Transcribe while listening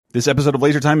This episode of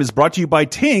Laser Time is brought to you by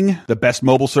Ting, the best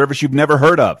mobile service you've never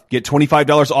heard of. Get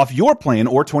 $25 off your plan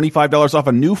or $25 off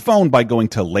a new phone by going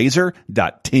to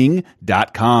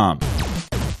laser.ting.com.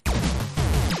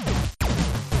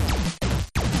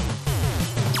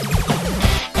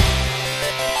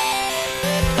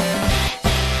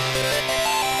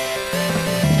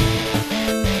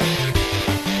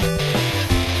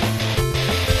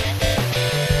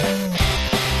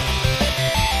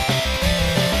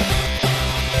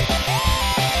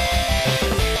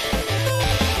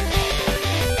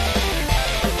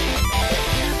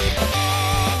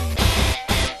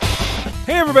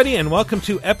 Everybody, and welcome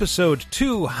to episode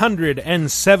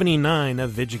 279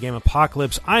 of Video Game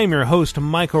Apocalypse. I'm your host,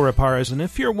 Michael Raparez, and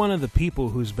if you're one of the people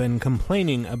who's been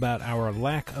complaining about our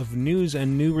lack of news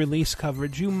and new release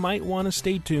coverage, you might want to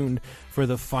stay tuned for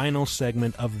the final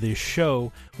segment of this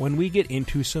show when we get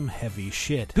into some heavy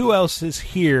shit. Who else is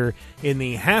here in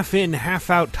the half-in,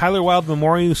 half-out Tyler Wilde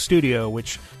Memorial Studio,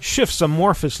 which shifts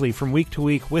amorphously from week to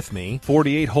week with me?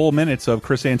 48 whole minutes of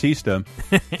Chris Antista.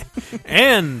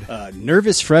 And...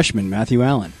 nervous freshman, Matthew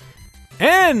Allen.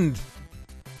 And...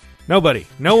 nobody.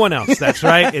 No one else. That's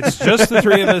right. It's just the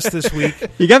three of us this week.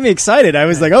 You got me excited. I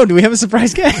was like, oh, do we have a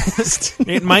surprise guest?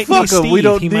 It might be Steve. We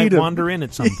don't he need might him. wander in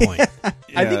at some point.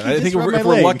 Yeah, I think if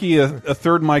we're lucky, a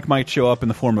third mic might show up in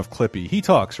the form of Clippy. He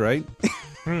talks, right?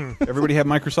 Everybody have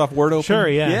Microsoft Word open? Sure,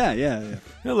 yeah. Yeah.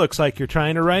 It looks like you're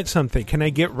trying to write something. Can I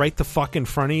get right the fuck in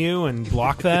front of you and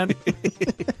block that?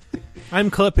 I'm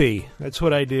Clippy. That's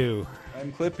what I do.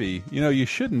 I'm Clippy. You know, you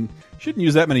shouldn't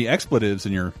use that many expletives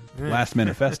in your last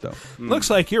manifesto. Looks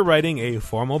like you're writing a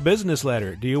formal business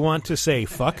letter. Do you want to say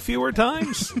fuck fewer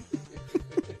times?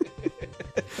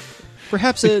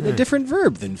 Perhaps a different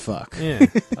verb than fuck. Yeah.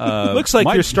 Looks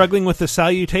like you're struggling with the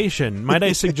salutation. Might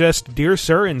I suggest dear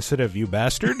sir instead of you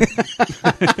bastard?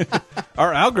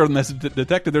 Our algorithm has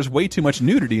detected there's way too much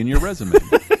nudity in your resume.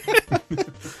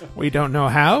 We don't know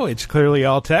how. It's clearly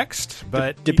all text,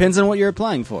 but... Depends on what you're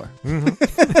applying for.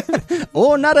 Mm-hmm.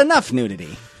 Or not enough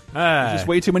nudity. Just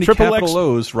way too many capital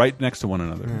O's right next to one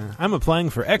another. I'm applying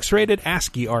for X-rated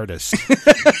ASCII artist.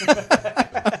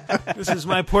 This is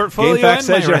my portfolio GameFAQs and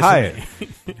says my you're resume.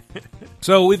 hired.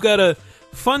 So we've got a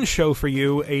fun show for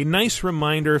you, a nice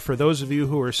reminder for those of you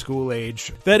who are school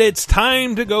age that it's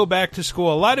time to go back to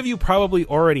school. A lot of you probably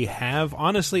already have.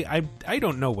 Honestly, I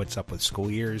don't know what's up with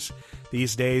school years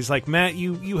these days. Like, Matt,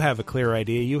 you have a clear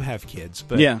idea. You have kids.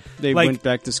 But yeah, they went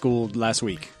back to school last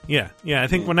week. Yeah. I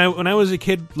think when I was a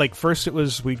kid, like, first it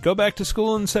was we'd go back to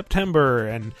school in September,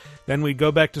 and then we'd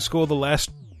go back to school the last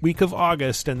week of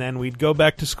August, and then we'd go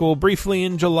back to school briefly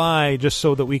in July just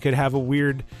so that we could have a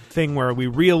weird thing where we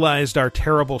realized our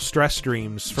terrible stress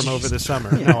dreams from over the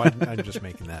summer. No, I'm just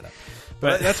making that up.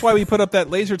 But that's why we put up that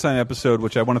Laser Time episode,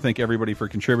 which I want to thank everybody for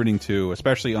contributing to,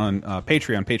 especially on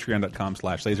Patreon,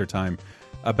 patreon.com/lasertime,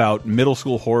 about middle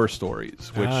school horror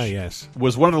stories, which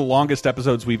was one of the longest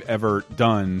episodes we've ever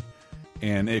done,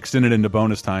 and extended into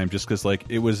bonus time just because, like,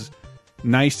 it was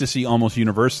nice to see almost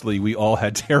universally we all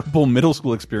had terrible middle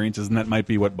school experiences, and that might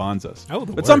be what bonds us.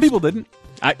 But some people didn't.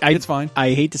 It's fine.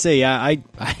 I hate to say, I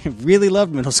really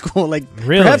loved middle school. Like,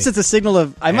 really? Perhaps it's a signal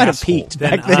of I might have peaked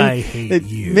back then. I hate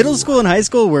you. Middle school and high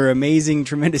school were amazing,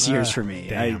 tremendous years for me.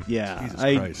 Damn.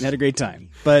 I had a great time.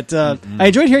 But I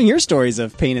enjoyed hearing your stories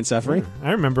of pain and suffering.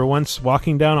 I remember once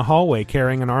walking down a hallway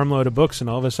carrying an armload of books, and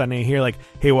all of a sudden I hear, like,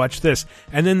 hey, watch this.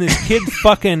 And then this kid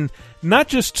fucking not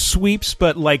just sweeps,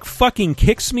 but, like, fucking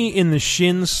kicks me in the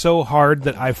shins so hard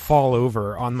that I fall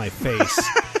over on my face.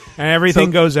 And everything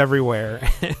goes everywhere.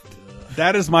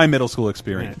 That is my middle school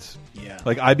experience. Yeah.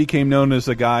 Like, I became known as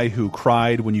a guy who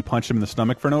cried when you punched him in the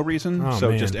stomach for no reason. Oh, so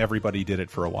man. just everybody did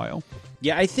it for a while.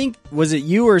 Yeah, I think, was it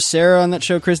you or Sarah on that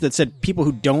show, Chris, that said people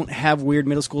who don't have weird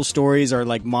middle school stories are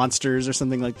like monsters or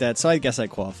something like that? So I guess I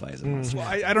qualify as a monster. Well,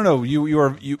 I don't know.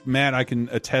 You Matt, I can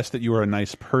attest that you are a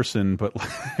nice person, but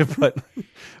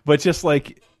just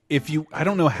like, I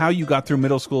don't know how you got through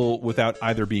middle school without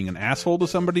either being an asshole to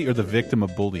somebody or the victim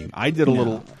of bullying. I did a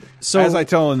little, as I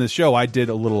tell in this show, I did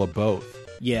a little of both.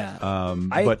 Yeah.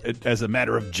 But as a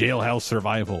matter of jailhouse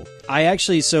survival. I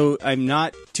actually, so I'm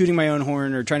not tooting my own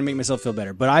horn or trying to make myself feel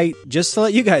better, but just to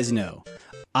let you guys know,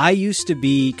 I used to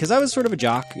be, because I was sort of a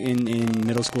jock in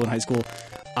middle school and high school,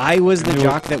 I was the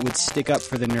jock that would stick up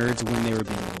for the nerds when they were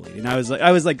being bullied. And I was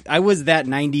that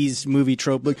 90s movie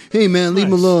trope, like, hey man, leave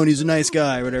him alone, he's a nice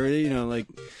guy, or whatever, like,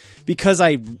 because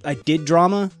I did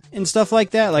drama and stuff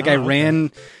like that. Like, I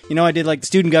ran, I did like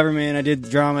student government, I did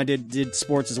drama, I did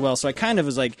sports as well. So I kind of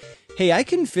was like, hey, I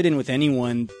can fit in with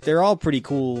anyone. They're all pretty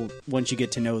cool once you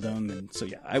get to know them. And so,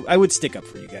 yeah, I would stick up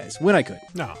for you guys when I could.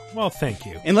 No, well, thank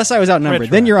you. Unless I was outnumbered.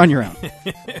 Then you're on your own.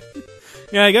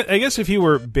 Yeah, I guess if you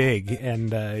were big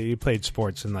and you played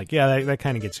sports and that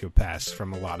kind of gets you a pass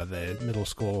from a lot of the middle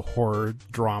school horror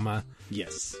drama.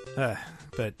 Yes.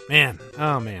 But man,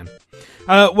 oh man.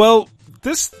 Well,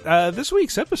 this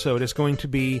week's episode is going to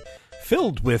be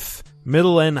filled with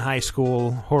middle and high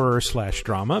school horror /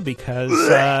 drama because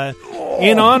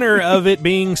in honor of it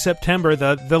being September,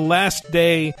 the last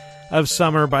day of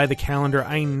summer by the calendar,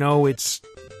 I know it's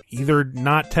either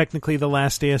not technically the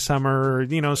last day of summer,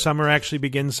 or, summer actually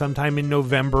begins sometime in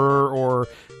November or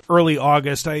early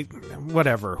August.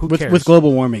 Whatever. Who cares? With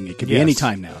global warming, it could be any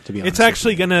time now, to be honest. It's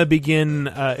actually going to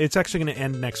begin, it's actually going to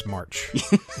end next March.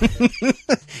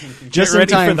 Just Get ready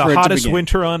in time for the hottest begin.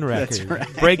 winter on record. That's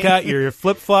right. Break out your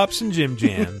flip-flops and Jim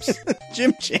Jams.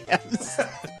 Jim Jams.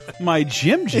 My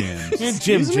Jim Jams.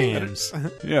 Jim Jams.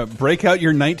 Yeah, break out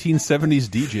your 1970s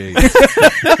DJs.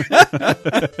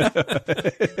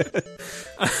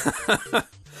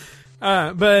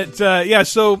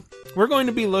 So we're going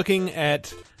to be looking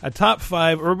at a top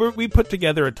 5, or we put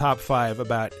together a top 5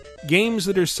 about games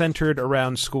that are centered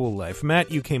around school life. Matt,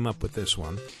 you came up with this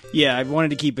one. Yeah, I wanted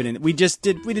to keep it in. We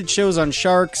did shows on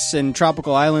sharks and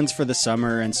tropical islands for the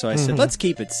summer, and so I said, let's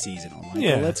keep it seasonal.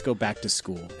 Let's go back to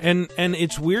school. And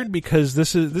it's weird because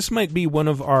this might be one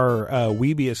of our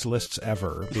weebiest lists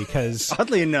ever because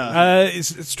oddly enough,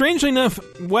 strangely enough,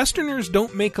 Westerners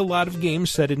don't make a lot of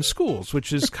games set in schools,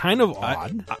 which is kind of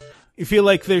odd. You feel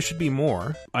like there should be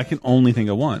more. I can only think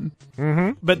of one.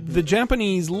 Mm-hmm. But the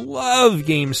Japanese love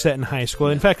games set in high school.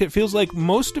 In fact, it feels like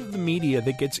most of the media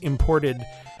that gets imported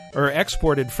or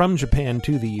exported from Japan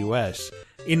to the U.S.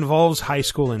 involves high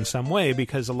school in some way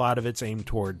because a lot of it's aimed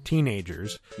toward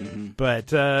teenagers. Mm-hmm.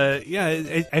 But,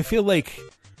 I feel like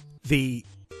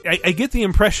I get the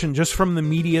impression just from the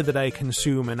media that I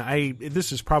consume, and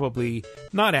this is probably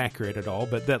not accurate at all,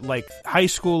 but that high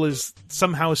school is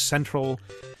somehow central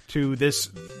to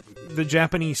the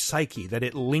Japanese psyche, that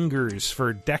it lingers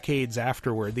for decades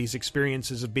afterward, these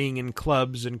experiences of being in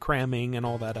clubs and cramming and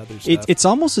all that other stuff. It's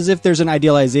almost as if there's an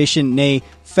idealization, nay,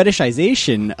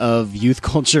 fetishization of youth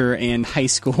culture and high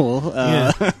school.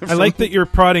 I like that you're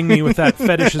prodding me with that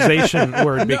fetishization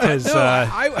word because...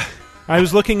 I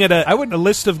was looking at a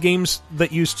list of games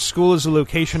that used school as a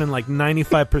location, and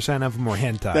 95% of them were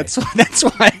hentai. That's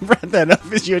why I brought that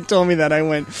up. As you had told me that, I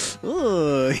went,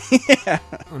 "Oh, yeah."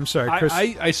 I'm sorry, Chris.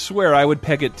 I swear I would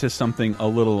peg it to something a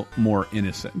little more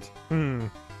innocent. In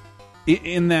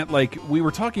that, we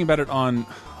were talking about it on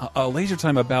Laser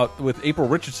Time with April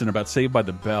Richardson about Saved by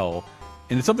the Bell,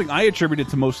 and it's something I attributed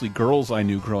to mostly girls I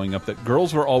knew growing up. That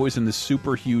girls were always in this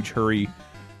super huge hurry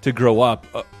to grow up.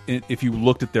 If you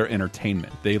looked at their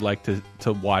entertainment, they like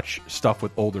to watch stuff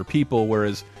with older people,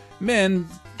 whereas men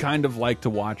kind of like to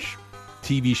watch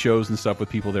TV shows and stuff with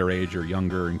people their age or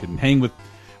younger and can hang with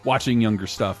watching younger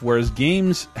stuff, whereas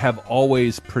games have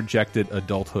always projected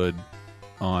adulthood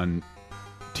on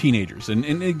teenagers and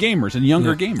gamers and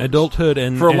younger gamers. Adulthood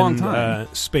and for a long time.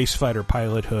 Space fighter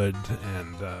pilothood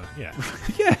and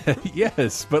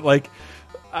yes, but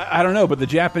I don't know, but the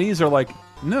Japanese are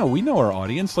no, we know our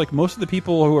audience. Most of the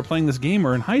people who are playing this game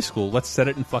are in high school. Let's set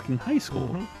it in fucking high school.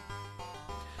 Mm-hmm.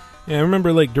 Yeah, I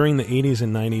remember during the 80s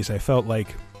and 90s, I felt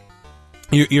like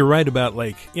you're right about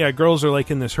girls are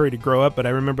in this hurry to grow up, but I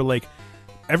remember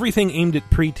everything aimed at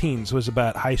preteens was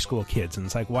about high school kids, and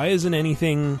it's why isn't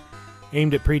anything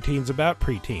aimed at preteens about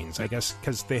preteens? I guess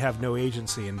because they have no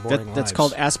agency in boring lives. That's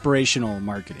called aspirational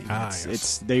marketing.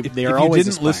 They if are always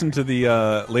you didn't listen to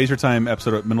the Laser Time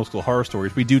episode of Middle School Horror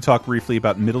Stories, we do talk briefly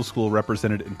about middle school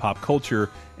represented in pop culture,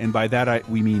 and by that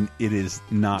we mean it is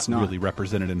not really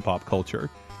represented in pop culture.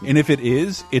 And if it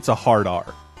is, it's a hard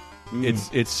R.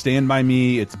 It's Stand By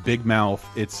Me, it's Big Mouth.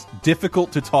 It's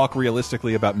difficult to talk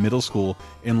realistically about middle school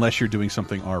unless you're doing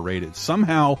something R-rated.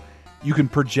 Somehow you can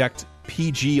project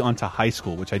PG onto high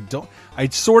school, which I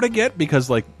sort of get because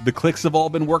the cliques have all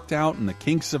been worked out and the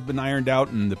kinks have been ironed out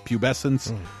and the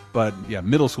pubescence. But yeah,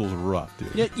 middle school's rough,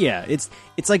 dude. Yeah, it's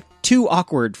too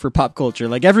awkward for pop culture.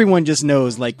 Everyone just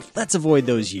knows let's avoid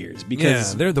those years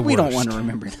because they're the worst. We don't want to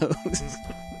remember those.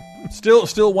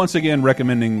 Still, once again,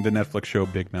 recommending the Netflix show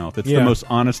Big Mouth. It's the most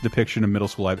honest depiction of middle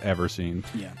school I've ever seen.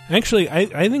 Yeah, actually,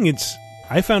 I think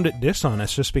I found it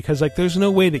dishonest just because there's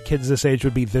no way that kids this age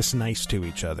would be this nice to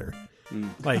each other.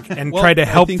 And try to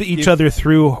help each other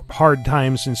through hard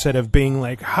times instead of being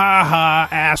ha ha,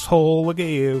 asshole, look at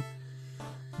you.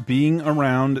 Being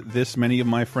around this many of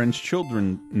my friends'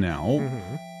 children now,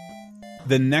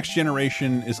 the next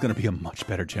generation is going to be a much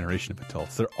better generation of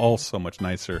adults. They're all so much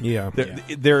nicer. Yeah.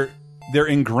 They're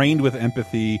ingrained with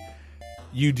empathy.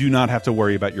 You do not have to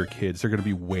worry about your kids. They're going to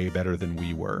be way better than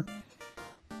we were.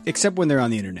 Except when they're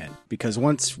on the internet, because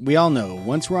once we're on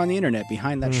the internet,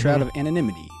 behind that shroud of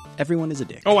anonymity, everyone is a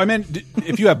dick. Oh, I meant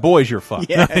if you have boys, you're fucked.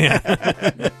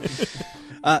 Yeah.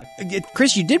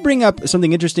 Chris, you did bring up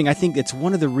something interesting. I think it's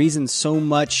one of the reasons so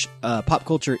much pop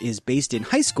culture is based in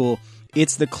high school.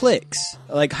 It's the cliques.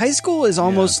 Like, high school is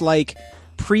almost like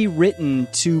pre-written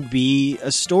to be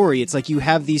a story. It's like you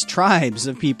have these tribes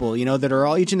of people, that are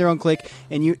all each in their own clique,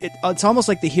 and it's almost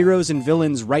like the heroes and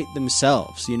villains write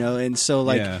themselves, and so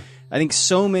I think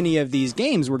so many of these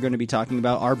games we're going to be talking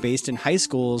about are based in high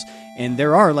schools, and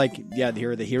there are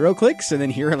here are the hero cliques, and then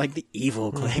here are like the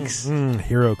evil cliques.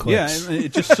 Hero cliques. Yeah,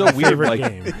 it's just so weird. Like,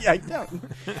 game. Yeah, I know.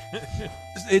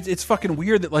 It's fucking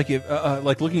weird that like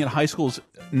looking at high schools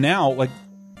now, like,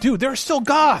 dude, there are still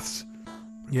goths.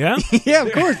 Yeah, yeah,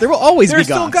 of course. There will always be goths.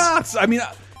 There's still goths. I mean,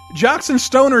 jocks and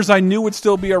stoners I knew would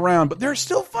still be around, but there's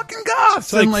still fucking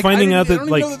goths. It's like finding out that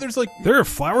there's like there are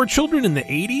flower children in the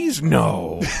 80s?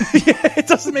 No. Yeah, it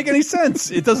doesn't make any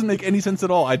sense. It doesn't make any sense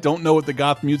at all. I don't know what the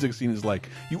goth music scene is like.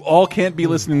 You all can't be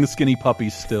listening to Skinny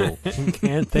Puppies still.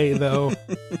 Can't they, though?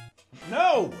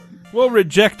 No. We'll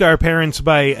reject our parents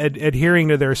by adhering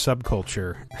to their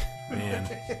subculture. Man.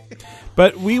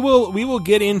 But we will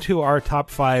get into our top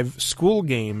 5 school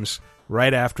games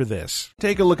right after this.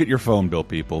 Take a look at your phone bill,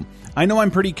 people. I know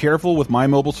I'm pretty careful with my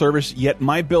mobile service, yet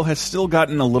my bill has still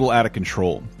gotten a little out of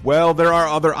control. Well, there are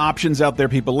other options out there,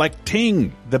 people, like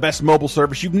Ting, the best mobile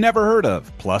service you've never heard of.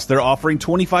 Plus, they're offering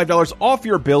 $25 off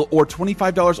your bill or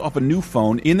 $25 off a new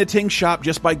phone in the Ting shop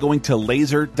just by going to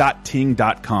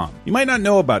laser.ting.com. You might not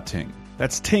know about Ting.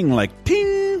 That's Ting like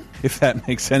ting, if that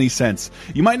makes any sense.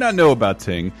 You might not know about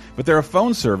Ting, but they're a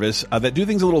phone service that do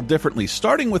things a little differently,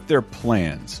 starting with their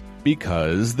plans.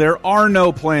 Because there are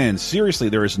no plans. Seriously,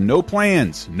 there is no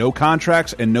plans, no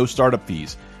contracts, and no startup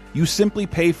fees. You simply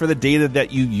pay for the data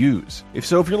that you use. If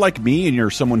you're like me and you're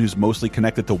someone who's mostly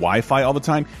connected to Wi-Fi all the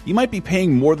time, you might be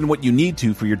paying more than what you need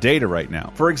to for your data right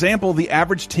now. For example, the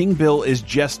average Ting bill is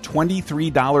just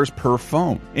 $23 per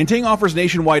phone. And Ting offers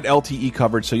nationwide LTE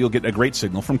coverage, so you'll get a great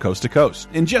signal from coast to coast.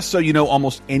 And just so you know,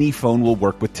 almost any phone will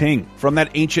work with Ting. From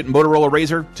that ancient Motorola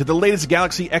Razr to the latest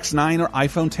Galaxy X9 or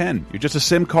iPhone 10. You're just a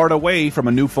SIM card away from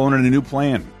a new phone and a new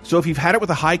plan. So if you've had it with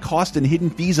the high cost and hidden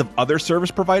fees of other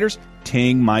service providers,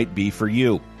 Ting might be for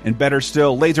you. And better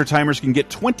still, Laser Timers can get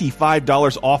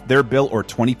 $25 off their bill or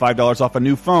 $25 off a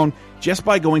new phone just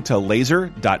by going to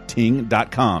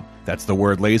laser.ting.com. That's the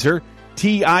word laser,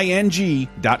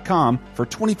 TING.com, for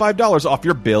 $25 off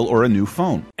your bill or a new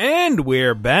phone. And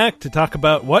we're back to talk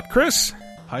about what, Chris?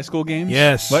 High school games?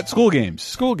 Yes. What? School games.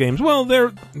 School games. Well,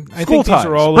 I think these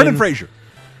are all Brendan Fraser.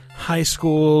 High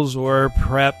schools or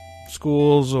prep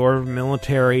schools or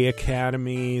military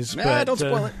academies. But, don't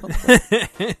spoil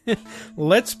it.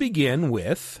 Let's begin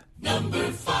with number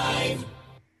 5.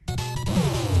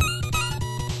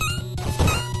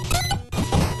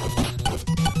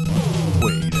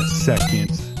 Wait a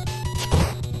second.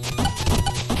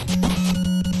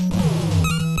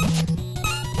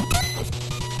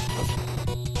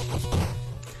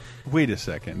 Wait a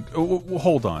second.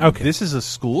 Hold on. Okay. This is a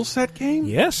school set game?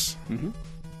 Yes. Mm-hmm.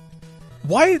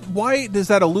 Why does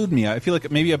that elude me? I feel like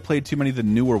maybe I've played too many of the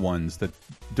newer ones that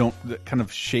kind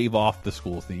of shave off the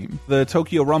school theme. The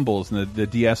Tokyo Rumbles and the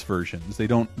DS versions, they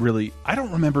don't really. I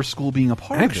don't remember school being a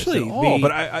part of this at all.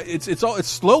 But it's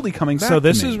slowly coming back. So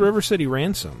this to me. is River City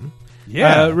Ransom.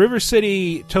 Yeah, River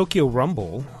City Tokyo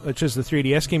Rumble, which is the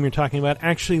 3DS game you're talking about,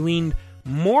 actually leaned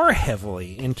more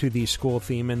heavily into the school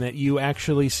theme, in that you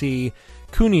actually see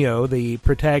Kunio, the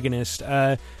protagonist,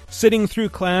 sitting through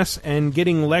class and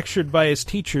getting lectured by his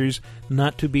teachers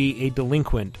not to be a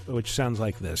delinquent, which sounds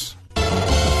like this.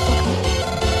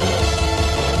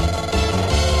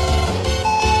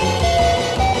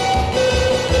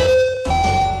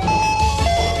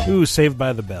 Ooh, Saved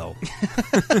by the Bell.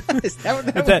 Is that what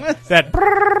that was? That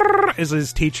brrrr is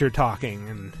his teacher talking.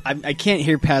 And I can't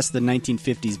hear past the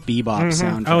 1950s bebop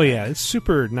sound. Oh, yeah, it's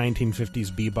super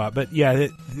 1950s bebop. But, yeah,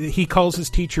 he calls his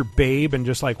teacher Babe and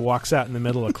just, like, walks out in the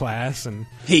middle of class. And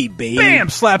hey, Babe. Bam!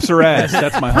 Slaps her ass.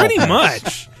 That's my Pretty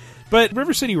much. But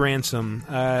River City Ransom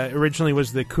originally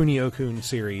was the Kunio-kun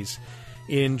series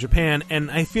in Japan, and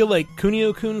I feel like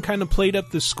Kunio-kun kind of played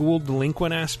up the school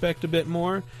delinquent aspect a bit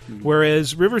more,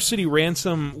 whereas River City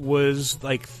Ransom was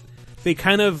like, they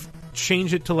kind of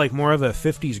changed it to like more of a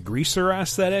 50s greaser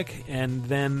aesthetic, and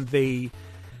then they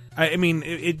I mean,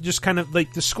 it just kind of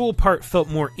like the school part felt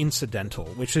more incidental,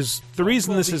 which is the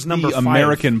reason this is number 5.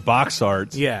 American box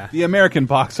art. Yeah. The American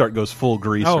box art goes full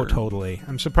greaser. Oh, totally.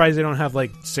 I'm surprised they don't have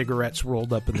like cigarettes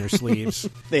rolled up in their sleeves.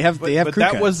 They have crew that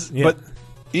cuts. was but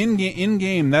in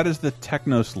game that is the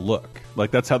Technos look.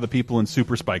 Like that's how the people in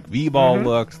Super Spike V-Ball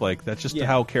looked. Like that's just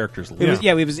how characters look.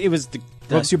 It was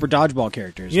the Super Dodgeball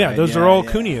characters. Yeah, right? those are all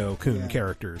Kunio-kun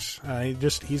characters.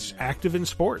 He's active in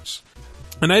sports.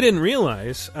 And I didn't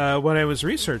realize, when I was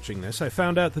researching this, I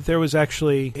found out that there was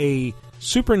actually a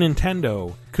Super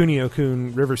Nintendo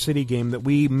Kunio-kun River City game that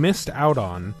we missed out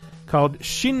on called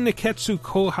Shin Neketsu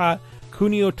Koha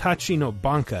Kunio Tachi no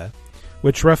Banka,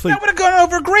 which roughly... That would have gone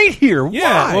over great here!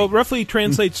 Yeah, Why? well, roughly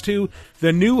translates to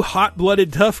the new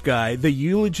hot-blooded tough guy, the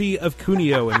eulogy of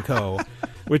Kunio and Co.,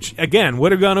 which, again,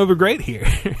 would have gone over great here.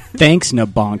 Thanks,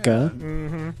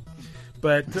 Nabanka.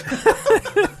 But...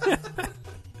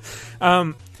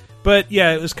 but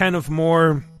yeah, it was kind of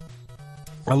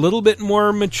a little bit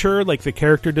more mature. Like the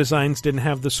character designs didn't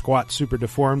have the squat, super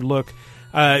deformed look.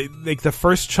 Like the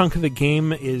first chunk of the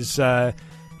game is the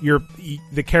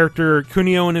character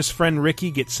Kunio and his friend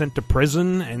Ricky get sent to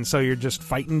prison, and so you're just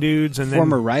fighting dudes. And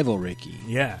former rival Ricky.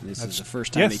 Yeah, this is the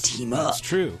first time they team up. That's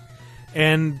true.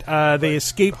 And they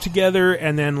escape together,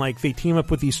 and then like they team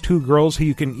up with these 2 girls who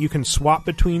you can swap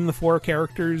between the 4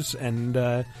 characters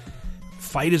and.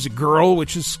 Fight as a girl,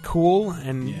 which is cool,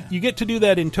 and you get to do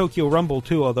that in Tokyo Rumble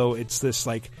too, although it's this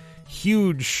like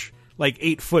huge, like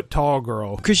 8-foot tall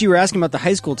girl. Because you were asking about the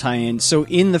high school tie-in, so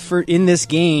in this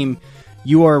game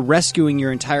you are rescuing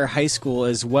your entire high school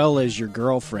as well as your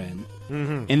girlfriend.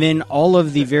 And then all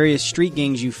of the various street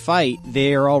gangs you fight,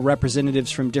 they are all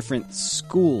representatives from different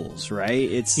schools, right?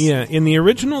 In the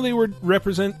original they were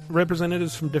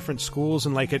representatives from different schools,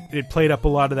 and like it played up a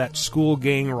lot of that school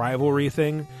gang rivalry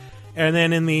thing. And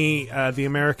then in the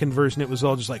American version, it was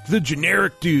all just like the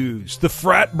generic dudes, the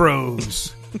frat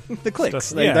bros, the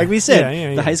cliques. Like we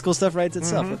said, the high school stuff writes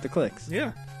itself with the cliques.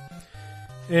 Yeah,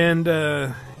 and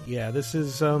this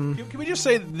is. Can we just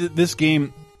say this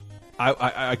game?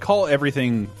 I call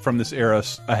everything from this era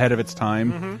ahead of its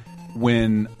time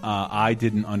when I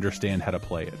didn't understand how to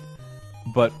play it.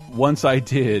 But once I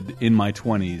did in my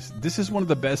 20s, this is one of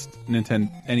the best Nintendo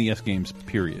NES games,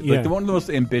 period. Yeah. Like one of the most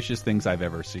ambitious things I've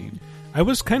ever seen. I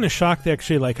was kind of shocked,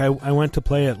 actually. Like, I went to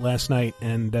play it last night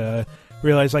and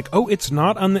realized, like, oh, it's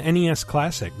not on the NES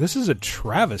Classic. This is a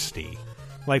travesty.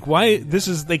 Like, why? This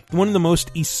is, like, one of the most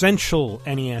essential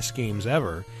NES games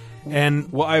ever.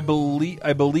 And well, I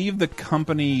believe the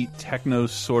company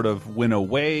Technos sort of went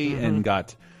away and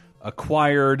got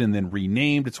acquired and then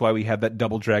renamed. It's why we had that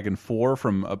Double Dragon 4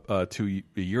 from a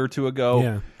year or 2 ago.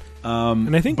 Yeah,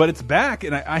 and I think, but it's back,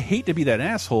 and I hate to be that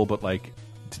asshole, but like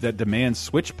that demands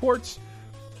Switch ports.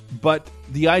 But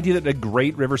the idea that a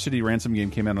great River City Ransom game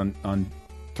came out on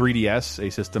 3DS, a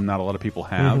system not a lot of people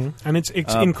have, and it's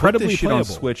incredibly put this shit playable on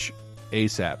Switch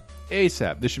ASAP.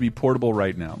 This should be portable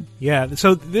right now. Yeah,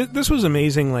 so this was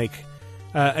amazing. Like,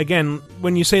 again,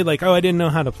 when you say like, oh, I didn't know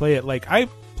how to play it, like I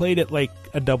played it like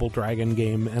a Double Dragon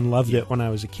game and loved it when I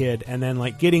was a kid, and then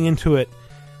like getting into it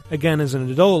again as an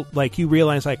adult, like you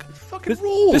realize like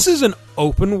this is an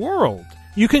open world.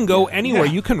 You can go anywhere.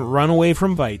 You can run away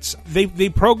from fights. They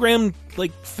programmed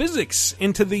like physics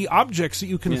into the objects that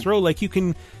you can throw. Like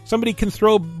somebody can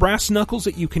throw brass knuckles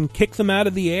at you, can kick them out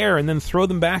of the air and then throw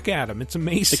them back at them. It's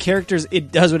amazing. The characters,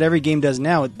 it does what every game does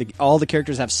now. All the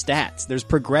characters have stats. There's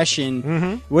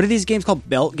progression. What are these games called?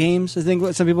 Belt games, I think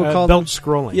what some people call belt them.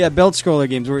 Scrolling. Yeah, belt scroller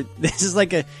games. Where this is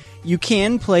like you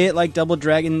can play it like Double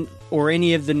Dragon or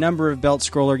any of the number of belt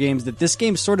scroller games that this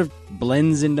game sort of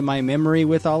blends into my memory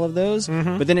with all of those.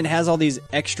 But then it has all these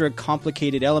extra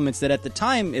complicated elements that at the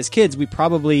time as kids we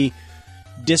probably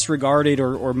disregarded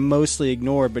or mostly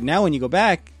ignored. But now when you go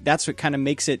back, that's what kind of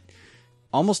makes it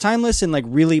almost timeless and like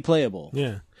really playable.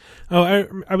 Yeah.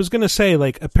 Oh, I was going to say,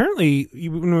 like, apparently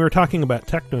when we were talking about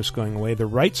Technos going away, the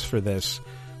rights for this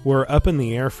were up in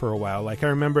the air for a while. Like, I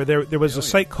remember there was a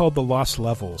site called The Lost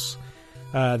Levels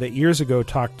that years ago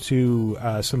talked to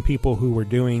some people who were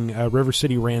doing a River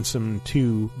City Ransom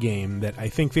 2 game that I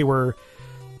think they were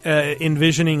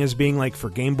envisioning as being like for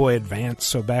Game Boy Advance,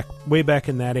 so way back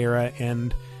in that era,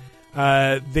 and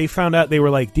they found out they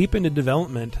were like deep into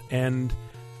development, and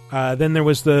then there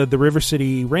was the River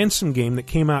City Ransom game that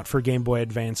came out for Game Boy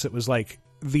Advance. It was like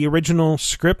the original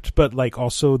script, but like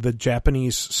also the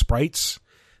Japanese sprites,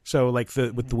 so like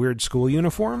with the weird school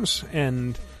uniforms,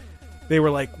 and they were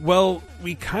like, well,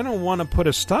 we kind of want to put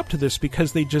a stop to this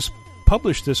because they just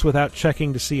published this without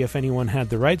checking to see if anyone had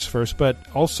the rights first, but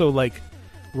also like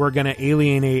we're going to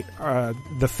alienate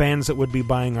the fans that would be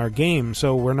buying our game,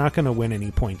 so we're not going to win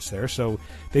any points there. So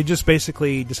they just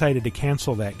basically decided to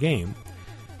cancel that game.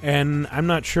 And I'm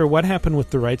not sure what happened with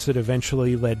the rights that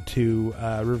eventually led to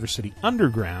River City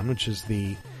Underground, which is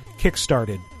the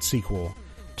kickstarted sequel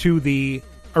to the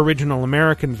original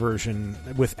American version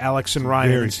with Alex and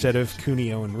Ryan instead of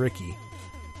Kunio and Ricky.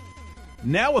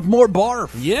 Now with more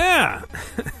barf. Yeah.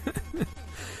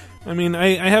 I mean,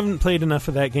 I haven't played enough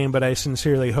of that game, but I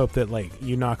sincerely hope that, like,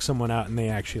 you knock someone out and they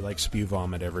actually, like, spew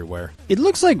vomit everywhere. It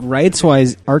looks like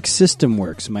rights-wise, Arc System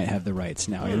Works might have the rights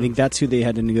now. I think that's who they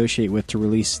had to negotiate with to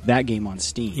release that game on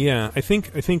Steam. Yeah, I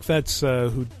think that's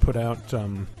who put out,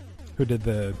 who did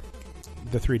the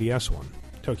 3DS one,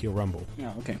 Tokyo Rumble.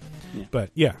 Oh, okay. Yeah. But,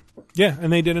 yeah,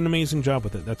 and they did an amazing job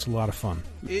with it. That's a lot of fun.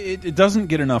 It doesn't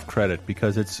get enough credit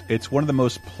because it's one of the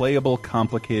most playable,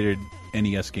 complicated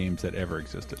NES games that ever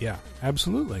existed. Yeah,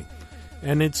 absolutely.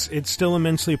 And it's still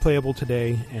immensely playable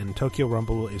today, and Tokyo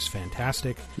Rumble is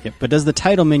fantastic. Yep, but does the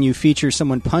title menu feature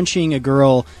someone punching a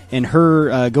girl and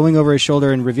her going over his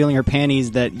shoulder and revealing her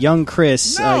panties that young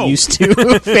Chris used to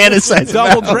fantasize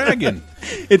Double about? Dragon.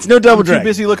 It's no Double Dragon. I'm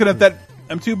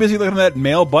too busy looking at that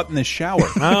male butt in the shower.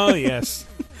 Oh, yes.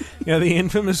 Yeah, the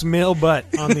infamous male butt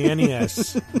on the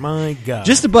NES. My God.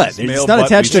 Just a butt. It's not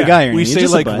attached to a guy or anything. We say,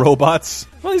 like, robots.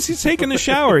 Well, he's taking a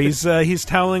shower. He's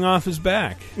toweling off his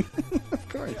back. Of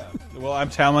course. Yeah. Well, I'm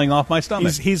toweling off my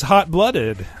stomach. He's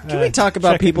hot-blooded. Can we talk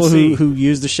about people who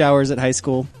use the showers at high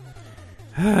school?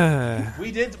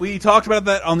 We did. We talked about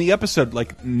that on the episode.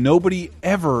 Like, nobody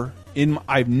ever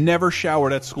I've never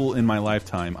showered at school in my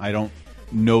lifetime. I don't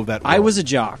know that well. I was a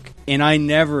jock, and I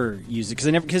never used it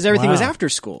because everything was after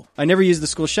school. I never used the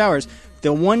school showers.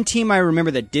 The one team I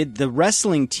remember that did, the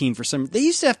wrestling team, they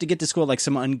used to have to get to school at like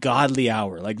some ungodly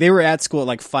hour. Like, they were at school at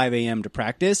like 5 a.m. to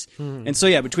practice. And so,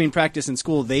 yeah, between practice and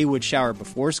school, they would shower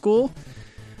before school.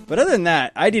 But other than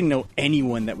that, I didn't know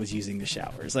anyone that was using the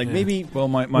showers. Like, maybe... Well,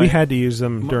 we had to use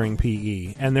them during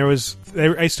PE. And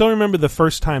I still remember the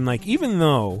first time, like, even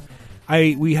though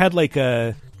we had like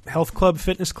a health club,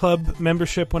 fitness club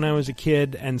membership when I was a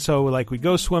kid, and so like we'd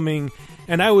go swimming,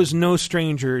 and I was no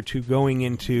stranger to going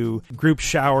into group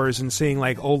showers and seeing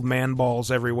like old man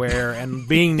balls everywhere and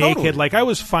being naked. Like, I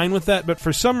was fine with that, but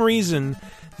for some reason,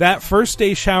 that first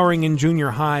day showering in junior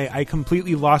high, I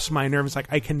completely lost my nerve. It's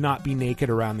like, I cannot be naked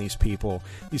around these people.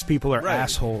 These people are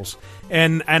assholes.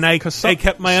 And I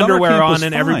kept my underwear on,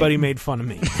 and everybody made fun of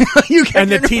me. And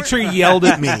the teacher yelled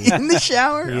at me. In the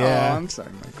shower? Yeah. Oh, I'm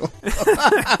sorry, Michael.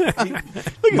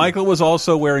 Michael was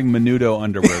also wearing Menudo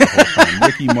underwear the whole time.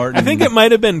 Ricky Martin. I think it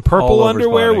might have been purple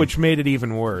underwear, which made it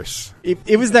even worse.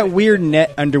 It was that weird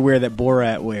net underwear that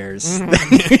Borat wears.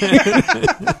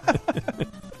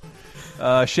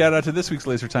 Shout out to this week's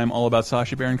Laser Time, all about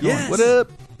Sacha Baron Cohen. Yes. What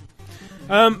up?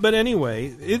 But anyway,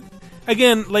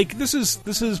 this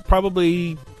is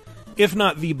probably, if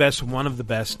not the best, one of the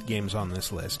best games on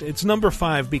this list. It's number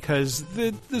 5 because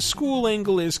the school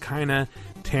angle is kind of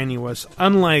tenuous,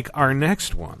 unlike our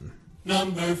next one.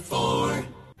 Number 4.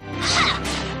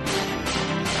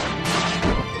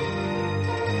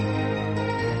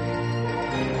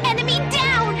 Enemy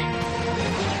down!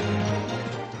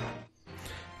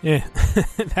 Yeah,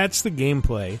 that's the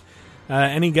gameplay.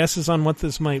 Any guesses on what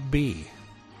this might be?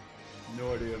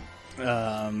 No idea.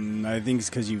 I think it's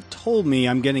because you told me.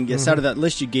 I'm getting guess out of that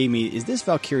list you gave me. Is this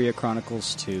Valkyria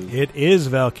Chronicles 2? It is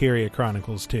Valkyria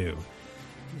Chronicles 2.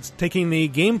 It's taking the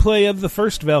gameplay of the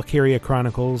first Valkyria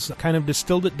Chronicles, kind of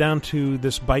distilled it down to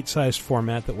this bite-sized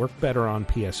format that worked better on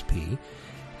PSP,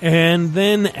 and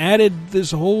then added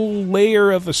this whole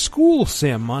layer of a school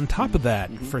sim on top of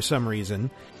that for some reason.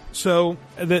 So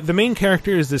the main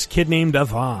character is this kid named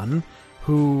Avan,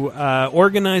 who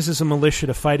organizes a militia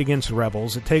to fight against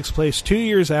rebels. It takes place 2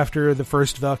 years after the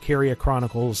first Valkyria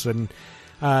Chronicles, and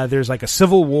there's like a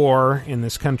civil war in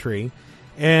this country.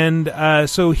 And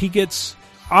so he gets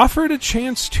offered a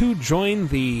chance to join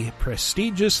the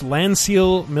prestigious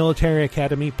Landseal Military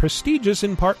Academy, prestigious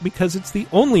in part because it's the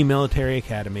only military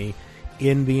academy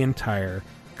in the entire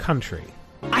country.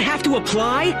 I have to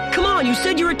apply? Come on, you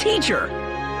said you're a teacher!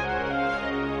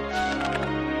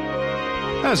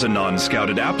 As a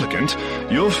non-scouted applicant,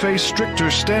 you'll face stricter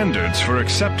standards for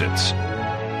acceptance.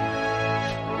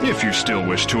 If you still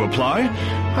wish to apply,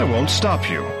 I won't stop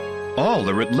you. All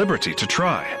are at liberty to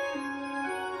try.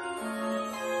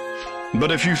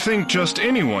 But if you think just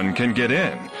anyone can get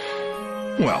in,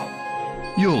 well,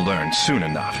 you'll learn soon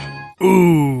enough.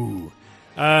 Ooh.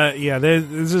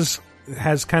 This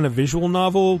has kind of visual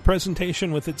novel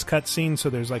presentation with its cutscene,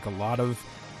 so there's like a lot of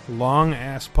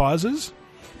long-ass pauses.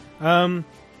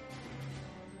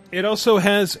 It also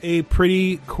has a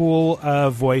pretty cool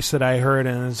voice that I heard,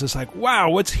 and it's just like, wow,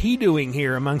 what's he doing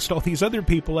here amongst all these other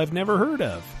people I've never heard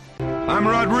of? I'm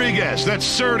Rodriguez. That's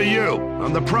sir to you.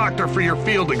 I'm the proctor for your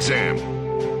field exam.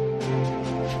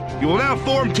 You will now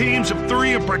form teams of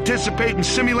 3 and participate in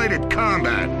simulated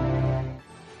combat.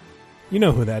 You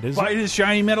know who that is. Fight his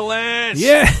shiny metal ass!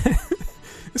 Yeah!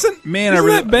 Isn't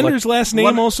that Bender's last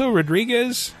name also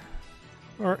Rodriguez?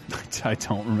 Or I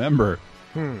don't remember.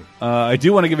 I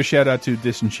do want to give a shout out to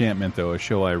Disenchantment, though, a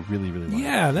show I really, really like.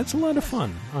 Yeah, that's a lot of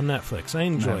fun on Netflix. I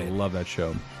enjoy it. I love that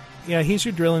show. Yeah, he's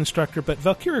your drill instructor, but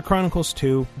Valkyria Chronicles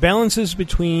 2 balances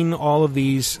between all of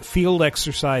these field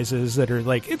exercises that are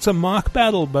like, it's a mock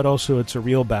battle, but also it's a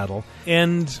real battle.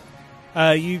 And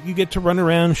you get to run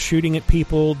around shooting at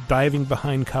people, diving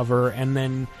behind cover, and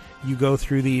then you go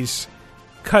through these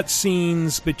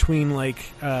cutscenes between like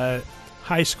high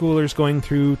schoolers going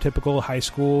through typical high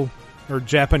school or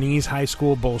Japanese high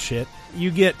school bullshit. You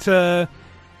get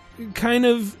kind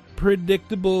of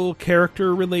predictable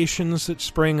character relations that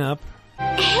spring up.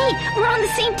 Hey, we're on the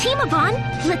same team, Yvonne.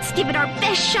 Let's give it our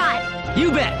best shot.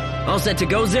 You bet. All set to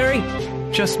go,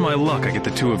 Zeri? Just my luck I get the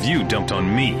 2 of you dumped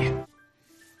on me.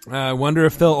 I wonder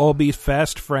if they'll all be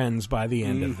fast friends by the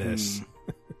end of this.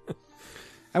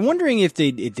 I'm wondering if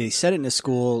they set it in a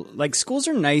school. Like, schools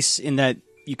are nice in that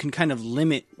you can kind of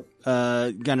limit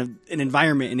kind of an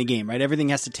environment in a game, right? Everything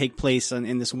has to take place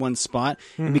in this one spot.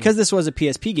 And because this was a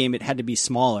PSP game, it had to be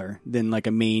smaller than like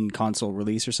a main console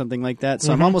release or something like that.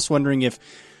 So I'm almost wondering if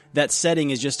that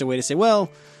setting is just a way to say, well,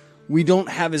 we don't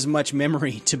have as much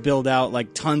memory to build out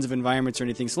like tons of environments or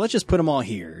anything, so let's just put them all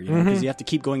here, because you have to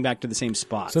keep going back to the same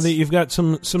spots. So that you've got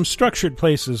some structured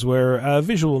places where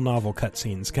visual novel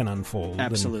cutscenes can unfold.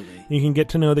 Absolutely. You can get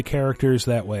to know the characters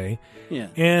that way. Yeah.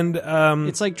 And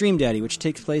it's like Dream Daddy, which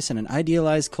takes place in an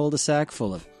idealized cul-de-sac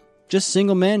full of just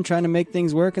single men trying to make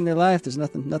things work in their life. There's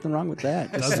nothing wrong with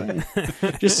that.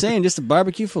 Just saying, just a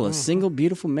barbecue full of single,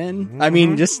 beautiful men. I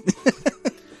mean, just...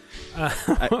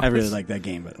 I really like that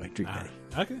game, by the way, Dream Daddy.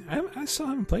 Okay, I still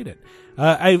haven't played it.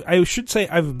 I should say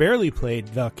I've barely played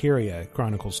Valkyria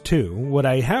Chronicles 2. What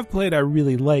I have played I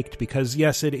really liked because,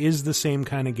 yes, it is the same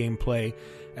kind of gameplay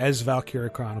as Valkyria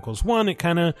Chronicles 1. It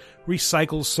kind of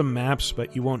recycles some maps,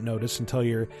 but you won't notice until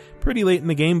you're pretty late in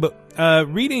the game. But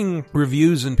reading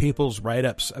reviews and people's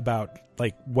write-ups about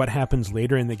like what happens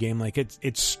later in the game, like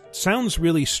it sounds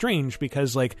really strange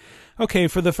because, like, okay,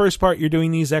 for the first part you're doing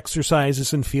these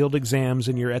exercises and field exams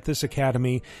and you're at this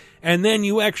academy, and then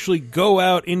you actually go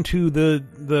out into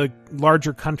the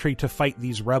larger country to fight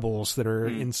these rebels that are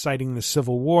inciting the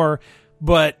civil war.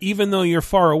 But even though you're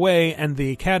far away and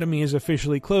the academy is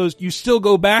officially closed, you still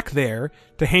go back there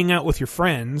to hang out with your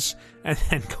friends and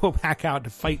then go back out to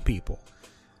fight people.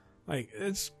 Like,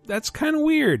 that's kind of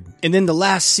weird. And then the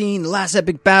last scene, the last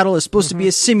epic battle is supposed to be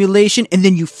a simulation, and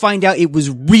then you find out it was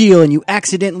real, and you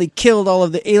accidentally killed all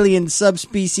of the alien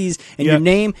subspecies, and your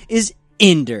name is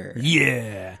Ender.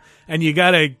 Yeah. And you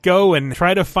gotta go and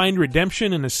try to find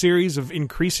redemption in a series of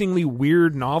increasingly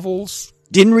weird novels.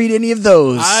 Didn't read any of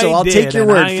those, so I'll take your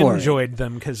word for it. I enjoyed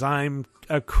them because I'm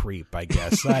a creep, I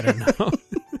guess. I don't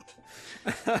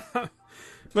know.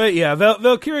 But yeah,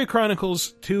 Valkyria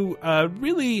Chronicles 2,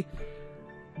 really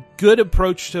good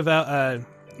approach to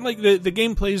like the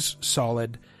gameplay's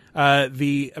solid.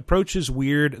 The approach is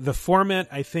weird. The format,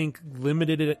 I think,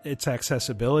 limited its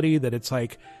accessibility. That it's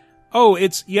like, oh,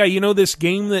 it's this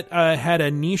game that had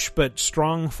a niche but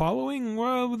strong following.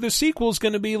 Well, the sequel's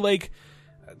going to be like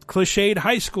cliched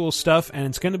high school stuff, and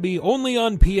it's going to be only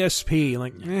on PSP.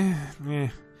 Like,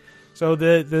 So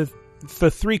the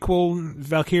threequel,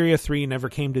 Valkyria 3, never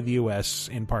came to the US,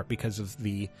 in part because of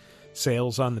the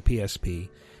sales on the PSP.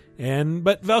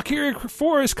 But Valkyria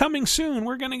 4 is coming soon.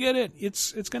 We're going to get it.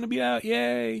 It's going to be out.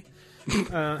 Yay.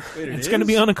 It's going to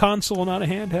be on a console, not a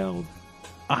handheld.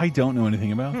 I don't know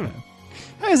anything about that.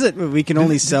 How is it we can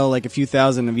only sell like a few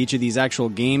thousand of each of these actual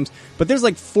games, but there's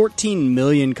like 14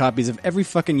 million copies of every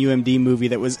fucking UMD movie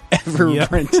that was ever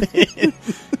printed?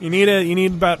 You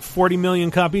need about 40 million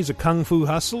copies of Kung Fu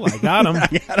Hustle. I got them. I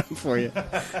got them for you.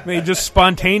 They just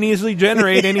spontaneously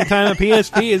generate anytime a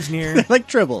PSP is near. Like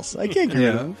tribbles. I can't get rid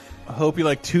of them. I hope you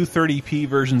like 230p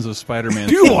versions of Spider-Man.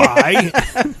 Do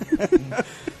I?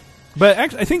 But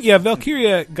actually, I think,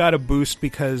 Valkyria got a boost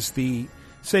because the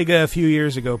Sega a few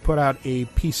years ago put out a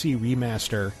PC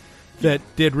remaster that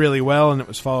did really well, and it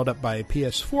was followed up by a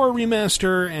PS4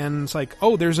 remaster, and it's like,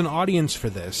 oh, there's an audience for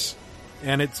this.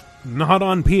 And it's not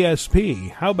on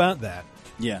PSP. How about that?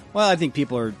 Yeah. Well, I think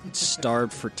people are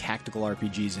starved for tactical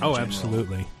RPGs in general.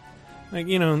 Absolutely. Like,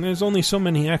 there's only so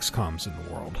many XCOMs in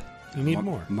the world. You need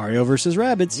more. Mario vs.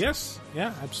 Rabbids. Yes.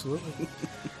 Yeah, absolutely.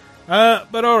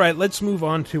 But all right, let's move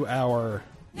on to our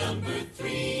number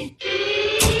 3.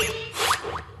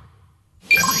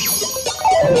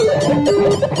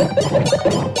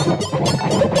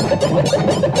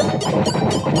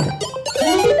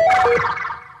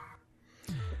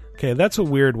 Okay, that's a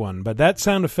weird one, but that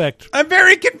sound effect... I'm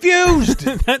very confused!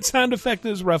 That sound effect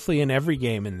is roughly in every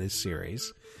game in this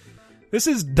series. This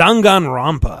is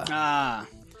Danganronpa. Ah.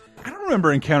 I don't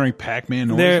remember encountering Pac-Man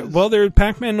noises. There are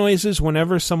Pac-Man noises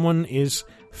whenever someone is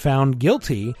found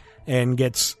guilty and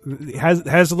has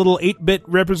a little 8-bit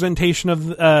representation of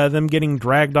them getting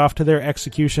dragged off to their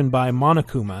execution by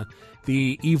Monokuma,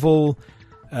 the evil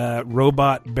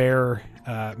robot bear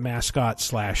mascot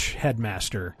 /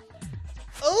 headmaster.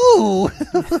 Oh!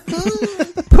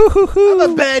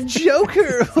 I'm a bad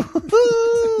joker!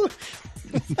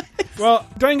 Well,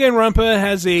 Danganronpa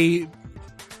has a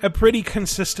pretty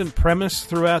consistent premise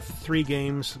throughout the 3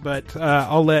 games, but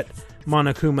I'll let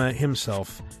Monokuma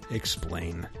himself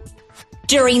explain.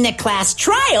 During the class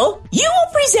trial, you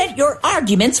will present your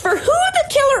arguments for who the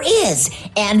killer is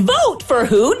and vote for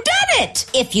who done it.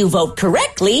 If you vote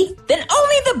correctly, then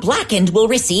only the blackened will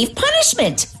receive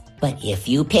punishment. But if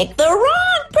you pick the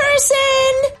wrong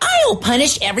person, I'll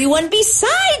punish everyone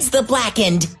besides the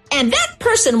blackened, and that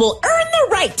person will earn the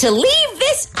right to leave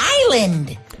this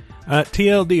island.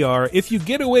 TLDR, if you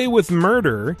get away with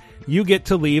murder, you get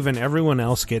to leave and everyone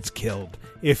else gets killed.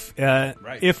 If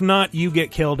not, you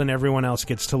get killed and everyone else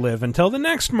gets to live until the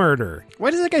next murder. Why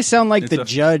does that guy sound like the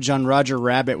judge on Roger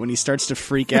Rabbit when he starts to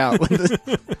freak out?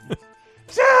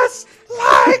 Just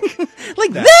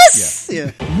like this?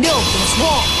 Yeah. No, that's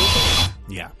wrong.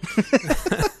 Yeah.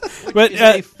 But it's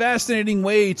a fascinating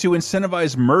way to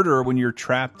incentivize murder when you're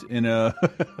trapped in a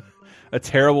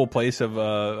terrible place of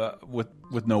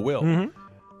with no will.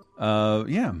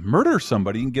 Mm-hmm. Murder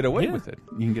somebody and get away with it.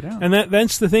 You can get out. And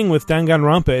that's the thing with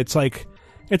Danganronpa. It's like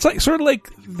sort of like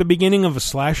the beginning of a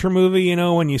slasher movie, you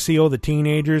know, when you see all the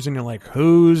teenagers and you're like,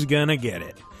 who's gonna get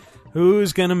it?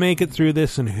 Who's gonna make it through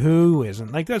this and who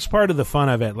isn't? Like, that's part of the fun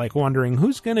of it, like wondering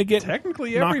who's gonna get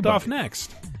knocked off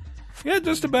next. Yeah,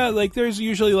 just about. Like, there's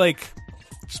usually, like,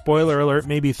 spoiler alert,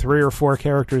 maybe 3 or 4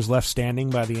 characters left standing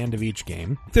by the end of each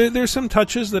game. There's some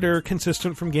touches that are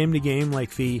consistent from game to game,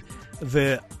 like the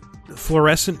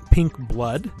fluorescent pink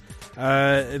blood,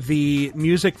 the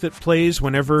music that plays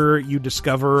whenever you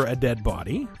discover a dead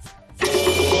body.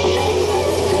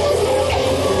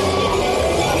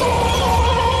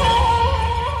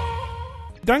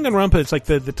 Danganronpa, it's like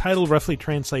the title roughly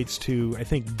translates to, I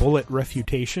think, bullet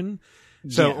refutation.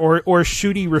 So, or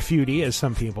shooty refuty, as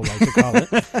some people like to call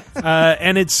it.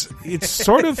 And it's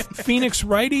sort of Phoenix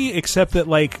Wrighty, except that,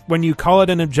 like, when you call it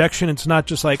an objection, it's not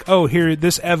just like, oh, here,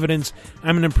 this evidence,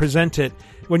 I'm going to present it.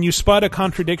 When you spot a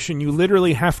contradiction, you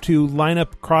literally have to line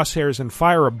up crosshairs and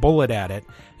fire a bullet at it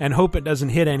and hope it doesn't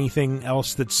hit anything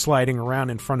else that's sliding around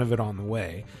in front of it on the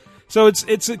way. So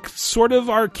it's a sort of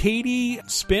arcadey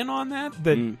spin on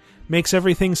that makes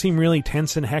everything seem really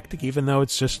tense and hectic, even though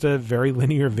it's just a very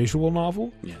linear visual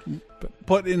novel. Yeah.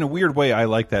 But in a weird way, I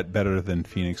like that better than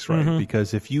Phoenix Wright,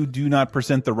 because if you do not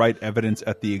present the right evidence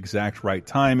at the exact right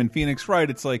time in Phoenix Wright,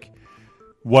 it's like,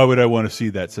 why would I want to see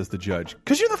that, says the judge?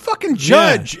 Because you're the fucking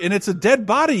judge, and it's a dead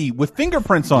body with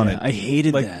fingerprints on it. I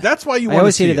hated that. That's why you want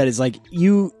to see it. I always hated that. Is like,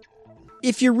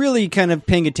 if you're really kind of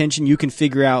paying attention, you can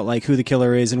figure out like who the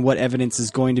killer is and what evidence is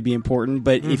going to be important.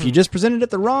 But if you just present it at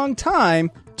the wrong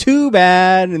time, too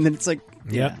bad. And then it's like,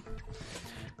 yeah.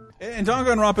 And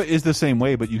Danganronpa is the same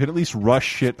way, but you could at least rush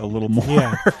shit a little more.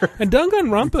 Yeah. And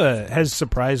Danganronpa has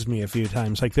surprised me a few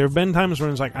times. Like, there have been times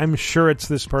when it's like, I'm sure it's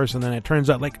this person, and it turns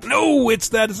out like, no, it's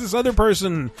this other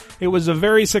person. It was a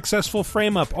very successful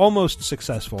frame-up, almost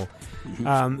successful.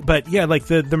 But yeah, like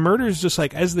the murders, just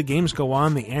like as the games go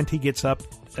on, the ante gets up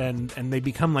and they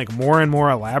become like more and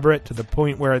more elaborate to the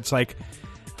point where it's like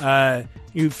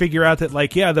you figure out that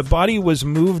like, yeah, the body was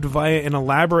moved via an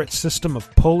elaborate system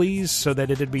of pulleys so that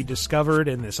it'd be discovered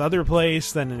in this other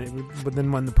place then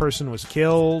when the person was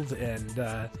killed.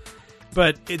 And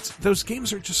but those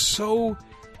games are just so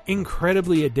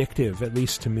incredibly addictive, at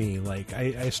least to me. Like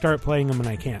I start playing them and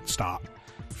I can't stop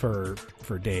for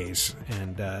days,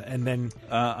 and then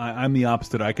I'm the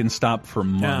opposite. I can stop for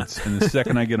months, and the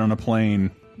second I get on a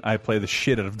plane, I play the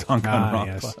shit out of Danganronpa.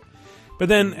 Yes. But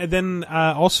then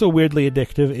also weirdly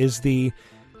addictive is the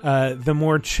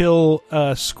more chill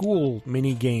school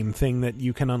mini game thing that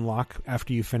you can unlock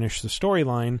after you finish the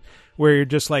storyline, where you're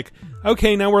just like,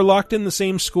 okay, now we're locked in the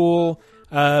same school.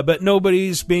 But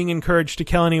nobody's being encouraged to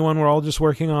kill anyone. We're all just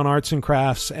working on arts and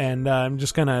crafts, and I'm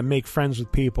just going to make friends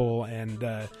with people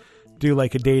and do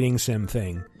like a dating sim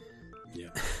thing. Yeah.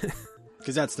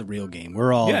 Because that's the real game.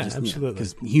 We're all just, absolutely.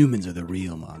 Because humans are the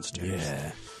real monsters.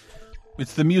 Yeah.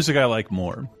 It's the music I like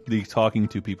more. The talking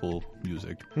to people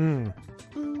music.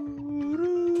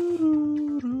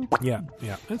 Yeah,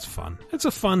 it's fun. It's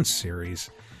a fun series.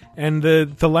 And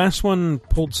the last one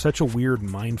pulled such a weird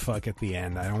mindfuck at the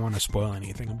end. I don't want to spoil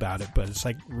anything about it, but it's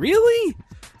like, really?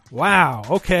 Wow,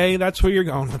 okay, that's where you're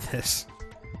going with this.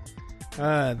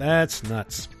 That's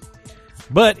nuts.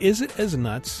 But is it as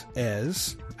nuts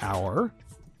as our...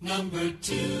 Number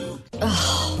 2.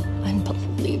 Oh,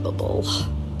 unbelievable.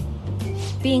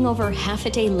 Being over half a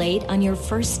day late on your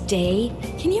first day?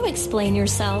 Can you explain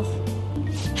yourself?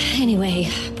 Anyway,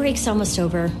 break's almost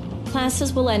over.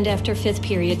 Classes will end after 5th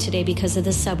period today because of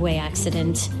the subway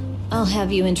accident. I'll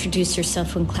have you introduce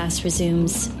yourself when class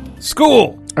resumes.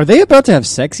 School! Are they about to have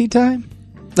sexy time?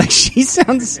 Like, she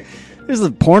sounds... There's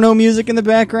the porno music in the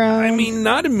background. I mean,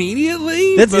 not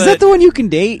immediately. Is that the one you can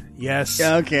date? Yes.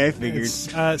 Okay, I figured.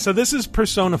 So this is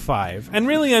Persona 5. And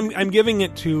really, I'm giving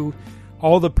it to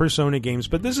all the Persona games,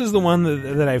 but this is the one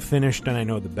that I've finished and I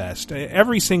know the best.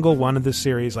 Every single one of the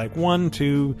series, like 1,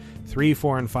 2, 3,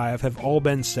 4, and 5, have all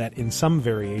been set in some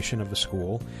variation of the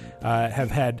school,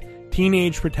 have had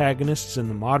teenage protagonists in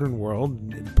the modern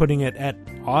world, putting it at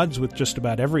odds with just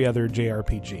about every other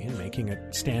JRPG and making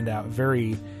it stand out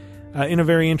very in a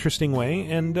very interesting way.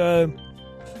 And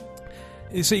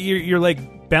so you're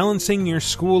like balancing your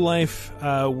school life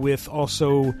with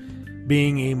also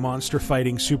being a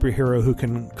monster-fighting superhero who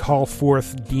can call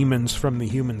forth demons from the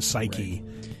human psyche.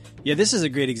 Right. Yeah, this is a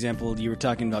great example. You were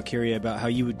talking about, Kyria, about how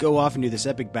you would go off and do this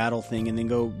epic battle thing and then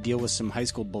go deal with some high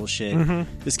school bullshit.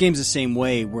 Mm-hmm. This game's the same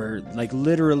way, where like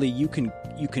literally you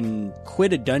can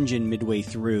quit a dungeon midway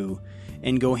through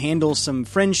and go handle some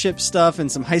friendship stuff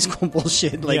and some high school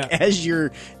bullshit as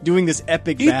you're doing this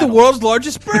epic battle. Eat the world's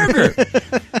largest burger!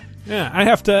 Yeah, I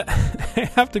have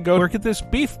to go work at this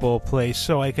beef bowl place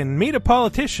so I can meet a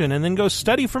politician and then go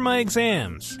study for my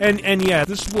exams. And yeah,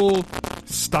 this will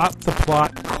stop the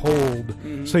plot cold,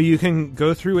 so you can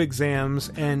go through exams,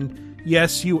 and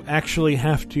yes, you actually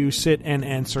have to sit and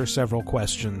answer several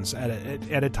questions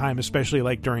at a time, especially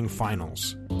like during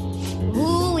finals.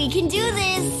 Ooh, we can do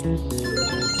this!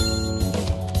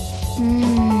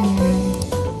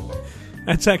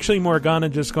 That's actually Morgana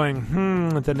just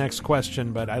going, at the next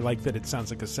question, but I like that it sounds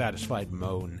like a satisfied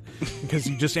moan, because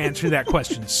you just answer that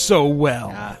question so well.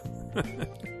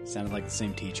 Sounded like the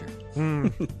same teacher.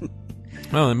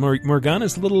 Well, and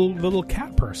Morgana's a little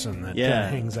cat person that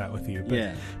hangs out with you.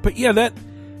 But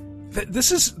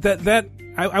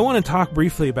I want to talk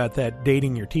briefly about that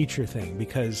dating your teacher thing,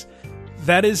 because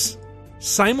that is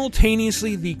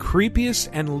simultaneously the creepiest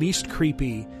and least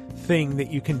creepy thing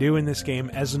that you can do in this game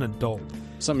as an adult.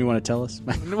 Something you want to tell us?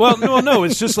 Well, no,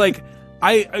 it's just like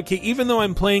even though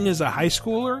I'm playing as a high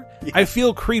schooler, I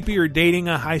feel creepier dating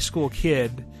a high school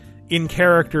kid in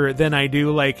character than I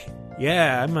do like,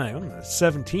 I'm a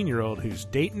 17-year-old who's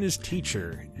dating his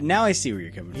teacher. Now I see where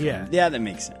you're coming from. Yeah, that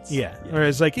makes sense. Yeah.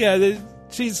 Whereas like,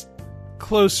 she's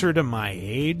closer to my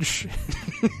age.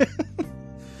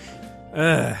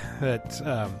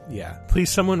 Please,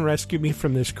 someone rescue me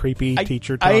from this creepy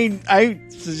teacher talk. I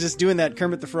was just doing that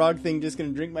Kermit the Frog thing, just going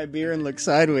to drink my beer and look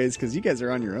sideways, because you guys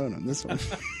are on your own on this one.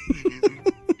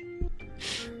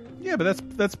 Yeah,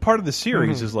 but that's part of the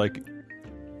series, is like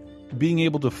being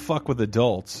able to fuck with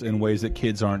adults in ways that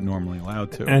kids aren't normally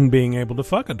allowed to. And being able to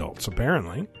fuck adults,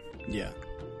 apparently. Yeah.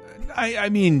 I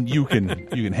mean, you can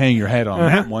hang your head on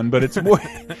that one, but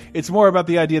it's more about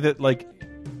the idea that, like,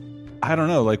 I don't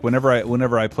know, like whenever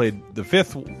I played the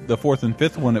 4th and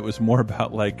 5th one, it was more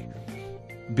about like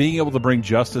being able to bring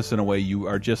justice in a way you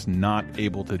are just not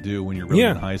able to do when you're really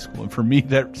in high school. And for me,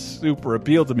 that super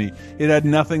appealed to me. It had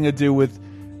nothing to do with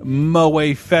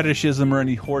moe fetishism or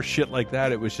any horse shit like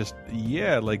that. It was just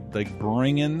like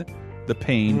bringing the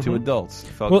pain to adults. It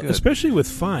felt good. Especially with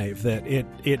 5, that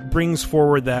it brings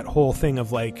forward that whole thing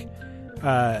of like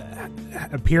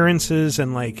appearances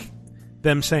and like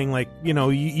them saying like,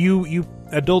 you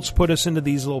adults put us into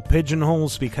these little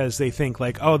pigeonholes because they think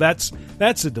like, oh, that's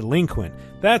a delinquent,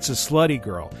 that's a slutty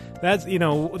girl, that's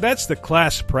that's the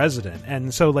class president.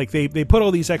 And so like they put all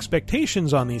these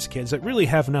expectations on these kids that really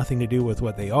have nothing to do with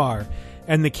what they are,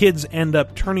 and the kids end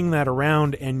up turning that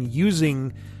around and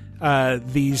using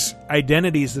these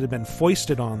identities that have been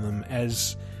foisted on them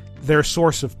as their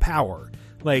source of power.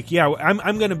 Like,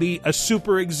 I'm going to be a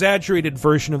super exaggerated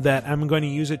version of that. I'm going to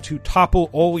use it to topple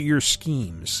all your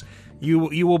schemes. You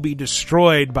will be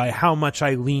destroyed by how much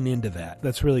I lean into that.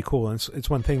 That's really cool. And it's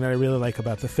one thing that I really like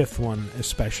about the 5th one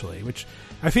especially, which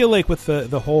I feel like with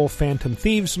the whole Phantom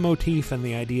Thieves motif and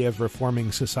the idea of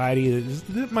reforming society,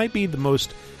 that might be the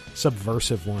most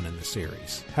subversive one in the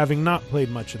series, having not played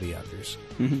much of the others.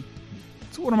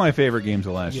 It's one of my favorite games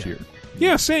of last year.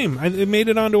 Yeah, same. It made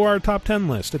it onto our top 10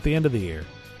 list at the end of the year.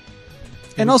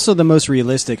 And also the most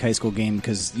realistic high school game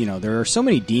because, there are so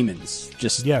many demons.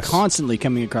 Just constantly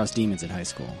coming across demons at high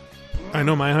school. I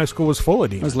know my high school was full of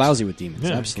demons. I was lousy with demons,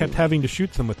 Yeah, absolutely. kept having to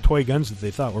shoot them with toy guns that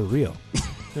they thought were real.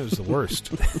 It was the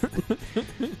worst.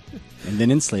 And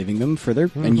then enslaving them for their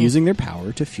and using their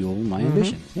power to fuel my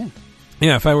ambition.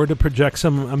 Yeah, if I were to project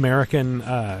some American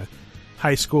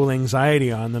high school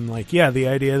anxiety on them, the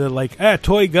idea that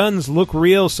toy guns look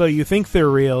real, so you think they're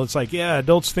real. It's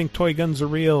adults think toy guns are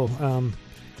real.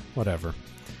 Whatever.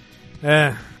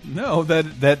 No,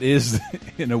 that is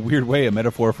in a weird way a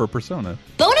metaphor for Persona.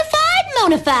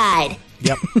 Bonafide.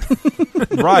 Yep.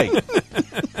 Right.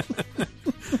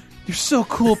 You're so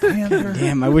cool, Panther.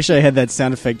 Damn, I wish I had that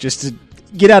sound effect just to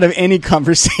get out of any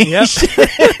conversation. Yep.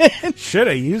 Should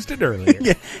have used it earlier.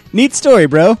 Yeah. Neat story,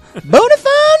 bro.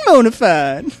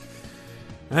 Bonafide.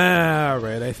 All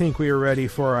right, I think we are ready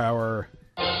for our...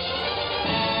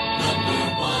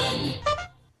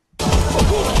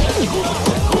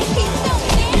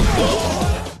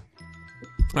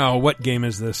 Oh, what game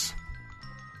is this?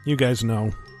 You guys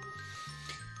know.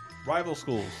 Rival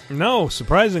Schools. No,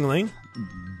 surprisingly.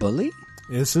 Bully?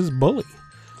 This is Bully.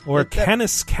 Or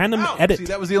Canis Canem Edit. See,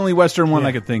 that was the only Western one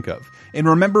I could think of. And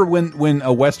remember when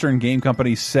a Western game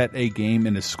company set a game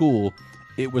in a school,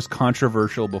 it was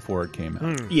controversial before it came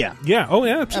out. Yeah. Yeah. Oh,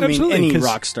 yeah, absolutely. I mean, any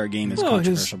Rockstar game is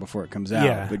controversial before it comes out.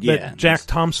 Yeah, but Jack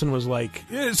Thompson was like,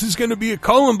 this is going to be a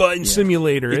Columbine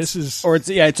simulator. It's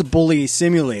a bully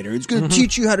simulator. It's going to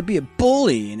teach you how to be a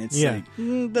bully. And it's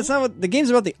that's not what... The game's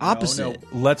about the opposite.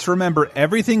 No. Let's remember,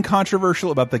 everything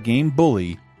controversial about the game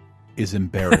Bully is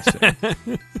embarrassing.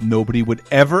 Nobody would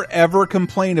ever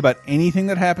complain about anything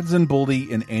that happens in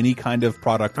Bully in any kind of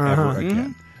product ever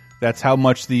again. That's how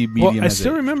much the medium I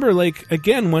still remember,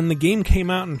 again, when the game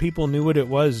came out and people knew what it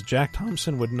was, Jack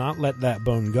Thompson would not let that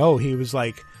bone go. He was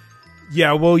like,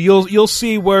 yeah, well, you'll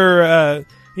see where,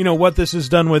 what this is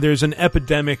done with. There's an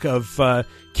epidemic of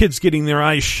kids getting their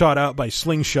eyes shot out by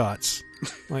slingshots.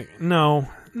 No,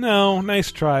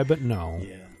 nice try, but no.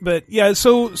 Yeah. But, yeah,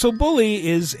 so Bully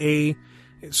is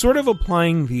sort of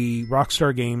applying the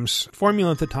Rockstar Games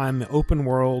formula at the time, the open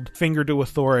world, finger to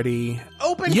authority.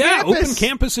 Open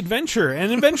campus adventure,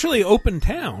 and eventually open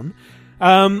town.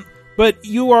 But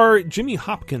you are Jimmy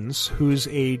Hopkins, who's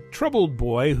a troubled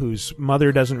boy whose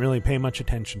mother doesn't really pay much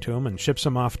attention to him and ships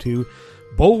him off to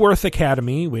Bulworth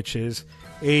Academy, which is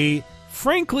a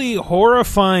frankly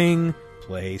horrifying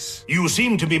place. You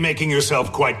seem to be making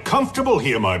yourself quite comfortable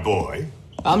here, my boy.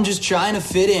 I'm just trying to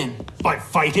fit in. By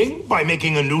fighting? By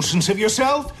making a nuisance of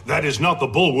yourself? That is not the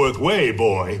Bulworth way,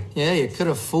 boy. Yeah, you could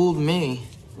have fooled me.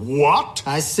 What?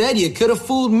 I said you could have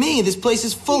fooled me. This place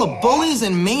is full of bullies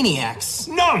and maniacs.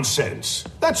 Nonsense.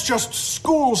 That's just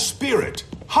school spirit.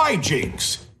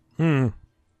 Hijinks.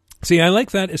 See, I like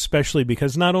that especially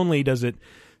because not only does it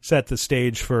set the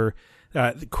stage for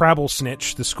Crabble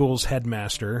Snitch, the school's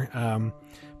headmaster,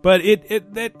 but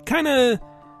it kind of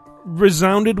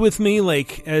resounded with me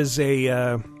as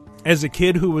a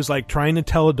kid who was trying to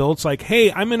tell adults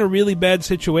hey, I'm in a really bad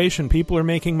situation, people are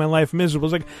making my life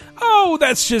miserable. It's oh,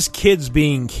 that's just kids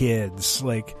being kids.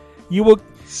 You will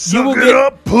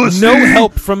get no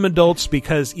help from adults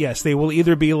because yes, they will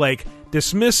either be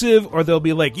dismissive, or they'll be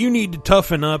you need to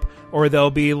toughen up, or they'll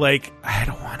be I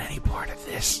don't want any part of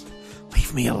this,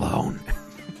 leave me alone.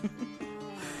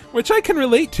 Which I can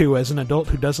relate to as an adult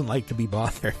who doesn't like to be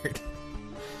bothered.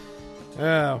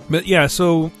 But yeah,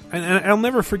 so and I'll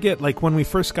never forget when we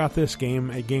first got this game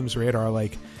at Games Radar,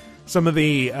 some of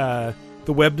the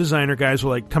web designer guys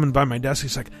were coming by my desk.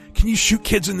 He's can you shoot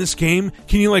kids in this game?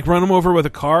 Can you run them over with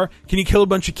a car? Can you kill a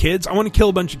bunch of kids? I want to kill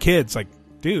a bunch of kids.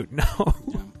 Dude, no.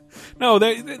 No,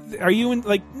 are you in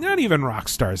not even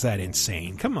Rockstar's that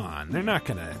insane? Come on, they're not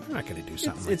gonna do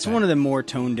something. It's one of the more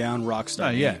toned down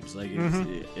Rockstar games.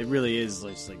 Mm-hmm. It really is.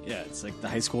 It's the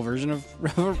high school version of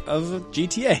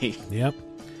GTA. Yep.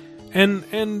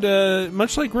 And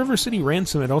much like River City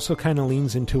Ransom, it also kind of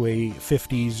leans into a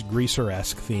 50s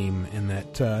greaser-esque theme in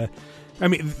that.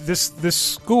 This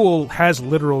school has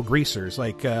literal greasers.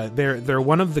 They're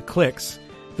one of the cliques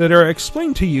that are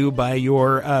explained to you by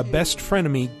your best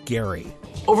frenemy, Gary.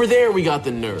 Over there, we got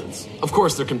the nerds. Of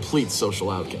course, they're complete social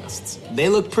outcasts. They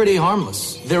look pretty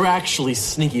harmless. They're actually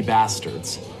sneaky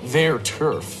bastards. Their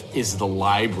turf is the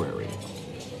library.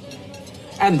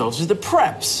 And those are the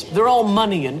preps. They're all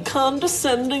money and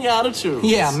condescending attitudes.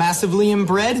 Yeah, massively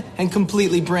inbred and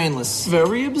completely brainless.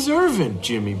 Very observant,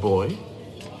 Jimmy boy.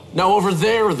 Now, over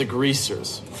there are the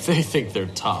greasers. They think they're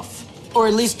tough. Or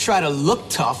at least try to look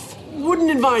tough.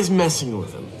 Wouldn't advise messing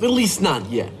with them. At least not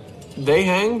yet. They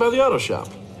hang by the auto shop.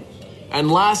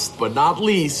 And last but not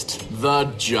least, the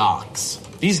jocks.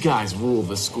 These guys rule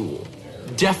the school.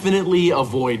 Definitely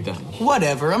avoid them.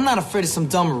 Whatever, I'm not afraid of some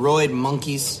dumb roid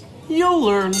monkeys. You'll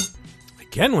learn.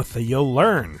 Again with the you'll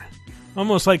learn.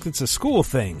 Almost like it's a school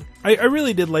thing. I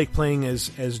really did like playing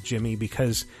as Jimmy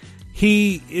because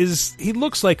he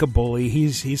looks like a bully.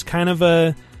 He's kind of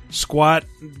a squat,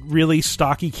 really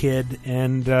stocky kid,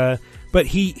 and but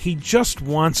he just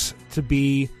wants to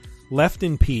be left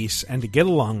in peace and to get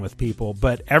along with people.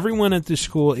 But everyone at the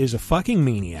school is a fucking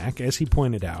maniac, as he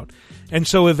pointed out. And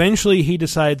so eventually he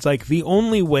decides, like, the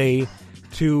only way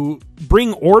to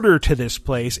bring order to this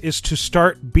place is to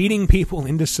start beating people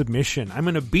into submission. I'm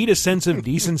going to beat a sense of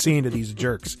decency into these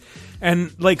jerks.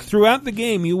 And, like, throughout the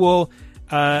game, you will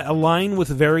align with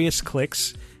various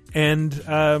cliques, and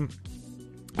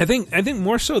I think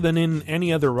more so than in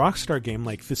any other Rockstar game,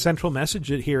 like, the central message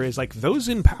here is, like, those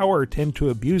in power tend to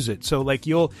abuse it. So, like,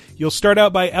 you'll start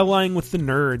out by allying with the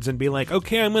nerds and be like,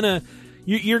 okay,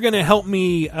 you're gonna help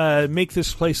me make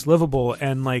this place livable,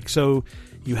 and, like, so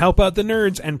you help out the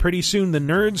nerds, and pretty soon the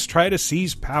nerds try to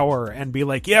seize power and be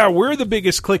like, yeah, we're the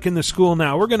biggest clique in the school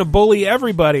now, we're gonna bully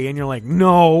everybody, and you're like,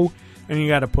 no, and you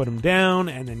gotta put them down,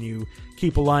 and then you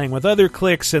keep allying with other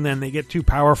cliques, and then they get too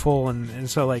powerful, and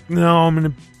so, like, no, I'm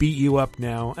gonna beat you up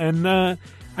now. And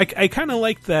I kind of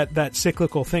like that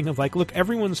cyclical thing of, like, look,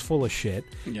 everyone's full of shit.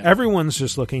 Yeah. Everyone's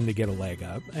just looking to get a leg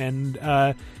up,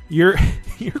 and your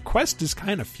quest is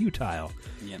kind of futile.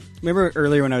 Yeah. Remember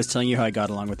earlier when I was telling you how I got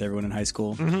along with everyone in high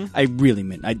school? Mm-hmm. I really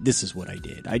meant this is what I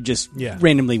did. I just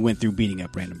randomly went through beating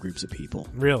up random groups of people.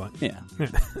 Really? Yeah.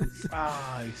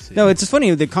 I see. No, it's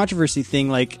funny, the controversy thing,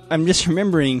 like, I'm just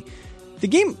remembering the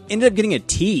game ended up getting a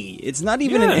T. It's not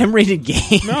even an M-rated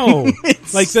game. No.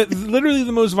 Like, literally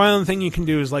the most violent thing you can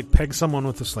do is, like, peg someone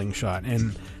with a slingshot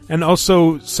and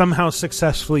also somehow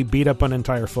successfully beat up an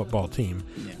entire football team.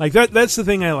 Yeah. Like, that's the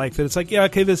thing I like, that it's like, yeah,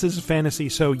 okay, this is a fantasy,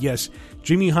 so yes,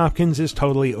 Jimmy Hopkins is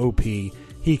totally OP.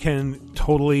 He can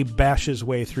totally bash his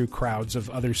way through crowds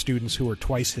of other students who are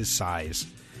twice his size.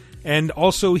 And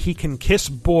also he can kiss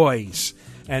boys.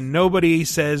 And nobody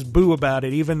says boo about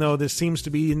it, even though this seems to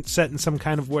be set in some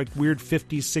kind of, like, weird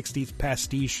 50s, 60s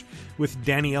pastiche with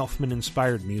Danny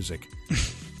Elfman-inspired music.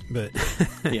 But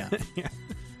yeah.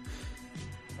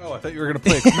 Oh, I thought you were going to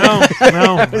play.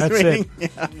 No, that's it.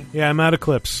 Yeah, I'm out of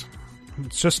clips.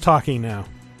 It's just talking now.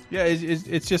 Yeah,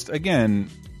 it's just, again,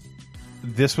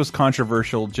 this was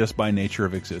controversial just by nature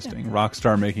of existing. Yeah.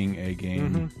 Rockstar making a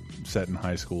game set in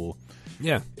high school.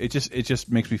 Yeah, it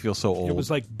just makes me feel so old. It was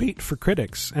like bait for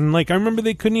critics, and, like, I remember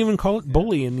they couldn't even call it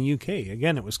bully in the UK.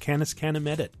 Again, it was Canis Canem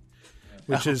Edit,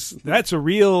 which that's a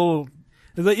real.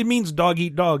 It means dog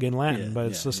eat dog in Latin, but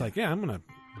it's just like, yeah, I'm gonna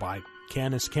buy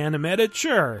Canis Canem Edit,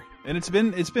 sure. And it's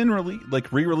been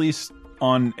re-released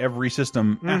on every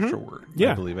system afterward.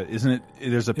 Yeah, I believe it. Isn't it?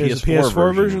 There's a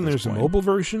PS4 version. There's a mobile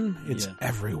version. It's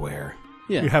everywhere.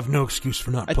 Yeah. You have no excuse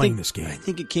for not playing this game. I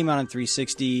think it came out on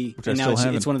 360, which and now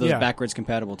it's one of those backwards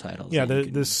compatible titles. Yeah,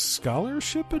 the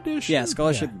Scholarship Edition? Yeah,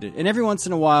 Scholarship Edition. And every once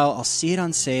in a while, I'll see it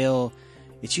on sale.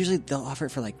 It's usually, they'll offer it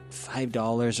for like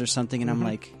 $5 or something, and I'm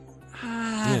like,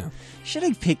 should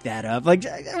I pick that up? Like,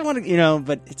 I want to,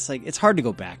 but it's like, it's hard to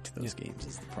go back to those games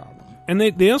is the problem. And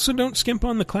they also don't skimp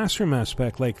on the classroom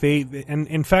aspect. Like, and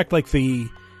in fact, like, the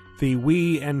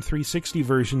Wii and 360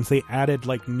 versions, they added,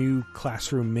 like, new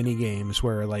classroom mini games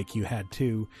where, like, you had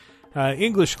to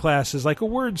English class is like a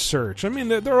word search. I mean,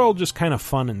 they're all just kind of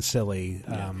fun and silly,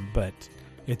 but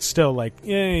it's still like,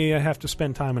 I have to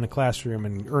spend time in a classroom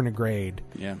and earn a grade.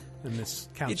 Yeah, and this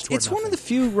counts. It's one of the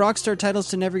few Rockstar titles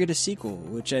to never get a sequel,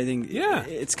 which I think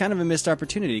it's kind of a missed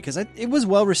opportunity because it was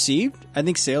well received. I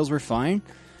think sales were fine.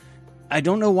 I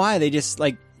don't know why they just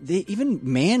even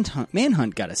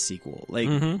Manhunt got a sequel.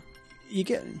 Like. You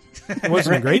get it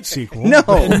wasn't a great sequel. No,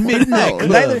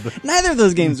 neither of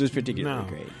those games was particularly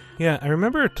great. Yeah, I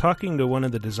remember talking to one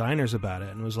of the designers about it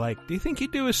and was like, "Do you think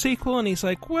you'd do a sequel?" And he's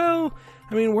like, "Well,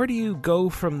 I mean, where do you go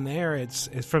from there? It's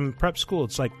from prep school.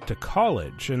 It's like to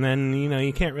college, and then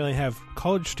you can't really have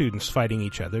college students fighting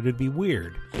each other. It'd be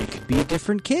weird. It could be a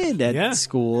different kid at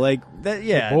school, like that.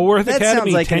 Yeah, Bullworth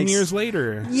Academy like 10 years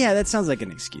later. Yeah, that sounds like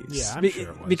an excuse. Yeah, I'm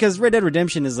sure it was. Because Red Dead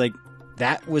Redemption is like.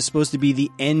 That was supposed to be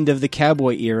the end of the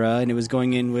cowboy era, and it was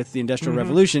going in with the Industrial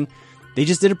Revolution. They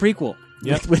just did a prequel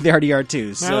with the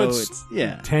RDR2. So it's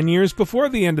 10 years before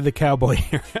the end of the cowboy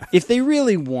era. If they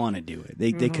really want to do it,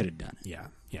 they could have done it.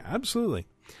 Yeah, absolutely.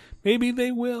 Maybe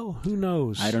they will. Who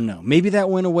knows? I don't know. Maybe that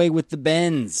went away with the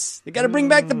Bends. They got to bring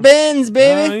back the Bends,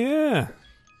 baby. Oh, yeah.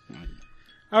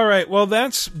 All right, well,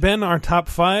 that's been our top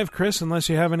 5. Chris, unless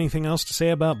you have anything else to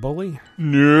say about Bully?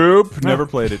 Nope, never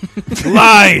played it.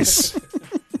 Lies!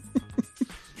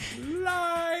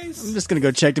 Lies! I'm just going to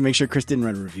go check to make sure Chris didn't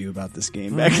write a review about this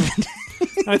game back in the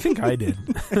day. I think I did.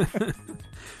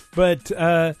 But,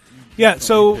 yeah,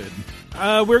 so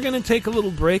we're going to take a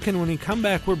little break, and when we come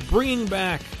back, we're bringing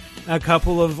back a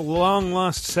couple of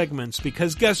long-lost segments,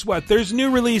 because guess what? There's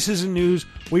new releases and news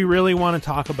we really want to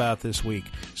talk about this week.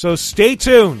 So stay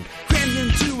tuned. Crammed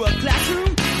into a classroom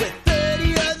with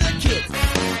 30 other kids.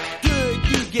 Good,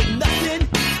 you get nothing.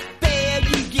 Bad,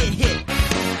 you get hit.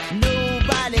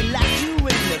 Nobody likes you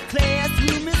when the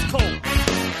classroom is cold.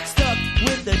 Stuck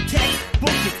with the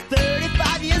textbook is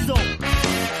 35 years old.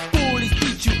 Bullies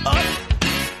beat you up.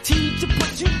 Teacher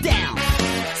put you down.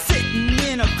 Sitting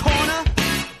in a corner.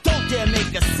 Don't dare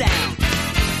make a sound.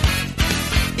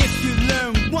 If you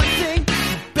learn one thing,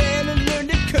 you better learn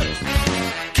to curse.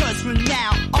 'Cause from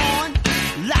now on,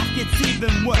 life gets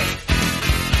even worse.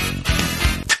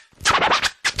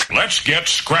 Let's get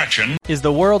scratching. Is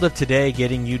the world of today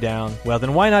getting you down? Well,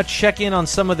 then why not check in on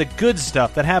some of the good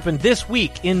stuff that happened this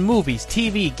week in movies,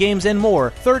 TV, games, and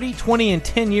more 30, 20, and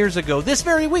 10 years ago this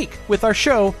very week with our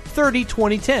show 30,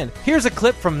 20, 10. Here's a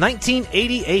clip from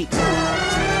 1988.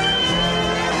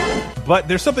 But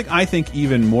there's something I think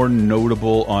even more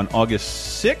notable on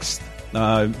August 6th.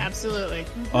 Absolutely.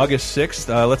 August 6th.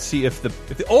 Let's see if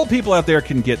the old people out there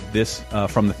can get this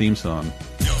from the theme song.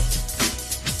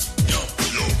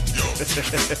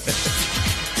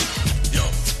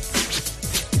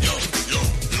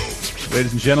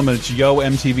 Ladies and gentlemen, it's Yo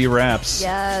MTV Raps.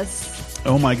 Yes.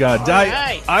 Oh my God.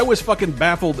 Right. I was fucking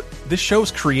baffled. This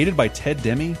show's created by Ted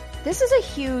Demme. This is a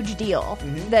huge deal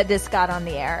that this got on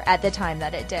the air at the time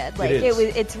that it did. Like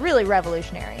it's really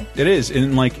revolutionary. It is,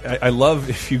 and like I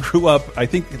love if you grew up. I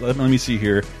think let me see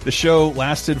here. The show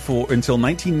lasted until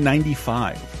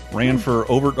 1995. Ran for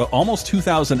over almost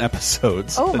 2,000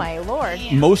 episodes. Oh my lord!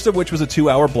 Most of which was a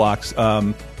 2-hour blocks.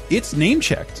 It's name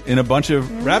checked in a bunch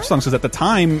of rap songs because at the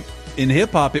time in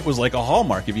hip hop it was like a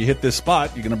hallmark. If you hit this spot,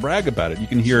 you're going to brag about it. You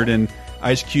can hear it in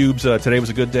Ice Cube's "Today Was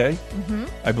a Good Day."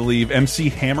 I believe MC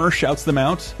Hammer shouts them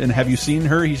out. And have you seen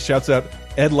her? He shouts out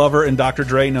Ed Lover and Dr.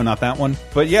 Dre. No, not that one.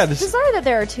 But yeah, It's bizarre that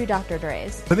there are 2 Dr.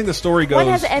 Dre's. I think the story goes. One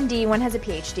has an MD, one has a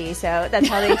PhD, so that's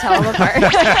how they tell them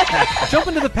apart. Jump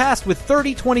into the past with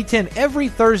 30, 20, 10 every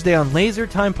Thursday on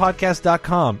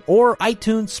LaserTimePodcast.com or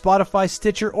iTunes, Spotify,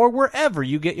 Stitcher, or wherever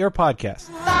you get your podcasts.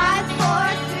 5, 4,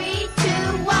 3,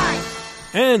 2, 1.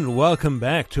 And welcome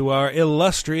back to our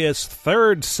illustrious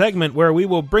third segment where we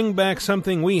will bring back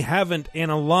something we haven't in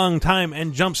a long time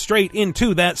and jump straight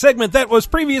into that segment that was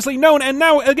previously known and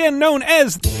now again known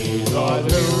as These are the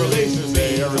new releases,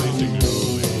 they are releasing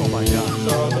newly. Oh my God.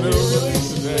 These are the new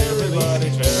releases, everybody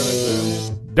cherish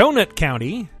them. Donut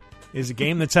County is a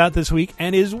game that's out this week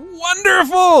and is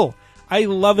wonderful. I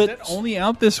love it. Is that only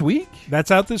out this week? That's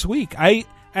out this week. I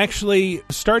actually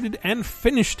started and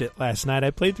finished it last night.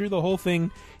 I played through the whole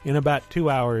thing in about 2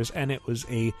 hours, and it was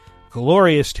a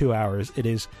glorious 2 hours.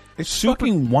 It's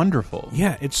fucking wonderful.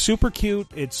 Yeah, it's super cute.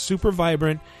 It's super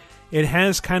vibrant. It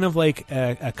has kind of like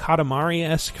a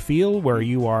Katamari-esque feel where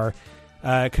you are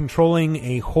controlling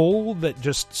a hole that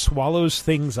just swallows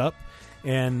things up,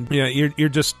 and you're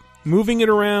just moving it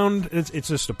around. It's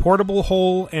just a portable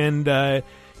hole, and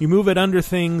you move it under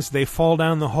things, they fall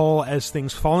down the hole. As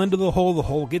things fall into the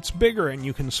hole gets bigger, and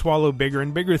you can swallow bigger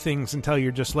and bigger things until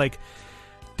you're just like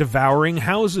devouring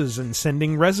houses and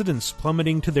sending residents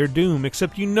plummeting to their doom,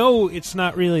 except it's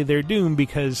not really their doom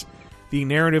because the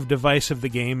narrative device of the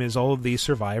game is all of these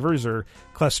survivors are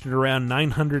clustered around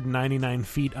 999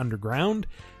 feet underground,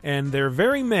 and they're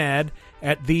very mad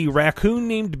at the raccoon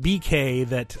named BK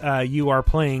that you are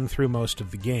playing through most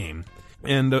of the game.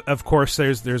 And, of course,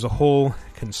 there's a whole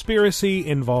conspiracy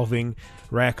involving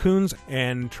raccoons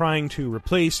and trying to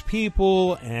replace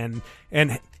people and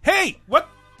hey, what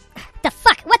the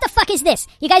fuck? What the fuck is this?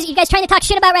 You guys trying to talk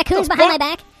shit about raccoons behind my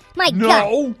back? My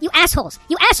God, you assholes!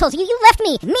 You left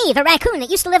me, the raccoon that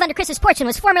used to live under Chris's porch and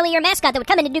was formerly your mascot that would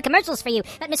come in and do commercials for you,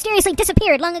 but mysteriously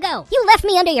disappeared long ago. You left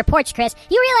me under your porch, Chris.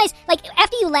 You realize,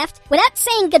 after you left, without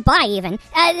saying goodbye even,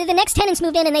 the next tenants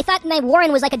moved in and they thought my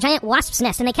warren was like a giant wasp's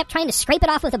nest and they kept trying to scrape it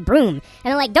off with a broom. And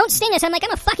they're like, don't sting us. I'm like,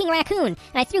 I'm a fucking raccoon. And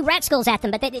I threw rat skulls at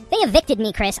them, but they evicted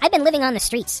me, Chris. I've been living on the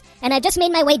streets. And I just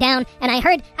made my way down and I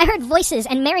heard voices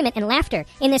and merriment and laughter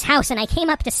in this house and I came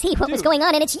up to see what was going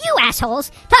on, and it's you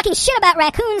assholes talking shit about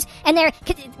raccoons and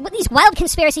these wild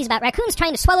conspiracies about raccoons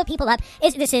trying to swallow people up.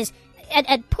 This is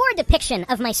a poor depiction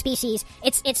of my species.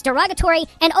 It's derogatory.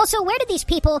 And also, where did these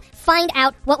people find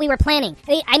out what we were planning?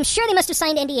 I'm sure they must have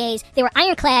signed NDAs. They were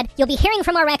ironclad. You'll be hearing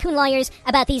from our raccoon lawyers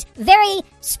about these very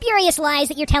spurious lies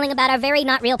that you're telling about our very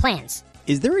not real plans.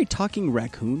 Is there a talking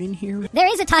raccoon in here?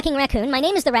 There is a talking raccoon. My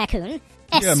name is the Raccoon.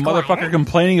 Yeah, motherfucker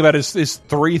complaining about his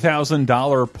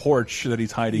 $3,000 porch that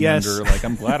he's hiding under. Like,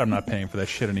 I'm glad I'm not paying for that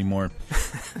shit anymore.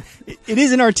 It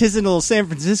is an artisanal San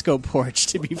Francisco porch,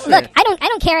 to be fair. Look, I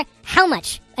don't care how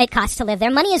much it costs to live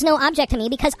there. Money is no object to me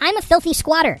because I'm a filthy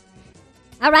squatter.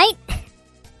 All right?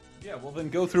 Yeah, well then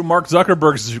go through Mark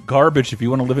Zuckerberg's garbage if you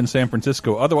want to live in San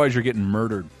Francisco. Otherwise, you're getting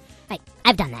murdered.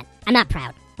 I've done that. I'm not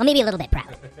proud. Well, maybe a little bit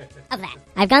proud of that.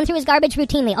 I've gone through his garbage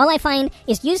routinely. All I find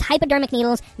is used hypodermic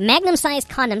needles, magnum-sized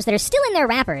condoms that are still in their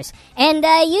wrappers, and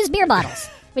used beer bottles,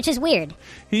 which is weird.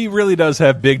 He really does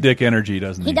have big dick energy,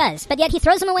 doesn't he? He does, but yet he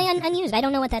throws them away unused. I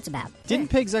don't know what that's about. Didn't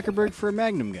peg Zuckerberg for a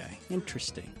Magnum guy.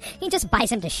 Interesting. He just buys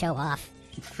them to show off.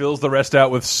 He fills the rest out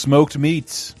with smoked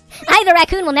meats. I, the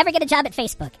Raccoon, will never get a job at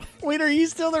Facebook. Wait, are you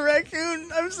still the Raccoon?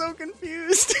 I'm so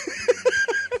confused.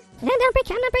 I'm not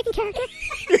breaking character.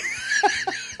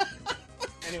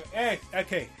 Anyway,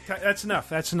 okay, that's enough.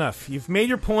 That's enough. You've made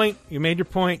your point. You made your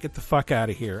point. Get the fuck out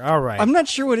of here. All right. I'm not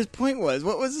sure what his point was.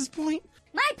 What was his point?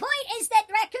 My point is that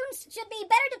raccoons should be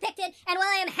better depicted, and while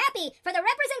I am happy for the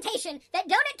representation that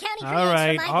Donut County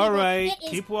creates for my people, it is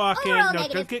keep walking. overall No,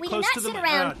 negative. don't get We do close not to the sit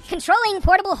around controlling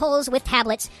portable holes with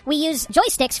tablets. We use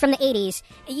joysticks from the 80s.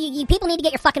 You people need to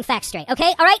get your fucking facts straight,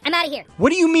 okay? All right, I'm out of here. What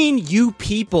do you mean, you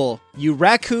people? You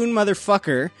raccoon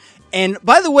motherfucker. And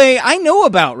by the way, I know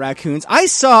about raccoons. I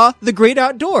saw The Great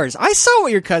Outdoors. I saw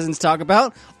what your cousins talk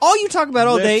about. All you talk about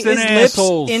all day is lips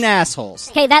in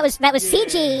assholes. Okay, that was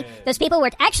CG. Those people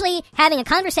were actually having a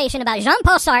conversation about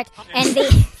Jean-Paul Sartre and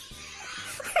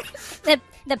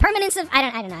the permanence of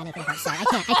I don't know anything about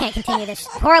Sartre. I can't continue this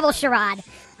horrible charade.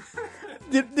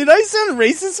 Did I sound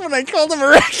racist when I called him a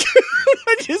raccoon?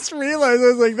 I just realized I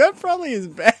was like, that probably is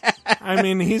bad. I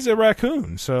mean, he's a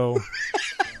raccoon, so.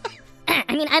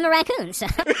 I mean, I'm a raccoon, so.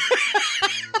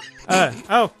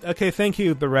 Okay, thank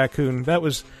you, the Raccoon. That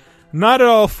was not at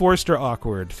all forced or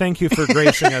awkward. Thank you for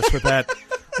gracing us with that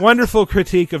wonderful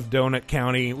critique of Donut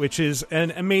County, which is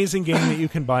an amazing game that you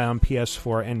can buy on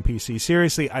PS4 and PC.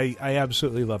 Seriously, I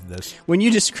absolutely love this. When you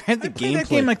describe the gameplay, that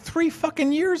game like 3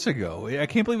 fucking years ago. I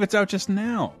can't believe it's out just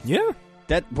now. Yeah.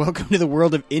 Welcome to the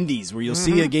world of indies, where you'll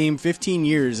see a game 15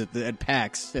 years at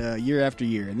PAX, year after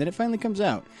year, and then it finally comes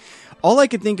out. All I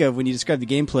could think of when you described the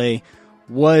gameplay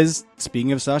was,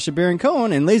 speaking of Sacha Baron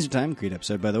Cohen and Laser Time, great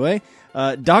episode by the way,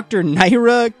 Dr.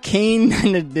 Naira Kane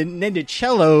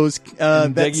Nedicello's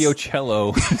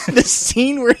Deggiocello. The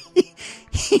scene where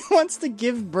he wants to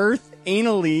give birth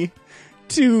anally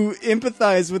to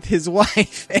empathize with his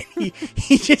wife, and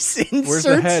he just inserts Where's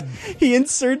the head? He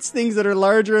inserts things that are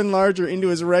larger and larger into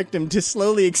his rectum to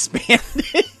slowly expand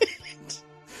it.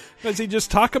 Does he just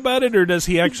talk about it, or does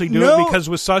he actually do it? Because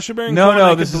with Sacha Baron Cohen,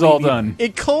 No, this is all done.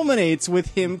 It culminates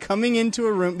with him coming into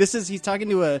a room. He's talking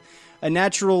to a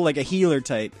natural, like a healer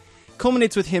type.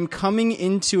 Culminates with him coming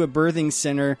into a birthing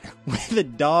center with a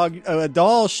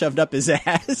doll shoved up his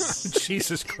ass.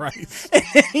 Jesus Christ. And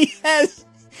then he has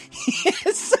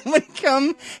someone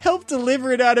come help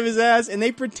deliver it out of his ass, and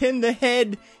they pretend the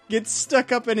head gets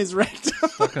stuck up in his rectum.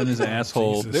 Stuck on his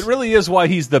asshole. Jesus. It really is why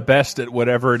he's the best at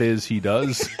whatever it is he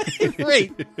does.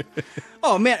 Great.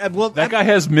 Oh, man. Well, that guy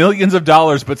has millions of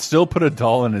dollars, but still put a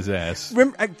doll in his ass.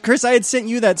 Remember, Chris, I had sent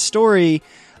you that story.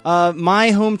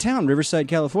 My hometown, Riverside,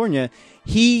 California,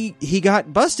 he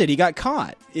got busted. He got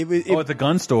caught. At the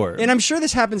gun store. And I'm sure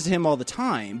this happens to him all the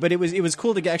time, but it was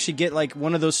cool to actually get like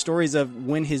one of those stories of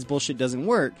when his bullshit doesn't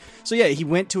work. So yeah, he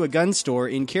went to a gun store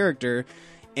in character,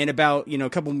 and about a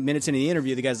couple minutes into the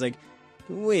interview, the guy's like,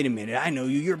 "Wait a minute, I know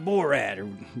you. You're Borat."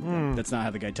 Or that's not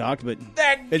how the guy talked, but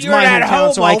it's my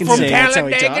hometown, so I can say that's how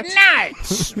he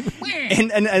talks.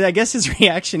 And I guess his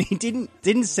reaction, he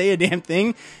didn't say a damn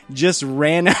thing, just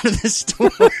ran out of the store.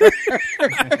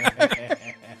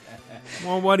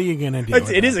 Well, what are you gonna do?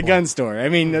 It is a gun store. I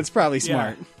mean, that's probably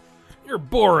smart. Yeah. You're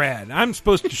Borat. I'm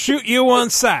supposed to shoot you on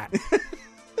sight.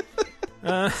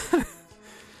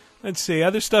 Let's see.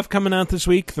 Other stuff coming out this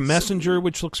week. The Messenger,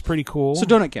 which looks pretty cool. So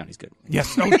Donut County's good.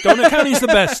 Yes. Donut County's the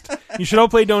best. You should all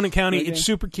play Donut County. Okay. It's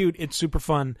super cute. It's super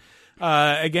fun.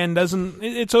 Again,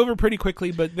 it's over pretty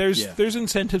quickly, but there's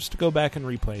incentives to go back and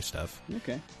replay stuff.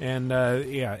 Okay. And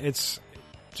it's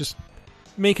just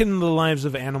making the lives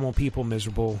of animal people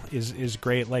miserable is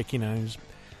great. Like, this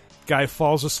guy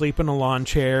falls asleep in a lawn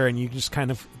chair, and you just kind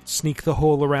of sneak the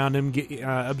hole around him,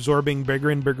 absorbing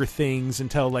bigger and bigger things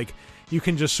until like you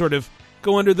can just sort of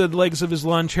go under the legs of his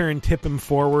lawn chair and tip him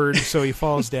forward so he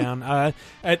falls down.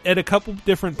 At a couple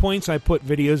different points, I put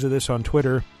videos of this on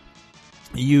Twitter.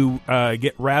 You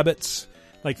get rabbits.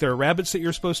 Like, there are rabbits that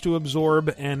you're supposed to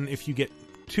absorb, and if you get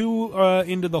too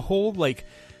into the hole, like,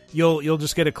 you'll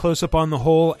just get a close-up on the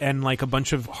hole, and, like, a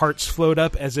bunch of hearts float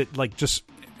up as it, like, just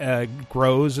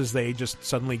grows as they just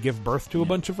suddenly give birth to a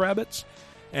bunch of rabbits.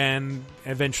 And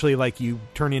eventually, like, you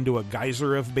turn into a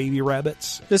geyser of baby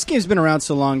rabbits. This game's been around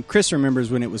so long, Chris remembers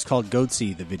when it was called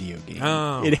Goatsy, the video game.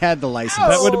 Oh. It had the license.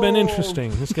 That would have been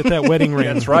interesting. Let's get that wedding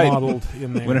ring That's right. modeled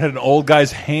in there. When it had an old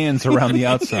guy's hands around the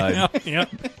outside. Yep.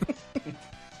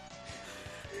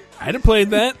 I'd have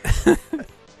played that.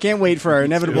 Can't wait for our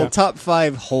inevitable top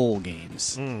 5 hole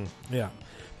games. Yeah.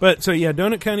 But, so yeah,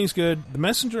 Donut County's good. The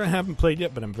Messenger I haven't played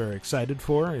yet, but I'm very excited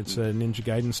for. It's a Ninja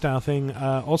Gaiden style thing.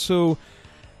 Also,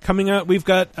 coming out, we've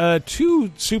got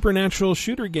 2 supernatural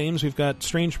shooter games. We've got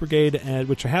Strange Brigade,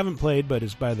 which I haven't played, but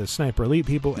is by the Sniper Elite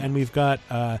people. And we've got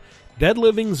Dead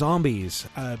Living Zombies,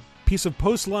 a piece of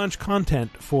post-launch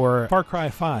content for Far Cry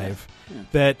 5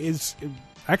 that is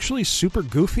actually super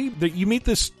goofy. You meet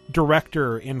this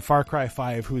director in Far Cry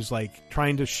 5 who's like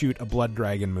trying to shoot a Blood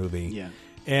Dragon movie. Yeah.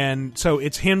 And so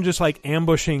it's him just like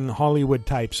ambushing Hollywood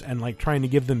types and like trying to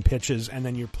give them pitches, and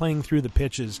then you're playing through the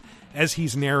pitches as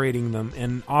he's narrating them,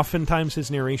 and oftentimes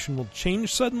his narration will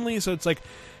change suddenly, so it's like,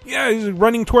 yeah, he's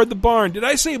running toward the barn. Did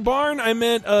I say barn? I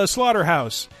meant a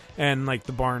slaughterhouse. And like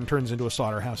the barn turns into a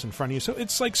slaughterhouse in front of you. So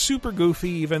it's like super goofy,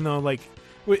 even though like,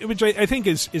 which I think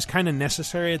is kind of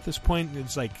necessary at this point.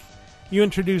 It's like, you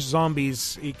introduce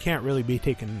zombies, it can't really be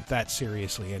taken that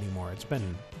seriously anymore. It's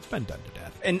been done to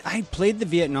death. And I played the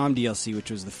Vietnam DLC,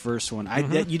 which was the first one.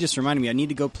 You just reminded me, I need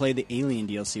to go play the Alien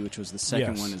DLC, which was the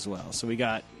second one as well. So we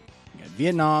got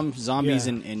Vietnam, zombies,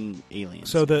 and aliens.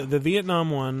 So the Vietnam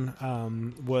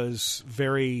one was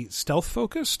very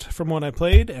stealth-focused from what I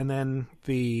played, and then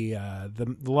the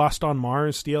Lost on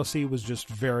Mars DLC was just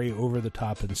very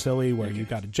over-the-top and silly, where you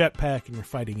got a jetpack and you're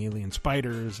fighting alien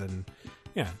spiders, and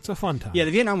yeah, it's a fun time. Yeah,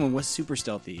 the Vietnam one was super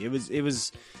stealthy. It was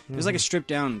like a stripped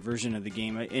down version of the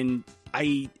game, and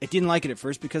I didn't like it at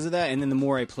first because of that. And then the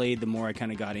more I played, the more I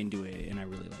kind of got into it, and I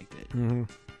really liked it. Mm-hmm.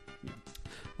 Yeah.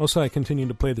 Also, I continue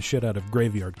to play the shit out of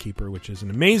Graveyard Keeper, which is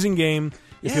an amazing game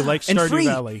if you like Stardew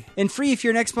Valley, and free if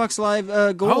you're an Xbox Live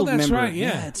Gold member. Oh, that's right.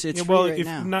 Yeah, it's free well, right if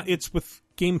now. Not, it's with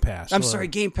Game Pass. I'm sorry,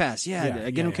 Game Pass. Yeah, I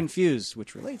get them confused,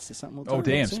 which relates to something. We'll talk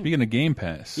about soon. Speaking of Game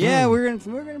Pass, yeah, we're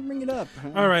gonna bring it up.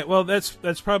 All right, well,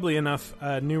 that's probably enough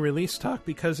new release talk,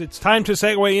 because it's time to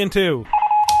segue into.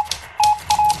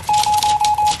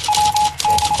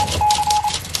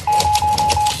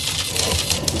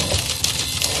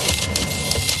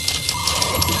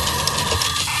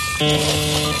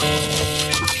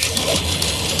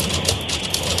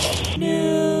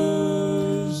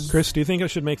 News. Chris, do you think I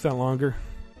should make that longer?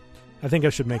 I think I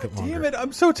should make it longer. Damn it,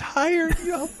 I'm so tired.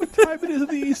 You know what time it is on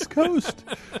the East Coast.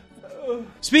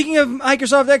 Speaking of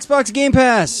Microsoft Xbox Game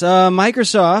Pass,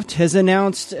 Microsoft has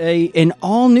announced an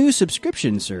all-new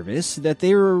subscription service that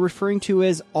they were referring to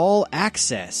as All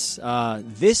Access.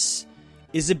 This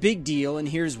is a big deal, and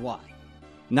here's why.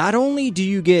 Not only do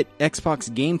you get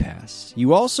Xbox Game Pass,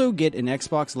 you also get an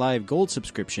Xbox Live Gold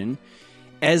subscription,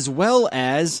 as well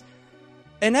as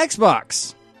an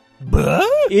Xbox.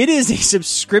 It is a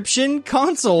subscription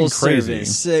console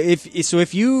service.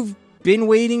 If you've been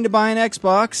waiting to buy an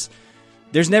Xbox,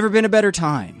 there's never been a better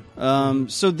time.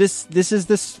 So this is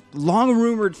this long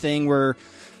rumored thing where,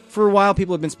 for a while,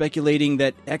 people have been speculating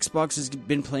that Xbox has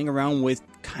been playing around with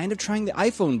kind of trying the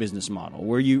iPhone business model,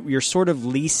 where you're sort of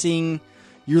leasing.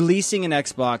 You're leasing an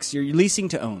Xbox. You're leasing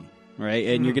to own, right?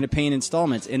 And you're going to pay in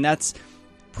installments, and that's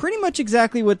pretty much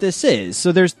exactly what this is.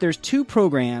 So there's 2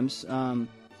 programs.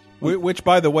 Which,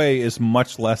 by the way, is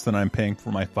much less than I'm paying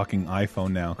for my fucking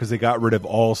iPhone now, because they got rid of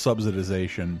all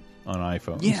subsidization on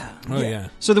iPhones. Yeah. Yeah.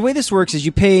 So the way this works is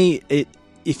you pay it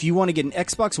if you want to get an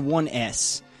Xbox One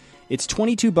S. It's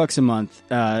 $22 a month.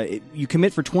 You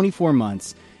commit for 24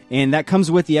 months, and that comes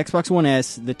with the Xbox One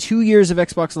S, the 2 years of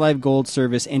Xbox Live Gold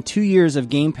service, and 2 years of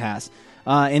Game Pass.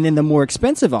 And then the more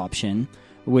expensive option,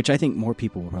 which I think more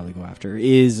people will probably go after,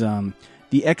 is the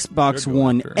Xbox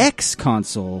One X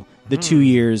console, the 2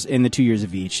 years and the 2 years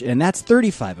of each, and that's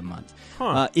 $35 a month.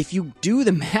 If you do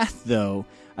the math, though,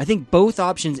 I think both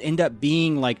options end up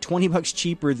being like $20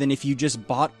 cheaper than if you just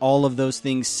bought all of those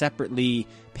things separately,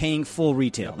 paying full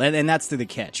retail. And that's the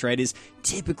catch, right? Is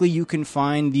typically you can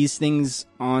find these things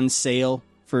on sale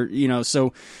for,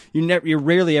 so you're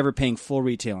rarely ever paying full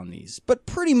retail on these. But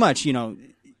pretty much,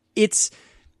 it's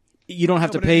you don't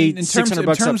have to pay $600 in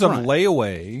terms of up front.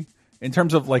 layaway. in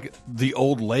terms of like the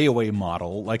old layaway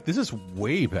model, like this is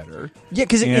way better. Yeah,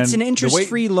 because it's an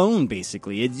interest-free loan,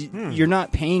 basically. You're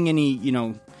not paying any,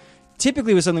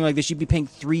 typically with something like this, you'd be paying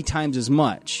 3 times as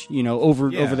much,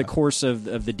 over the course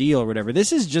of the deal or whatever.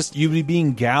 This is just... You'd be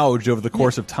being gouged over the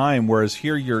course of time, whereas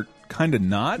here you're kind of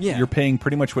not. Yeah. You're paying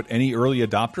pretty much what any early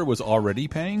adopter was already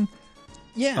paying.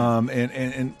 Yeah.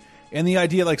 And the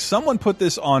idea, like, someone put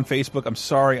this on Facebook. I'm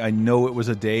sorry, I know it was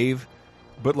a Dave,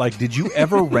 but like, did you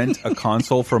ever rent a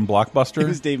console from Blockbuster? It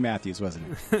was Dave Matthews,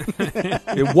 wasn't it?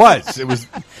 It was.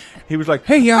 He was like,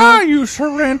 "Hey, y'all, I used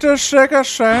to rent a Sega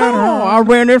Saturn. I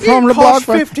rented from the cost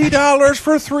Blockbuster. $50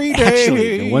 for 3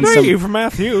 days." Dave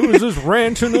Matthews is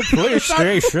renting a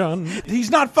PlayStation. He's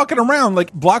not fucking around.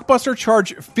 Like, Blockbuster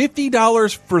charged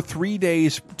 $50 for 3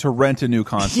 days to rent a new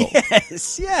console.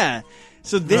 Yes, yeah.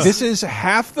 So this is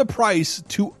half the price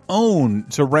to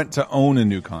rent to own a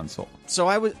new console. So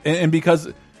I was, and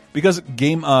because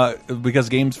games with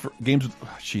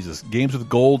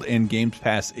Gold and Games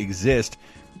Pass exist,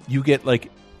 you get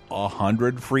like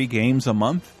 100 free games a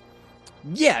month.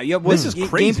 Yeah, this is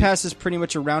crazy. Game Pass is pretty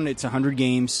much around, it's 100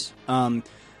 games.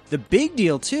 The big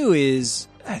deal too is,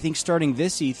 I think starting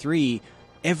this E3,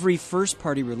 every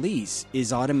first-party release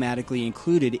is automatically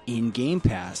included in Game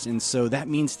Pass, and so that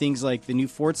means things like the new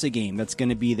Forza game that's going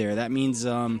to be there. That means,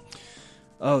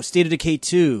 State of Decay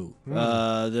 2,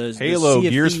 the Halo, the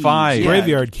Gears 5,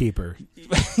 Graveyard Keeper.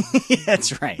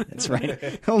 That's right.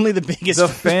 Only the biggest. The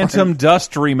Phantom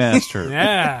Dust remaster.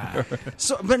 Yeah.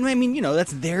 So, but I mean,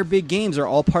 that's their big games are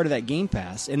all part of that Game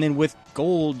Pass, and then with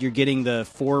Gold, you're getting the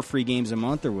 4 free games a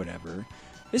month or whatever.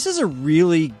 This is a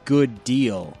really good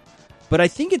deal. But I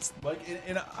think it's like,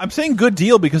 I'm saying good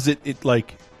deal because it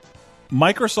like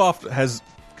Microsoft has,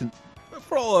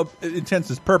 for all intents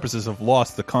and purposes, have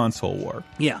lost the console war.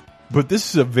 Yeah, but this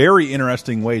is a very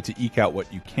interesting way to eke out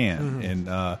what you can.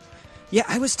 And yeah,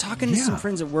 I was talking to some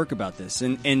friends at work about this,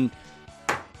 and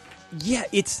yeah,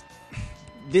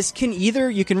 this can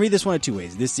you can read this one of 2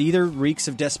 ways. This either reeks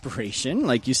of desperation,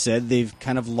 like you said, they've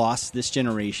kind of lost this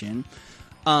generation,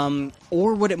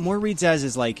 or what it more reads as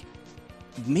is like,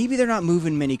 maybe they're not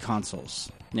moving many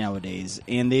consoles nowadays,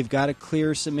 and they've got to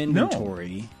clear some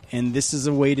inventory, and this is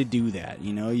a way to do that.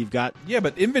 You've got... Yeah,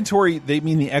 but inventory, they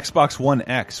mean the Xbox One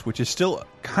X, which is still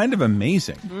kind of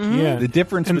amazing. Mm-hmm. Yeah. The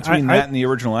difference between that and the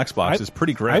original Xbox is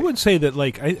pretty great. I would say that,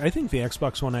 like, I think the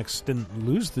Xbox One X didn't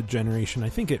lose the generation. I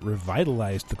think it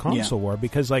revitalized the console war,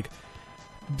 because, like,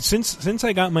 since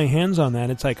I got my hands on that,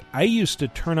 it's like I used to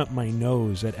turn up my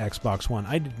nose at Xbox One.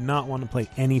 I did not want to play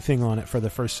anything on it for the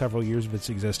first several years of its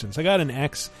existence. I got an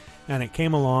X, and it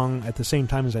came along at the same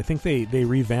time as I think they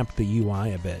revamped the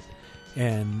UI a bit.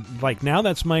 And like now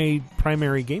that's my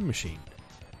primary game machine.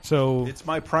 So it's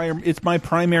my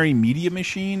primary media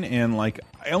machine, and like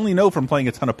I only know from playing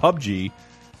a ton of PUBG,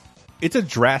 it's a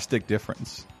drastic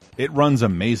difference. It runs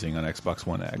amazing on Xbox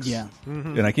One X. Yeah.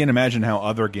 Mm-hmm. And I can't imagine how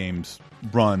other games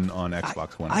run on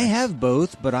Xbox One X. I have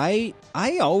both, but I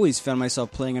always found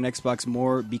myself playing on Xbox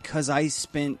more because I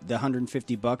spent the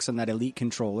 $150 on that Elite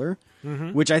controller,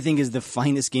 which I think is the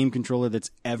finest game controller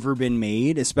that's ever been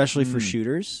made, especially for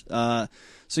shooters. So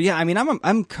yeah, I mean,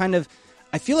 I'm kind of...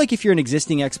 I feel like if you're an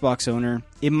existing Xbox owner,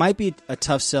 it might be a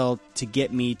tough sell to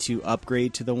get me to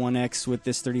upgrade to the One X with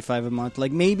this $35 a month.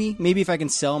 Like maybe if I can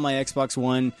sell my Xbox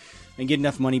One and get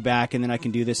enough money back, and then I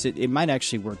can do this, it might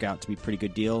actually work out to be a pretty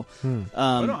good deal.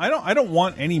 I don't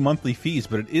want any monthly fees,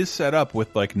 but it is set up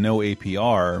with like no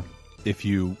APR if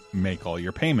you make all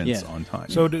your payments on time.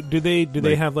 So do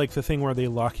they have like the thing where they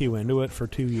lock you into it for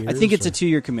 2 years? I think it's a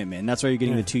 2-year commitment, and that's why you're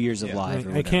getting the 2 years of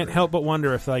live. I can't help but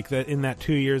wonder if like in that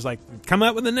 2 years, like come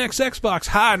out with the next Xbox,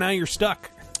 now you're stuck.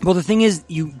 Well, the thing is,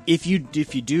 if you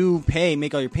do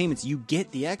make all your payments, you get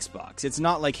the Xbox. It's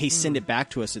not like, hey, send it back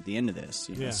to us at the end of this.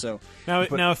 You know? So now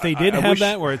if they did have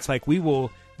that, where it's like, we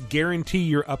will guarantee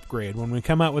your upgrade when we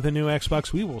come out with a new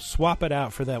Xbox, we will swap it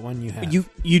out for that one you have.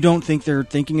 You don't think they're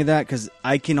thinking of that? Because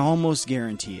I can almost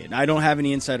guarantee it. I don't have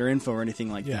any insider info or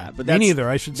anything like that. But me neither.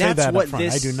 I should say that up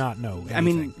front. I do not know anything. I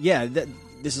mean,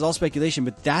 this is all speculation,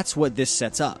 but that's what this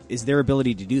sets up, is their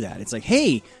ability to do that. It's like,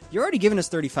 hey, you're already giving us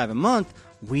 $35 a month.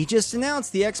 We just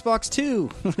announced the Xbox 2,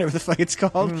 whatever the fuck it's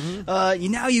called.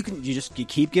 Now you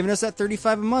keep giving us that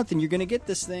 $35 a month, and you're going to get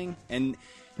this thing. And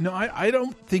no, I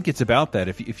don't think it's about that.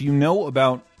 If you know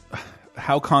about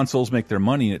how consoles make their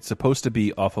money, it's supposed to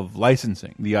be off of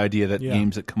licensing. The idea that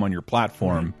games that come on your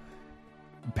platform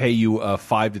pay you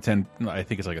 5 to 10. I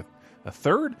think it's like a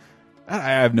third. I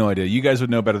have no idea. You guys would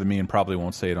know better than me, and probably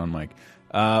won't say it on mic.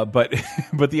 But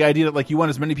the idea that like you want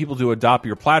as many people to adopt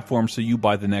your platform, so you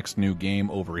buy the next new game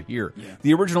over here.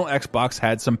 The original Xbox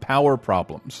had some power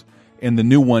problems, and the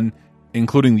new one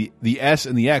including the S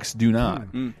and the X, do not.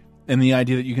 And the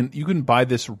idea that you can buy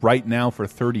this right now for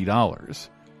 $30.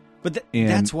 But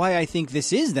that's why I think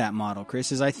this is that model,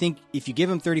 Chris. Is I think if you give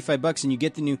them $35 and you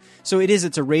get the new, so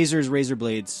it's a razor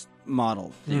blades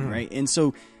model thing, right? And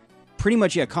so pretty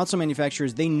much, console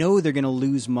manufacturers, they know they're going to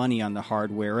lose money on the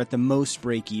hardware, at the most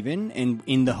break even, and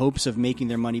in the hopes of making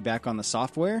their money back on the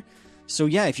software. So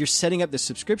if you're setting up the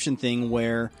subscription thing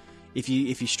where if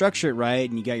you structure it right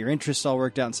and you got your interests all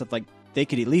worked out and stuff, like they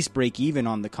could at least break even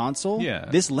on the console. Yeah.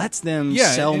 This lets them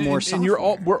sell more software.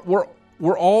 And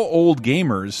we're all old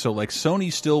gamers, so like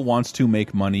Sony still wants to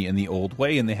make money in the old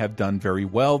way, and they have done very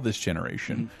well this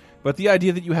generation. But the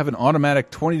idea that you have an automatic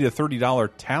 $20 to $30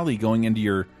 tally going into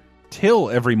your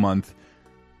till every month,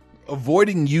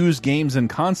 avoiding used games and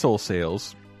console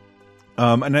sales,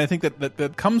 and I think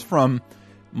that comes from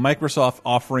Microsoft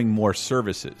offering more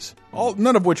services,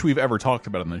 none of which we've ever talked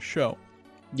about on this show.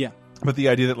 Yeah. But the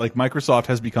idea that like Microsoft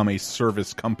has become a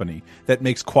service company that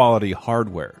makes quality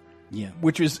hardware. Yeah.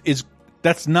 Which is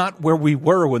that's not where we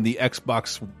were when the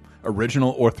Xbox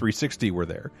original or 360 were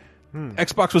there.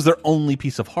 Xbox was their only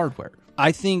piece of hardware.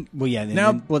 I think,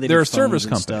 they're a service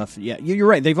company. Stuff. Yeah, you're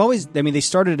right. They've always, they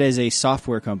started as a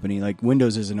software company. Like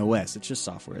Windows is an OS. It's just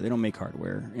software. They don't make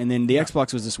hardware. And then the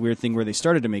Xbox was this weird thing where they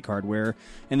started to make hardware,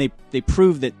 and they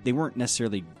proved that they weren't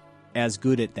necessarily as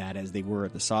good at that as they were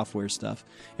at the software stuff.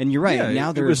 And you're right. Yeah,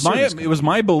 now they're it was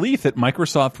my belief that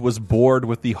Microsoft was bored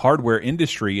with the hardware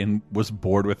industry and was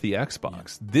bored with the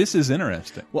Xbox. This is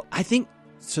interesting. Well, I think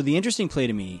so. The interesting play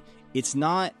to me, it's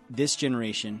not this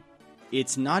generation.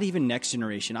 It's not even next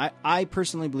generation. I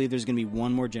personally believe there's going to be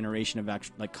one more generation of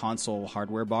actual, like console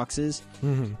hardware boxes.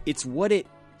 It's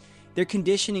they're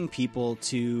conditioning people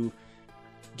to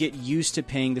get used to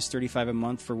paying this $35 a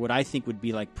month for what I think would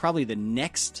be like probably the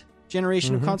next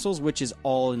generation of consoles, which is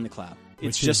all in the cloud.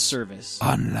 It's just service.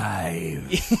 OnLive.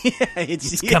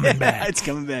 It's coming back. It's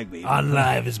coming back, baby.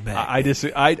 OnLive is back.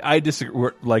 I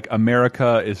disagree. Like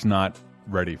America is not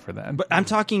ready for that. But I'm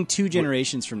talking 2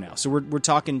 generations from now. So we're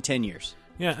talking 10 years.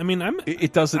 Yeah, I mean,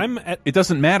 it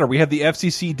doesn't matter. We have the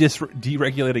FCC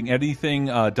deregulating anything.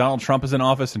 Donald Trump is in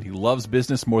office, and he loves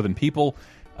business more than people.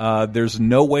 There's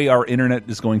no way our internet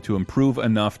is going to improve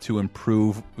enough to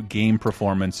improve game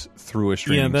performance through a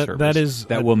streaming service.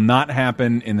 That will not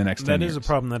happen in the next 10 years. That is a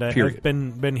problem that I've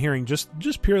been hearing.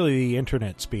 Just purely the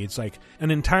internet speeds. Like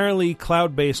an entirely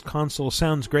cloud-based console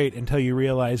sounds great until you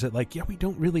realize that, like, we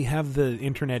don't really have the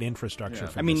internet infrastructure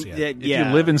for this yet. If you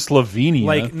live in Slovenia,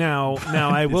 like now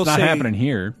I will say it's not happening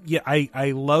here. Yeah,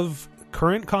 I love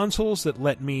current consoles that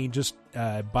let me just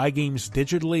buy games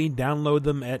digitally, download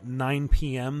them at 9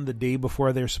 p.m. the day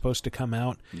before they're supposed to come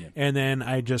out, and then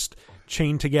I just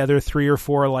chain together 3 or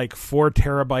 4 like 4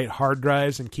 terabyte hard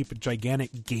drives and keep a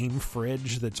gigantic game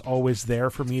fridge that's always there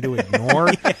for me to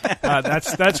ignore.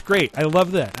 That's great. I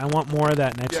love that. I want more of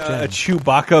that next gen. A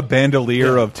Chewbacca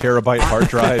bandolier of terabyte hard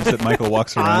drives that Michael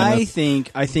walks around with.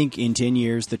 I think in 10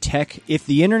 years the tech, if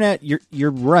the internet,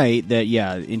 you're right that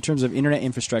in terms of internet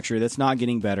infrastructure, that's not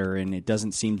getting better, and it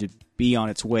doesn't seem to be on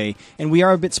its way. And we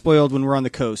are a bit spoiled when we're on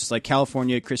the coast, like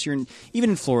California. Chris, even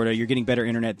in Florida, you're getting better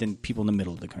internet than people in the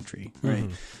middle of the country, right?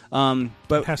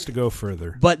 But it has to go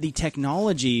further. But the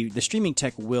technology, the streaming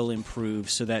tech, will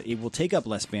improve so that it will take up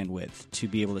less bandwidth to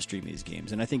be able to stream these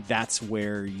games. And I think that's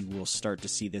where you will start to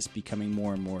see this becoming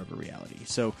more and more of a reality.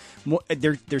 So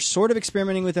they're sort of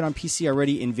experimenting with it on PC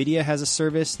already. NVIDIA has a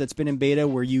service that's been in beta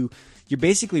where you're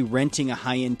basically renting a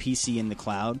high-end PC in the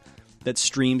cloud that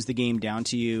streams the game down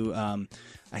to you.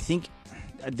 I think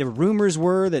the rumors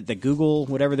were that the Google,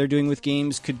 whatever they're doing with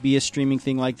games, could be a streaming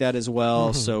thing like that as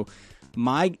well. So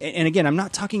and again, I'm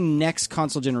not talking next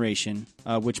console generation,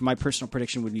 which my personal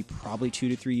prediction would be probably 2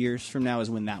 to 3 years from now is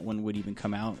when that one would even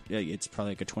come out. It's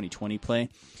probably like a 2020 play.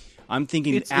 I'm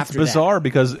thinking it's bizarre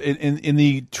because in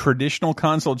the traditional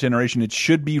console generation, it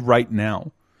should be right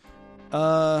now.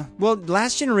 Well,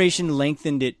 last generation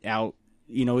lengthened it out.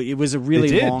 It was a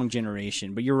really long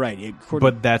generation, but you're right.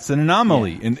 But that's an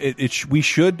anomaly, and we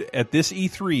should at this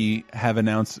E3 have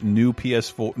announced new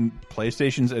PS4,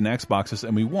 PlayStations, and Xboxes,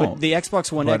 and we won't. But the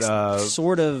Xbox One X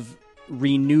sort of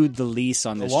renewed the lease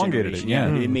on this generation.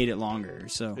 It made it longer.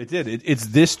 So it did. It's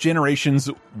this generation's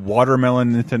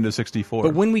watermelon Nintendo 64.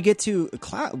 But when we get to the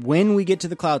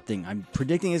cloud thing, I'm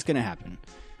predicting it's going to happen.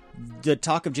 The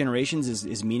talk of generations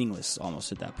is meaningless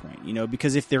almost at that point,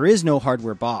 because if there is no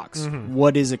hardware box,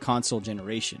 what is a console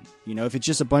generation? If it's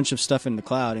just a bunch of stuff in the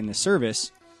cloud in the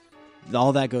service,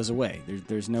 all that goes away.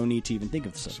 There's no need to even think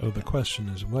of stuff. So the question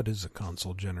is, what is a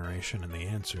console generation? And the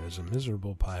answer is a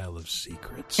miserable pile of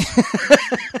secrets.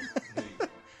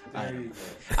 I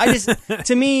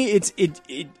To me, it's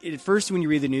at first when you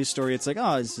read the news story, it's like,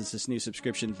 oh, it's just this new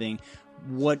subscription thing.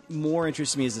 What more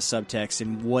interests me is the subtext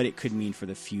and what it could mean for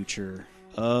the future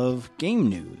of game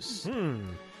news.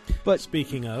 But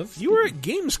speaking of, you were at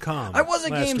Gamescom. I was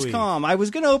at Gamescom. Week. I was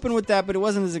going to open with that, but it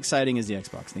wasn't as exciting as the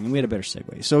Xbox thing, and we had a better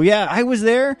segue. So yeah, I was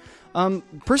there.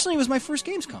 Personally, it was my first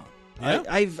Gamescom. Yeah?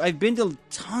 I've been to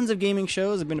tons of gaming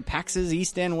shows. I've been to PAX's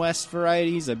East and West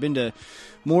varieties. I've been to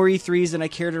more E3s than I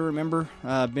care to remember.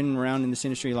 I've been around in this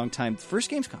industry a long time. First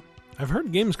Gamescom. I've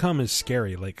heard Gamescom is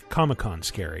scary, like Comic-Con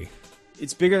scary.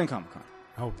 It's bigger than Comic-Con.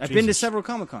 Oh, I've been to several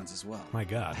Comic-Cons as well. My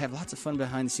God. I have lots of fun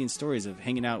behind-the-scenes stories of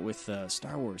hanging out with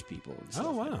Star Wars people. And stuff.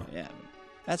 Oh, wow. Yeah,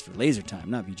 that's for Laser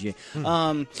Time, not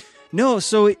VGA. No,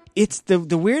 so it's the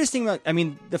weirdest thing about... I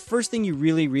mean, the first thing you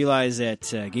really realize at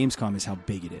Gamescom is how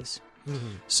big it is.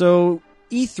 So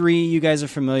E3, you guys are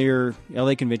familiar,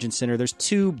 LA Convention Center, there's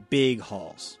two big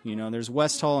halls. There's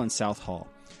West Hall and South Hall.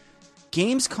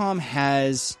 Gamescom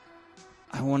has,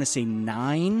 I want to say,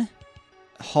 9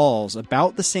 halls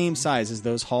about the same size as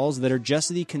those halls that are just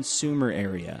the consumer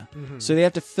area. So they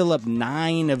have to fill up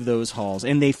 9 of those halls,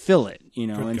 and they fill it.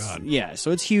 Good God. Yeah, so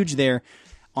it's huge there.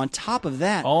 On top of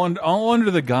that... All under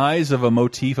the guise of a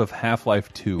motif of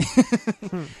Half-Life 2.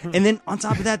 And then on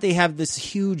top of that, they have this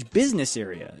huge business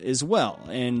area as well.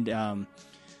 And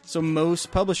so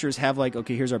most publishers have like,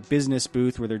 okay, here's our business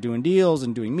booth where they're doing deals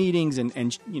and doing meetings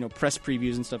and press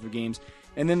previews and stuff of games.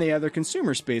 And then they have their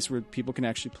consumer space where people can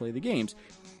actually play the games.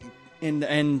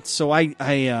 And so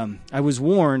I was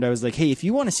warned. I was like, hey, if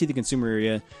you want to see the consumer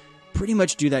area, pretty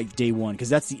much do that day one, because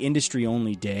that's the industry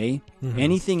only day.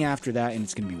 Anything after that, and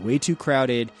it's going to be way too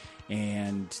crowded,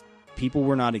 and people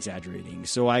were not exaggerating.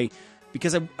 So I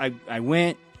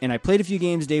went and I played a few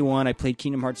games day one. I played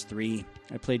Kingdom Hearts 3.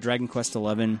 I played Dragon Quest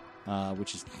 11,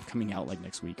 which is coming out like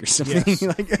next week or something.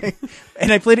 Yes.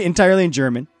 And I played it entirely in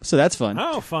German, so that's fun.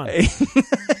 Oh, fun.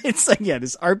 It's like,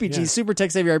 this RPG, super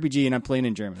tech-savvy RPG, and I'm playing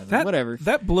in German. Like, whatever.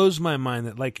 That blows my mind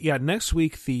that, next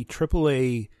week the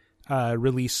AAA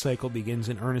release cycle begins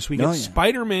in earnest. We get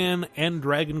Spider-Man and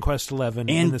Dragon Quest XI and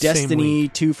in the Destiny same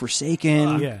week. 2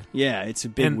 Forsaken. Yeah, it's a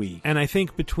big week. And I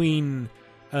think between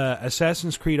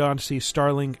Assassin's Creed Odyssey,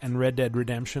 Starlink, and Red Dead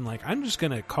Redemption, I'm just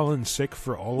going to call in sick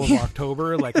for all of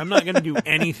October. I'm not going to do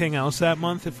anything else that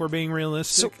month if we're being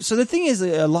realistic. So the thing is,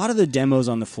 a lot of the demos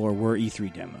on the floor were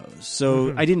E3 demos.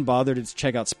 So I didn't bother to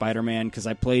check out Spider-Man because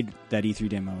I played that E3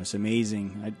 demo. It's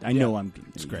amazing. I know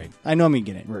it's great. I know I'm going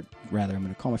to get it. Or rather, I'm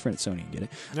going to call my friend at Sony and get it.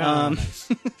 Nice.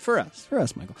 For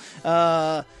us, Michael.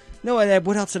 No,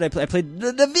 what else did I play? I played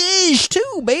The Division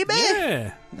 2, baby!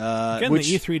 Yeah. Again, the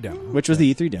E3 demo. Which was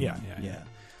the E3 demo.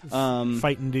 Yeah.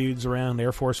 Fighting dudes around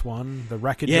Air Force One, the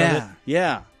wreckage of it.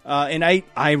 Yeah. And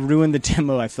I ruined the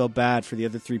demo. I felt bad for the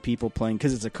other 3 people playing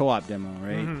because it's a co-op demo,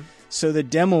 right? So the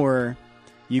demoer,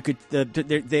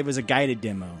 there was a guided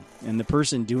demo, and the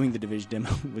person doing the Division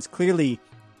demo was clearly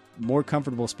more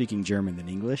comfortable speaking German than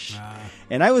English,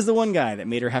 and I was the one guy that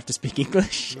made her have to speak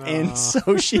English, and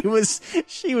so she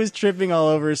was tripping all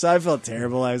over. So I felt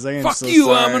terrible. I was like, "Fuck so you!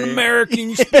 sorry. I'm an American.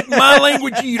 You speak my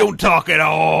language. You don't talk at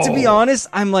all." To be honest,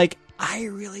 I'm like, I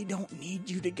really don't need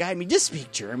you to guide me. Just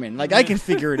speak German. I can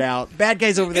figure it out. Bad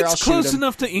guys over there, I'll shoot them. It's close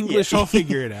enough to English. I'll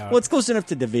figure it out. Well, it's close enough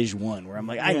to Division 1, where I'm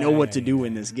like, I know what to do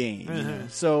in this game.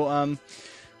 So,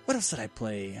 what else did I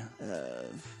play?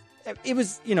 It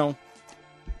was,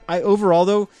 overall,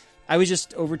 though, I was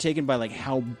just overtaken by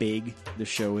how big the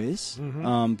show is.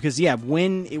 Because,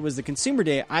 when it was the consumer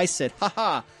day, I said,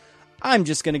 haha, I'm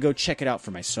just going to go check it out for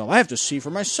myself. I have to see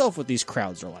for myself what these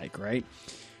crowds are like, right?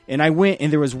 And I went,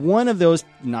 and there was one of those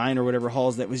 9 or whatever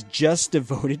halls that was just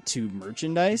devoted to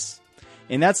merchandise.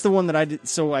 And that's the one that I did.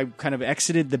 So I kind of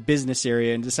exited the business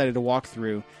area and decided to walk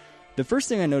through. The first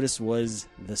thing I noticed was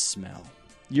the smell.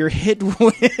 You're hit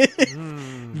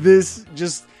with this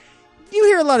just... You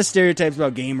hear a lot of stereotypes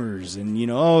about gamers and,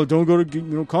 don't go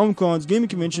to Comic-Con's gaming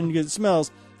convention because it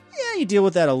smells. Yeah, you deal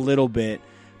with that a little bit.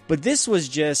 But this was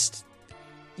just...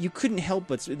 You couldn't help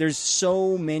but... There's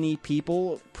so many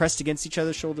people pressed against each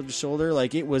other, shoulder to shoulder.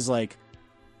 It was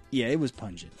Yeah, it was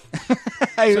pungent.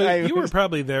 You were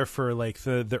probably there for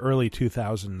the early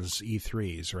 2000s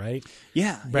E3s, right?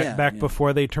 Yeah. Back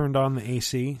before they turned on the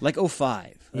AC?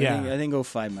 05. Yeah. I think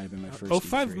 05 might have been my first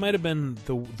 05 E3. might have been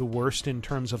the worst in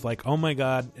terms of oh my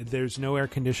God, there's no air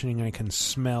conditioning. I can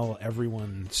smell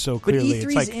everyone so clearly.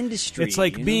 But E3's industry. It's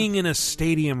like being in a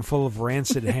stadium full of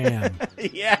rancid ham.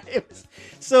 Yeah. It was,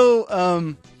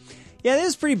 so, it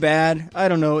was pretty bad. I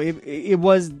don't know. It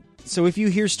was... So if you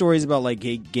hear stories about like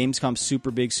Gamescom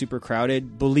super big, super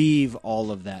crowded, believe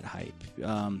all of that hype.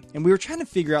 And we were trying to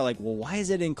figure out like, well, why is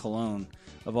it in Cologne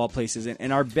of all places?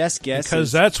 And our best guess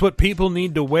because that's what people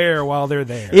need to wear while they're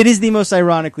there. It is the most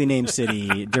ironically named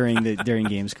city during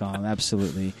Gamescom.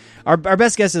 Absolutely. Our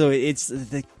best guess is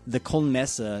it's the Cologne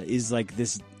Messe is like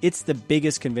this. It's the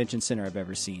biggest convention center I've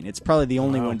ever seen. It's probably the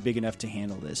only one big enough to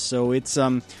handle this. So it's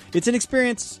an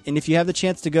experience, and if you have the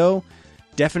chance to go,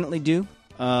 definitely do.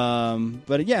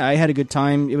 But yeah, I had a good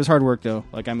time. It was hard work though.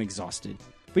 Like I'm exhausted.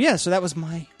 But yeah, so that was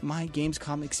my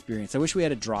Gamescom experience. I wish we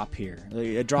had a drop here,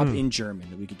 a drop in German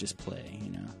that we could just play.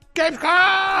 You know,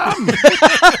 Gamescom.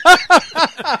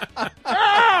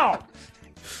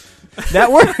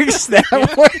 That works. That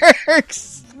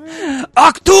works.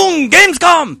 Achtung,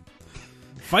 Gamescom.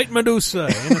 Fight Medusa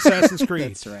in Assassin's Creed.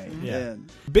 That's right. Yeah.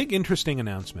 Big interesting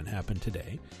announcement happened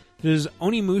today. There's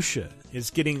Onimusha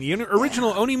is getting the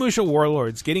original Onimusha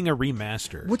Warlords getting a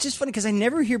remaster. Which is funny because I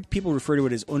never hear people refer to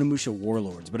it as Onimusha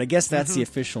Warlords, but I guess that's the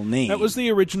official name. That was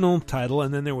the original title,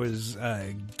 and then there was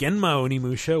Genma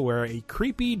Onimusha, where a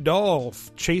creepy doll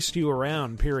chased you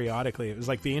around periodically. It was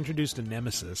like they introduced a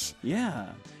nemesis. Yeah.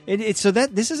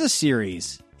 This is a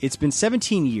series. It's been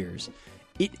 17 years.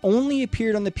 It only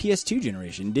appeared on the PS2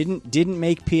 generation. Didn't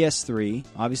make PS3.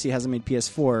 Obviously hasn't made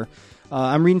PS4.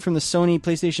 I'm reading from the Sony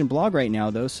PlayStation blog right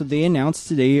now, though. So they announced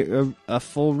today a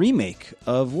full remake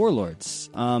of Warlords.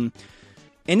 And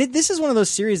this is one of those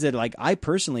series that, like, I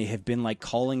personally have been like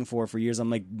calling for years. I'm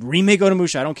like, remake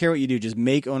Onimusha. I don't care what you do, just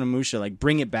make Onimusha. Like,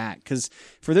 bring it back. Because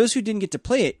for those who didn't get to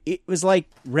play it, it was like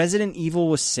Resident Evil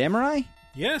with samurai.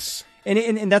 Yes.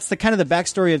 And that's the kind of the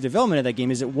backstory of development of that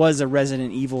game. Is it was a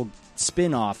Resident Evil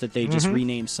spin-off that they just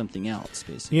renamed something else,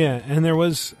 basically. Yeah, and there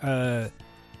was.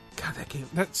 God,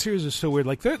 that series is so weird.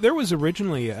 Like there was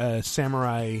originally a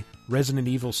samurai Resident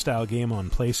Evil style game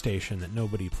on PlayStation that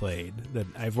nobody played. That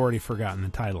I've already forgotten the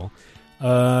title.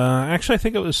 Actually, I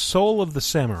think it was Soul of the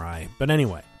Samurai. But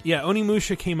anyway, yeah,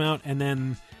 Onimusha came out, and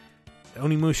then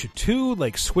Onimusha 2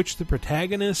 like switched the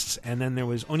protagonists, and then there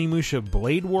was Onimusha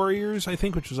Blade Warriors, I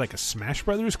think, which was like a Smash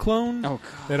Brothers clone. Oh,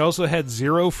 God. That also had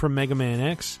Zero from Mega Man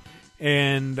X,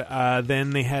 and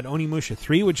then they had Onimusha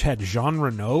 3, which had Jean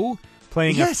Reno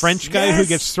playing a French guy who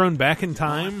gets thrown back in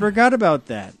time. I forgot about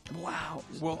that. Wow.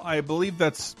 Well, I believe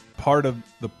that's part of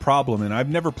the problem, and I've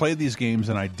never played these games,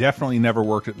 and I definitely never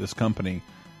worked at this company.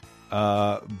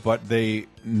 But they,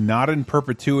 not in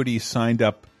perpetuity, signed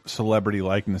up celebrity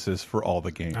likenesses for all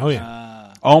the games. Oh, yeah.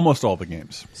 Almost all the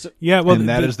games. So, and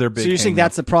that is their big. So you're saying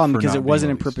that's the problem because it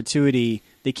wasn't in perpetuity.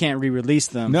 They can't re-release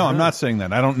them. No, I'm not saying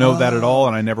that. I don't know that at all,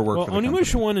 and I never worked for the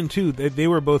Onimusha 1 and 2, they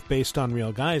were both based on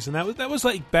real guys, and that was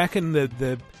like back in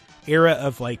the era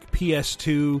of like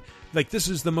PS2. Like, this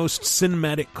is the most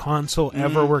cinematic console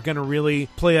ever. We're going to really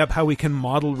play up how we can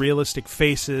model realistic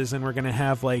faces, and we're going to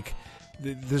have like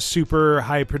the super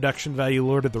high production value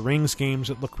Lord of the Rings games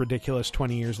that look ridiculous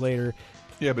 20 years later.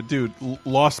 Yeah, but dude,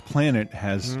 Lost Planet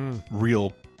has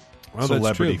real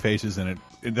celebrity faces in it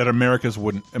that America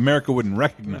wouldn't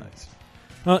recognize.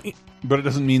 But it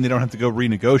doesn't mean they don't have to go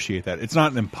renegotiate that. It's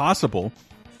not impossible,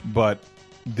 but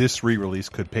this re-release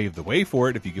could pave the way for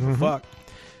it if you give a fuck.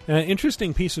 An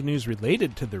interesting piece of news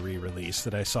related to the re-release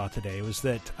that I saw today was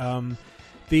that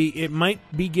it might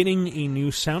be getting a new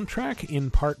soundtrack,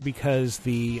 in part because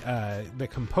the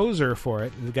composer for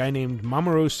it, the guy named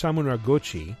Mamoru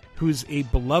Samuraguchi, who's a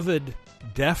beloved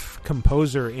deaf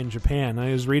composer in Japan.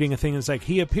 I was reading a thing that's like,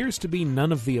 he appears to be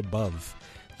none of the above.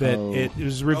 That it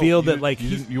was revealed that like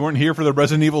you weren't here for the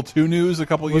Resident Evil 2 news a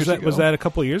couple years ago. Was that a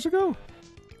couple years ago?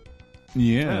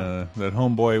 Yeah, that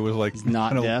homeboy was like, he's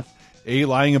not deaf. A,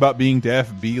 lying about being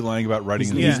deaf. B, lying about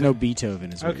writing. He's no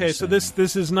Beethoven. Okay, so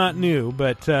this is not new,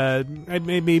 but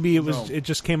maybe it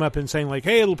just came up in saying like,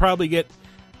 hey, it'll probably get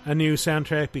a new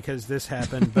soundtrack because this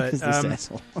happened. But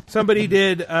somebody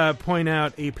did point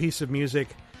out a piece of music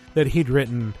that he'd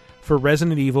written for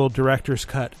Resident Evil Director's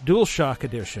Cut DualShock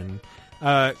Edition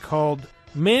called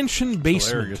Mansion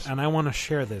Basement, and I want to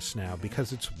share this now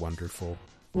because it's wonderful.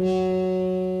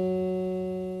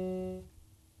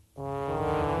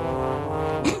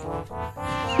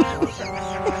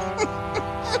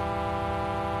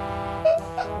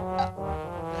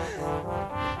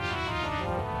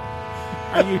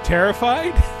 Are you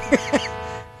terrified?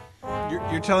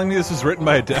 You're telling me this is written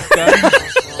by a deaf guy?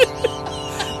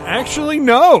 Actually,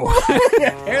 no.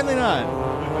 Apparently not.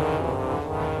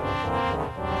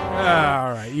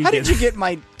 All right. How did you get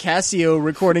my Casio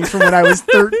recordings from when I was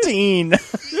 13?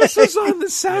 This was on the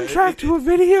soundtrack to a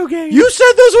video game. You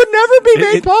said those would never be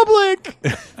made public.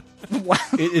 Wow.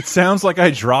 It sounds like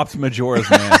I dropped Majora's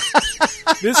Mask.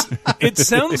 It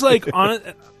sounds like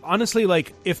honestly,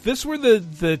 like if this were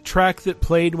the track that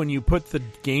played when you put the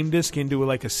game disc into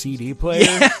like a CD player,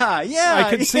 I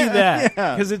could see that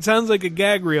because it sounds like a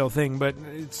gag reel thing, but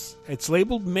it's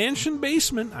labeled Mansion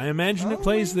Basement. I imagine it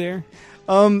plays there.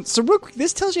 So real quick,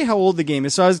 this tells you how old the game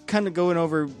is. So I was kind of going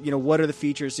over, what are the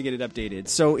features to get it updated.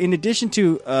 So in addition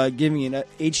to giving an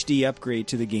HD upgrade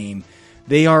to the game,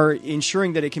 they are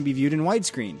ensuring that it can be viewed in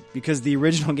widescreen because the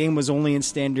original game was only in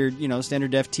standard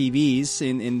def TVs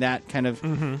in that kind of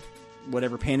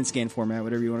whatever pan and scan format,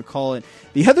 whatever you want to call it.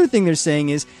 The other thing they're saying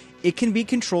is it can be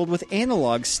controlled with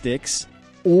analog sticks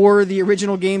or the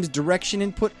original game's direction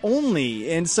input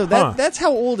only. And so that's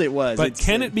how old it was. But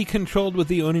can it be controlled with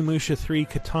the Onimusha 3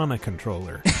 Katana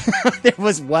controller? There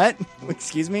was what?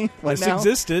 Excuse me? What this now?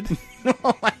 Existed.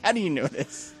 How do you know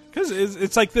this? Because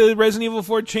it's like the Resident Evil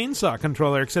 4 chainsaw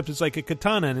controller, except it's like a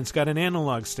katana and it's got an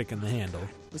analog stick in the handle.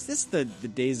 Was this the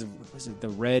days of, was it the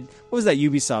Red? What was that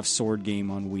Ubisoft sword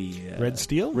game on Wii? Red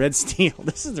Steel? Red Steel.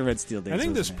 This is the Red Steel days. I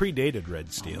think this predated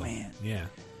Red Steel. Oh, man. Yeah.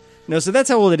 No, so that's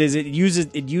how old it is. It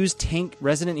used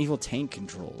Resident Evil tank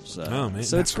controls. Oh man,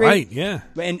 so that's it's great. Right, yeah.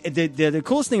 And the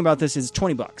coolest thing about this is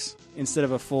 $20 instead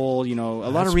of a full. A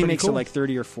lot of remakes are like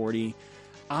 30 or 40.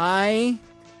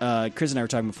 Chris and I were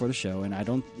talking before the show,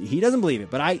 and he doesn't believe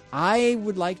it, but I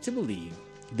would like to believe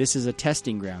this is a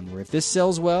testing ground where if this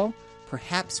sells well,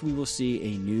 perhaps we will see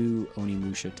a new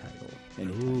Onimusha title.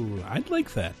 Ooh, I'd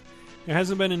like that. There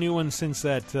hasn't been a new one since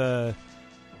that.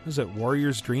 Was it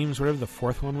Warrior's Dreams, whatever the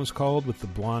fourth one was called, with the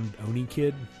blonde Oni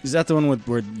kid? Is that the one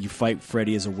where you fight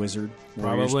Freddy as a wizard?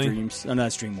 Probably. Warrior's Dreams? Oh, no,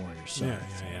 that's Dream Warriors. Sorry.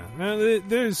 Yeah.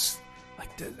 There's...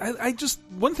 I just...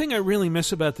 One thing I really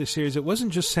miss about this series, it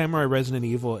wasn't just Samurai Resident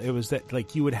Evil, it was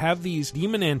that you would have these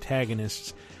demon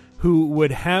antagonists who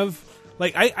would have...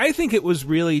 I think it was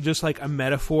really just like a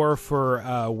metaphor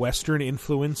for Western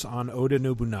influence on Oda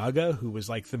Nobunaga, who was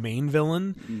like the main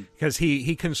villain, because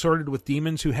he consorted with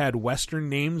demons who had Western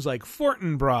names like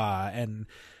Fortinbras, and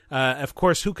of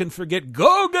course, who can forget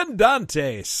Gogan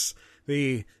Dantes,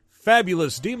 the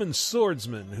fabulous demon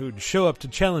swordsman who'd show up to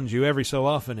challenge you every so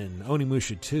often in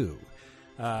Onimusha 2.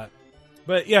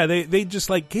 But yeah, they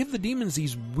just gave the demons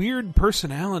these weird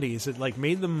personalities that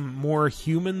made them more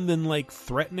human than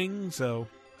threatening. So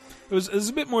it was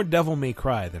a bit more Devil May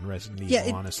Cry than Resident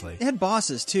Evil, honestly. It had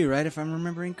bosses too, right? If I'm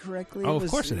remembering correctly. Of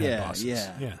course it had bosses.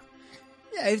 Yeah.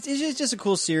 It's just a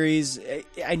cool series.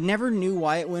 I never knew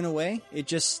why it went away. They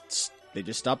just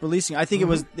stopped releasing. I think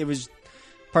it was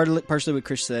partially what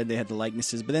Chris said. They had the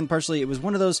likenesses, but then partially it was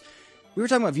one of those. We were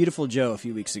talking about Beautiful Joe a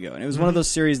few weeks ago, and it was one of those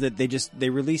series that they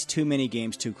released too many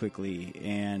games too quickly,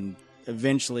 and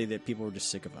eventually that people were just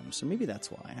sick of them. So maybe that's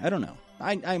why. I don't know.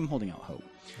 I'm holding out hope.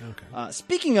 Okay.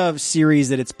 Speaking of series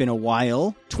that it's been a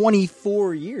while,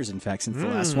 24 years, in fact, since the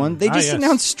last one, they just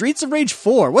announced Streets of Rage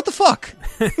 4. What the fuck?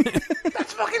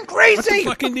 That's fucking crazy! What the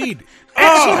fuck indeed?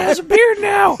 Axel has a beard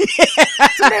now!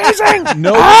 It's amazing!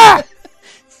 No.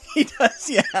 He does,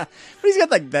 yeah. But he's got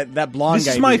that blonde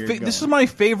guy. This is my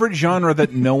favorite genre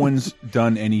that no one's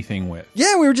done anything with.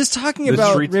 Yeah, we were just talking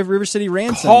about River City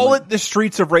Ransom. Call it the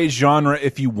Streets of Rage genre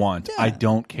if you want. Yeah. I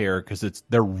don't care because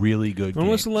they're really good. When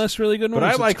was the last really good one? But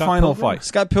I like Final Fight.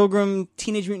 Scott Pilgrim,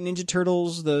 Teenage Mutant Ninja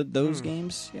Turtles, those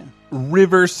games. Yeah.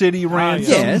 River City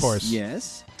Ransom. Yes, of course.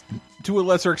 Yes. To a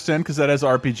lesser extent because that has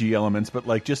RPG elements,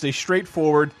 but just a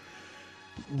straightforward.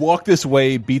 Walk this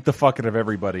way, beat the fuck out of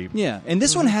everybody. Yeah, and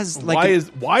this one has why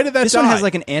did that? This die? one has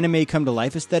an anime come to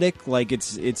life aesthetic.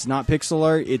 It's not pixel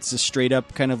art. It's a straight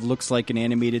up kind of looks like an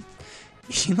animated.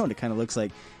 You know what it kind of looks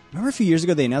like. Remember a few years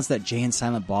ago they announced that Jay and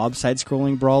Silent Bob side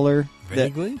scrolling brawler.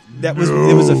 Vaguely. It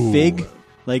was a Fig,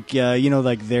 their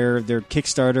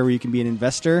Kickstarter where you can be an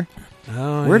investor.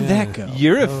 Oh, where'd that go?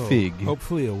 You're a fig.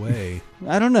 Hopefully away.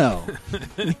 I don't know.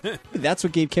 That's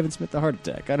what gave Kevin Smith the heart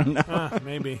attack. I don't know.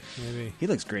 Maybe. He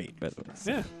looks great, by the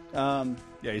way. Yeah.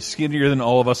 Yeah, he's skinnier than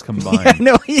all of us combined. Yeah,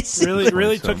 no, he's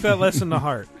really took that lesson to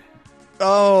heart.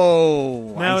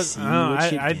 Oh, now I see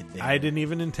what you did there. I didn't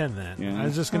even intend that. Yeah. I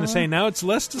was just going to say, now it's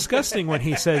less disgusting when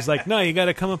he says, no, you got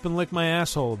to come up and lick my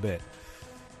asshole a bit.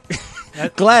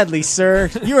 Gladly,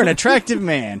 sir. You're an attractive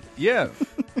man. Yeah.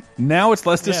 Now it's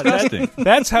less disgusting.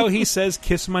 That's how he says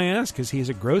kiss my ass, because he's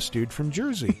a gross dude from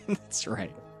Jersey. That's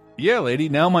right. Yeah, lady,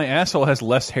 now my asshole has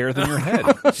less hair than your head.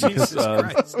 Jesus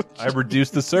Christ. I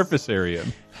reduced the surface area.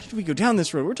 How did we go down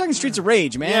this road? We're talking Streets of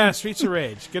Rage, man. Yeah, Streets of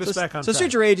Rage. Get us back on track.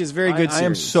 Streets of Rage is very good I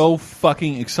am series. so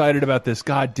fucking excited about this.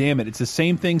 God damn it. It's the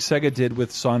same thing Sega did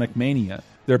with Sonic Mania.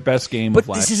 Their best game of last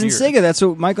year. But this isn't Sega. That's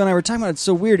what Michael and I were talking about. It's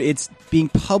so weird. It's being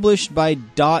published by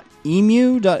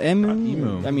 .emu. I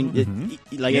mean,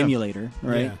 emulator,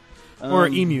 right? Yeah. Or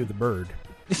Emu the bird.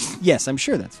 Yes, I'm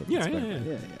sure that's what. Yeah.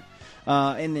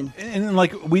 And then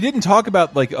like we didn't talk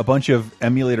about like a bunch of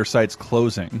emulator sites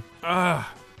closing.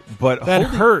 But that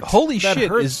hurt. Holy that shit!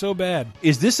 Hurt so bad.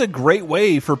 Is this a great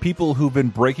way for people who've been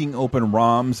breaking open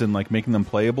ROMs and like making them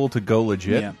playable to go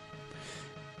legit? Yeah.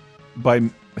 By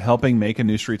helping make a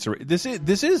new Streets of Rage. This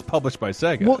is published by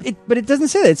Sega. Well, but it doesn't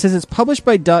say that. It says it's published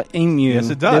by Dotemu. Yes,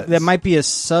 it does. That might be a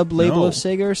sub label of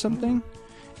Sega or something.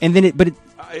 And then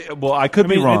I could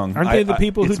be wrong. Aren't they the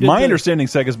people who? It's my understanding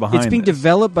Sega's behind. It's being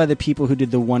developed by the people who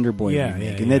did the Wonder Boy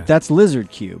remake, and that's Lizard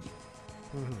Cube.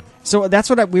 So that's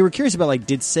what we were curious about. Like,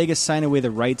 did Sega sign away the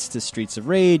rights to Streets of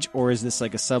Rage, or is this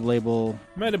like a sub-label?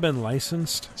 Might have been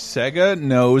licensed. Sega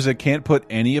knows it can't put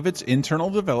any of its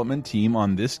internal development team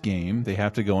on this game. They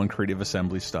have to go on Creative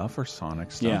Assembly stuff or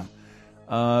Sonic stuff.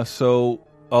 Yeah. So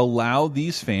allow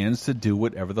these fans to do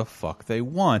whatever the fuck they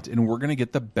want, and we're going to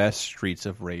get the best Streets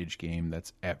of Rage game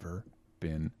that's ever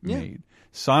been made.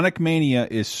 Sonic Mania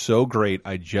is so great.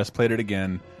 I just played it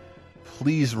again.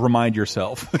 Please remind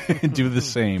yourself and do the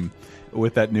same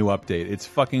with that new update. It's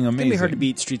fucking amazing. It's gonna be hard to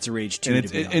beat Streets of Rage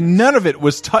 2. And none of it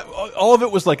was all of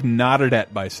it was like nodded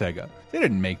at by Sega. They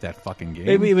didn't make that fucking game.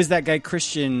 Maybe it was that guy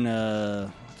Christian.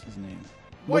 What's his name?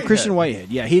 Whitehead. Christian Whitehead.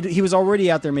 Yeah, he was already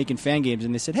out there making fan games,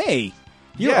 and they said, "Hey,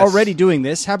 you're already doing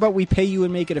this. How about we pay you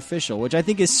and make it official?" Which I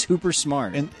think is super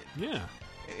smart.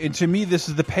 And to me, this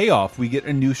is the payoff. We get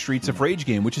a new Streets of Rage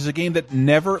game, which is a game that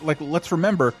never, let's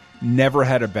remember, never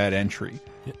had a bad entry.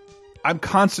 I'm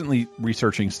constantly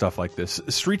researching stuff like this.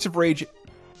 Streets of Rage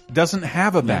doesn't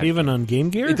have a bad. Not even on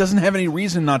Game Gear? It doesn't have any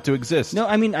reason not to exist. No,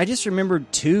 I mean, I just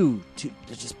remembered 2.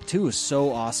 2 is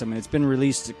so awesome, and it's been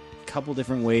released a couple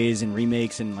different ways and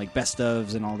remakes and like best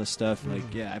ofs and all this stuff.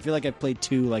 Like, I feel like I played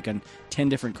 2 like on 10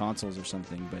 different consoles or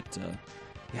something, but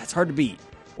it's hard to beat.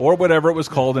 Or whatever it was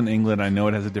called in England. I know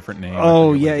it has a different name.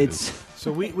 Oh, yeah, it's...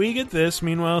 So we get this.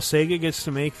 Meanwhile, Sega gets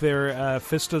to make their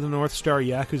Fist of the North Star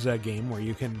Yakuza game where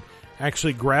you can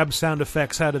actually grab sound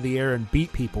effects out of the air and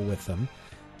beat people with them.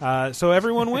 So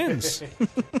everyone wins.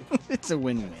 It's a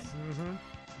win-win.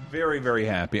 Very, very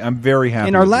happy. I'm very happy.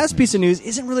 And our last piece of news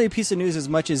isn't really a piece of news as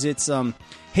much as it's,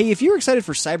 hey, if you're excited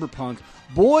for Cyberpunk,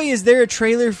 boy, is there a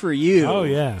trailer for you. Oh,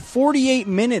 yeah. 48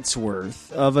 minutes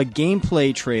worth of a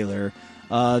gameplay trailer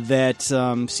that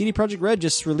CD Projekt Red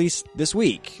just released this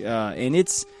week, and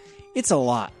it's a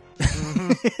lot.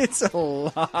 It's a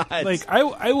lot. Like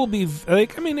I will be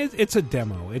like, I mean, it's a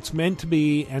demo. It's meant to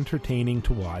be entertaining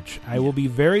to watch. I will be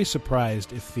very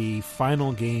surprised if the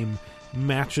final game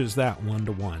matches that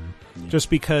 1-to-1. Just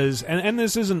because, and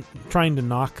this isn't trying to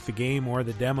knock the game or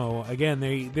the demo. Again,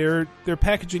 they're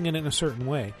packaging it in a certain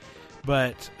way,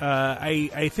 but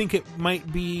I think it might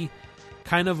be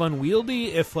kind of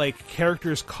unwieldy if like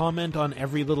characters comment on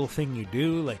every little thing you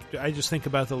do. Like, I just think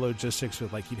about the logistics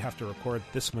with like you'd have to record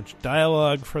this much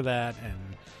dialogue for that, and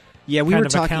we were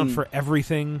talking account for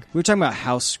everything. We were talking about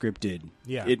how scripted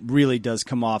it really does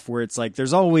come off, where it's like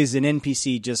there's always an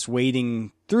NPC just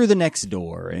waiting through the next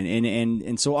door,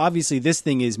 and so obviously this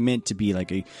thing is meant to be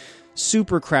like a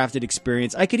super crafted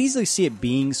experience. I could easily see it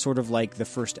being sort of like the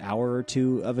first hour or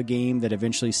two of a game that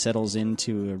eventually settles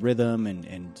into a rhythm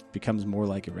and becomes more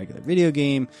like a regular video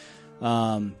game.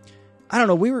 I don't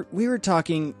know. We were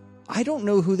talking. I don't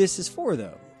know who this is for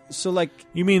though. So like,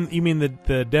 you mean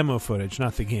the demo footage,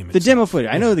 not the game itself. The demo footage.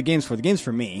 I know the game's for. The game's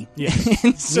for me. Yeah,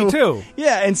 so, me too.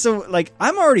 Yeah, and so like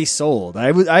I'm already sold.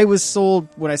 I was sold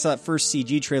when I saw that first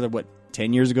CG trailer.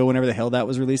 10 years ago, whenever the hell that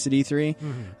was released at E3.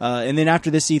 And then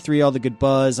after this E3, all the good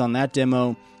buzz on that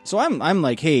demo. So I'm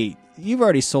like, hey, you've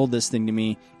already sold this thing to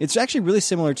me. It's actually really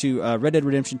similar to Red Dead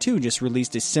Redemption 2 just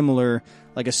released a similar,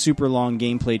 like a super long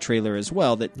gameplay trailer as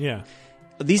well.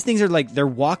 These things are like, they're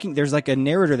walking, there's like a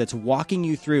narrator that's walking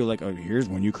you through, like, oh, here's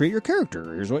when you create your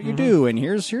character, here's what you do, and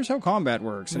here's how combat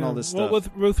works, and all this stuff. Well,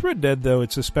 with Red Dead, though,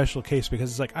 it's a special case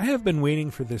because it's like, I have been waiting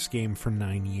for this game for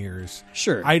 9 years.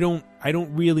 Sure. I don't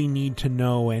really need to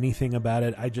know anything about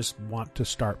it. I just want to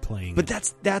start playing But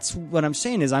that's what I'm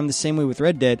saying is I'm the same way with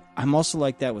Red Dead. I'm also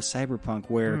like that with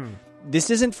Cyberpunk, where this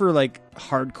isn't for like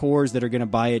hardcores that are going to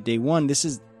buy it day one. This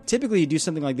is typically you do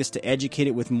something like this to educate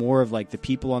it with more of like the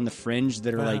people on the fringe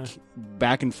that are like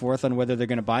back and forth on whether they're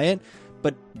going to buy it.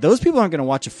 But those people aren't going to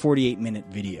watch a 48-minute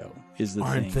video. Is the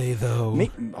Aren't thing. they though?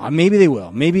 Maybe they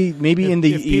will. Maybe in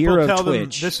the era of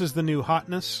Twitch, this is the new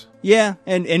hotness. Yeah,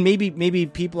 and maybe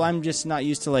people. I'm just not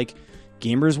used to like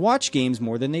gamers watch games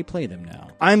more than they play them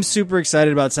now. I'm super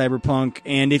excited about Cyberpunk,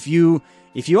 and if you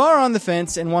are on the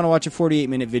fence and want to watch a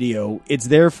 48-minute video, it's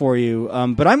there for you.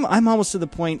 But I'm almost to the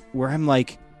point where I'm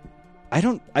like, I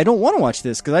don't want to watch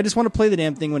this because I just want to play the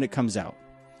damn thing when it comes out.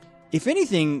 If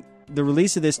anything, the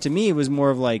release of this to me was more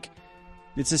of like,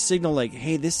 It's a signal like,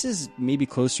 hey, this is maybe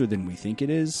closer than we think it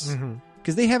is.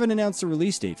 Because they haven't announced a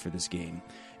release date for this game.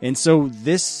 And so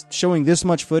this showing this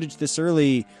much footage this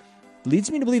early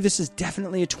leads me to believe this is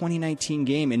definitely a 2019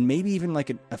 game, and maybe even like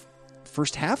a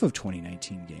first half of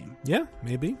 2019 game. Yeah,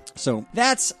 maybe. So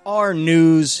that's our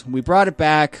news. We brought it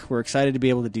back. We're excited to be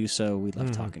able to do so. We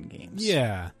love talking games.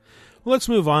 Yeah. Well, let's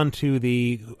move on to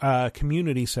the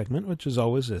community segment, which is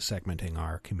always segmenting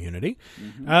our community.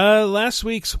 Last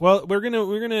week's, well, we're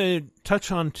gonna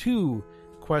touch on 2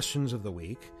 questions of the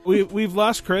week. We've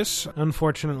lost Chris,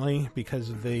 unfortunately, because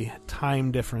of the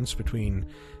time difference between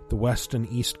the West and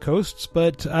East Coasts,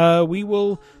 but we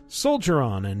will soldier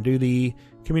on and do the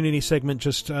community segment,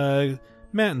 just Matt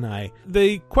and I.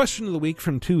 The question of the week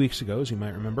from 2 weeks ago, as you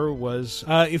might remember, was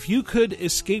if you could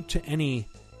escape to any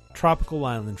tropical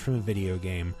island from a video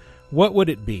game, what would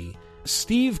it be?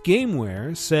 Steve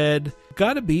Gameware said,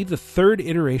 gotta be the 3rd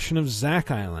iteration of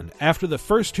Zack Island, after the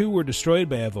first 2 were destroyed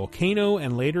by a volcano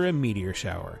and later a meteor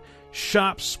shower.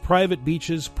 Shops, private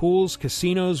beaches, pools,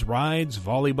 casinos, rides,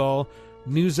 volleyball.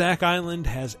 New Zack Island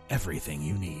has everything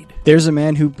you need. There's a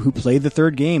man who played the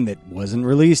 3rd game that wasn't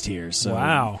released here. So,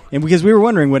 wow. And because we were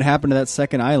wondering what happened to that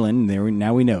second island,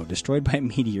 now we know. Destroyed by a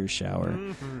meteor shower.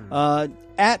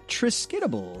 At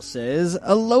Triskidable says,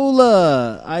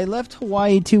 Alola, I left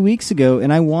Hawaii 2 weeks ago,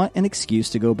 and I want an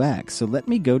excuse to go back. So let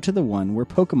me go to the one where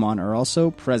Pokemon are also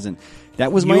present.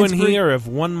 That was you and he are of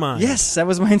one mind. Yes, that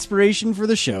was my inspiration for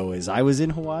the show, is I was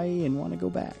in Hawaii and want to go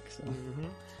back. So.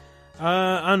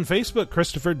 On Facebook,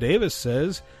 Christopher Davis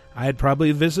says, I'd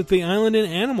probably visit the island in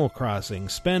Animal Crossing,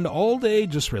 spend all day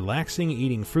just relaxing,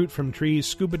 eating fruit from trees,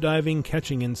 scuba diving,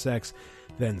 catching insects,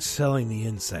 then selling the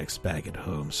insects back at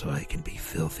home so I can be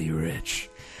filthy rich.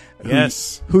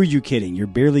 Yes. Who are you kidding? You're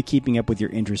barely keeping up with your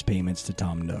interest payments to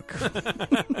Tom Nook.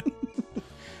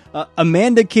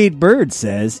 Amanda Kate Bird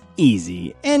says,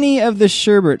 easy. Any of the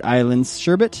Sherbet Islands.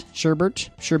 Sherbet?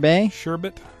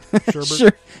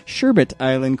 Sherbet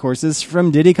Island courses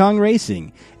from Diddy Kong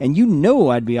Racing, and you know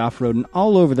I'd be off-roading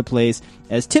all over the place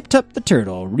as Tip-Tup the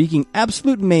Turtle, wreaking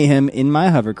absolute mayhem in my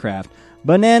hovercraft.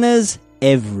 Bananas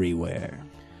everywhere.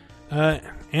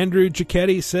 Andrew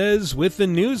Giacchetti says, with the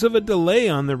news of a delay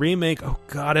on the remake, oh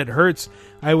god, it hurts,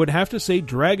 I would have to say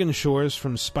Dragon Shores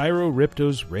from Spyro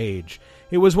Ripto's Rage.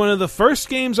 It was one of the first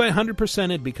games I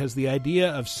 100%ed because the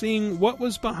idea of seeing what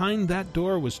was behind that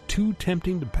door was too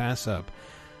tempting to pass up.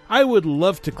 I would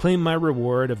love to claim my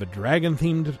reward of a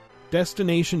dragon-themed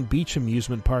destination beach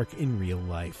amusement park in real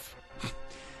life.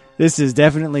 This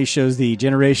definitely shows the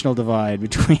generational divide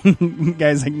between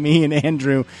guys like me and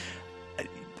Andrew.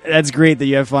 That's great that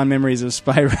you have fond memories of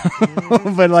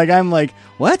Spyro, but I'm like,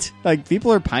 what? Like,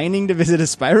 people are pining to visit a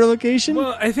Spyro location?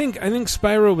 Well, I think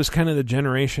Spyro was kind of the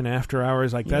generation after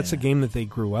ours. That's a game that they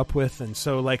grew up with, and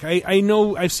so I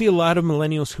know I see a lot of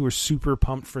millennials who are super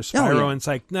pumped for Spyro, and it's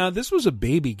like, no, this was a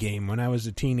baby game when I was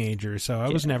a teenager, so I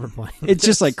was never playing. It's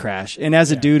just like Crash, and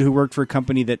as a dude who worked for a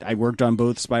company that I worked on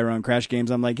both Spyro and Crash games,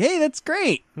 I'm like, hey, that's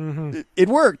great. It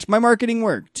worked. My marketing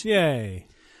worked. Yay.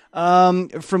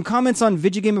 From comments on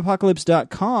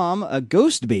VidjagameApocalypse.com, a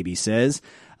Ghost Baby says,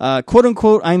 quote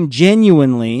unquote, I'm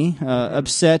genuinely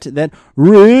upset that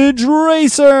Ridge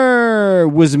Racer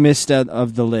was missed out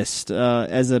of the list.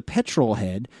 As a petrol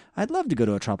head, I'd love to go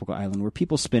to a tropical island where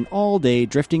people spend all day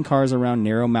drifting cars around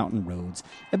narrow mountain roads,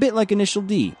 a bit like Initial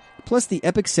D. Plus, the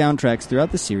epic soundtracks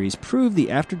throughout the series prove the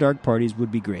After Dark parties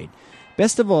would be great.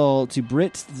 Best of all, to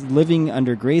Brits living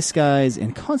under gray skies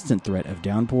and constant threat of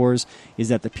downpours, is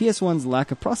that the PS1's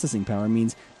lack of processing power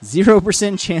means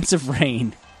 0% chance of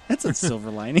rain. That's a silver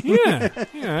lining. Yeah,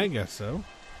 I guess so.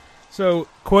 So,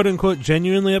 quote-unquote,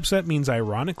 genuinely upset means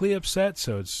ironically upset,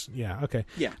 so it's, okay.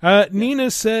 Yeah. Nina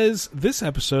says, this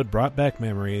episode brought back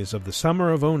memories of the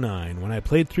summer of 2009 when I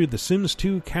played through The Sims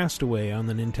 2 Castaway on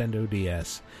the Nintendo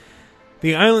DS.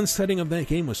 The island setting of that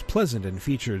game was pleasant and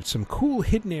featured some cool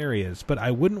hidden areas, but I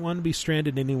wouldn't want to be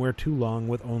stranded anywhere too long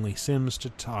with only Sims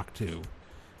to talk to.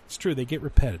 It's true, they get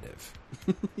repetitive.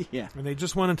 Yeah. And they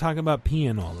just want to talk about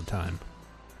peeing all the time.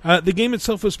 The game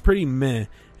itself was pretty meh,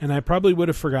 and I probably would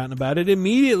have forgotten about it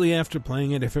immediately after playing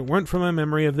it if it weren't for my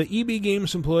memory of the EB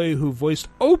Games employee who voiced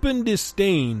open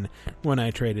disdain when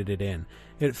I traded it in.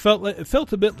 It felt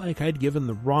a bit like I'd given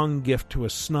the wrong gift to a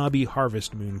snobby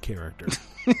Harvest Moon character.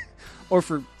 Or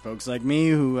for folks like me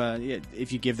who,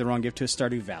 if you give the wrong gift to a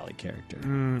Stardew Valley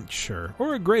character. Sure.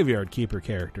 Or a Graveyard Keeper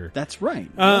character. That's right.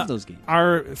 I love those games.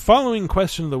 Our following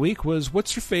question of the week was,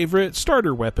 what's your favorite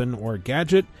starter weapon or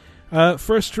gadget?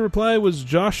 First to reply was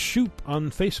Josh Shoop on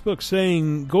Facebook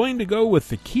saying, going to go with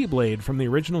the Keyblade from the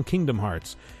original Kingdom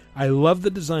Hearts. I love the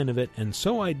design of it, and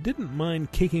so I didn't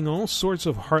mind kicking all sorts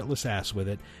of heartless ass with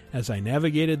it as I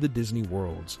navigated the Disney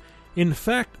worlds. In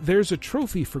fact, there's a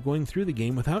trophy for going through the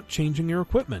game without changing your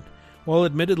equipment. While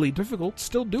admittedly difficult,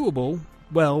 still doable.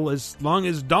 Well, as long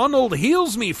as Donald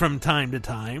heals me from time to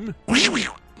time.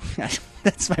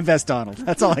 That's my best Donald.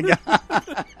 That's all I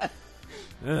got.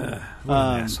 What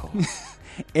an asshole.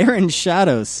 Aaron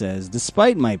Shadow says,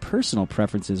 despite my personal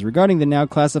preferences regarding the now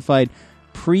classified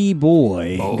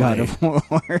pre-boy God of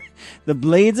War, the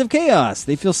Blades of Chaos,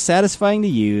 they feel satisfying to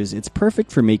use. It's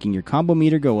perfect for making your combo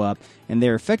meter go up, and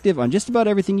they're effective on just about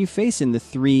everything you face in the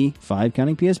 3, 5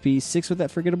 counting PSP, 6 with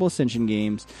that forgettable Ascension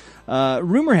games.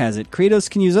 Rumor has it, Kratos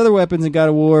can use other weapons in God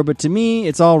of War, but to me,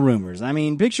 it's all rumors. I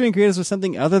mean, picturing Kratos with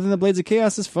something other than the Blades of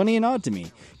Chaos is funny and odd to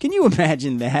me. Can you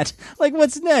imagine that? Like,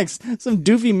 what's next? Some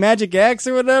doofy magic axe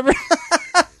or whatever?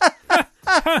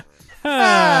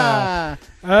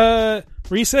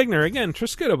 Reese Egner, again,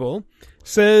 Triskidable,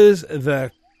 says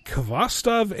the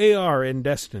Kvostov AR in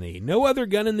Destiny. No other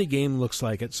gun in the game looks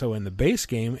like it, so in the base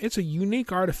game, it's a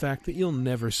unique artifact that you'll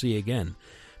never see again.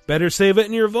 Better save it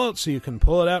in your vault so you can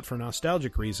pull it out for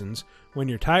nostalgic reasons when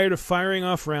you're tired of firing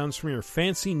off rounds from your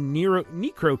fancy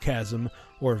Necrochasm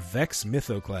or Vex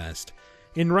Mythoclast.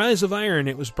 In Rise of Iron,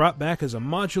 it was brought back as a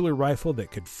modular rifle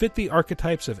that could fit the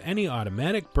archetypes of any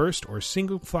automatic burst or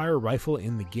single-fire rifle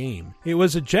in the game. It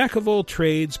was a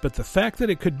jack-of-all-trades, but the fact that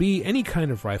it could be any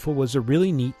kind of rifle was a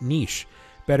really neat niche.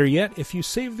 Better yet, if you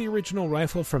save the original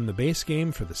rifle from the base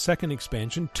game for the second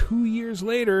expansion 2 years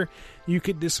later, you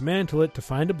could dismantle it to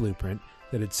find a blueprint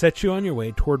that had set you on your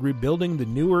way toward rebuilding the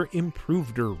newer,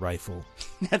 improveder rifle.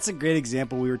 That's a great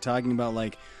example. We were talking about,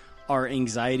 like, our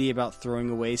anxiety about throwing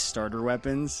away starter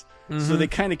weapons. Mm-hmm. So they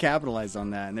kind of capitalized on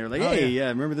that. And they were like, hey,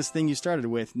 remember this thing you started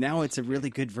with? Now it's a really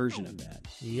good version of that.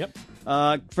 Yep.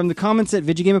 From the comments at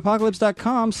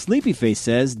VideoGameApocalypse.com, Sleepyface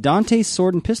says, Dante's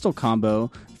sword and pistol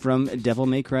combo from Devil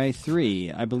May Cry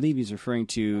 3. I believe he's referring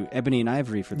to Ebony and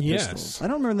Ivory for the pistols. I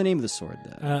don't remember the name of the sword,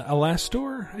 though.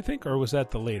 Alastor, I think? Or was that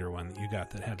the later one that you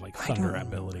got that had, like, thunder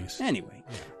abilities? Anyway.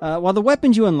 While the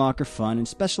weapons you unlock are fun and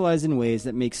specialize in ways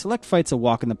that make select fights a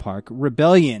walk in the park,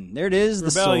 Rebellion, there it is,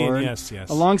 the sword, yes.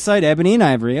 alongside Ebony and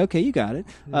Ivory, okay, you got it,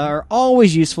 are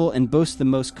always useful and boast the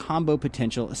most combo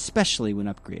potential, especially when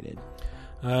upgraded.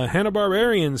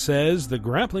 Hanna-Barbarian says, the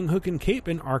grappling hook and cape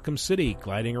in Arkham City,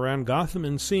 gliding around Gotham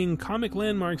and seeing comic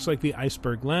landmarks like the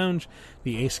Iceberg Lounge,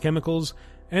 the Ace Chemicals,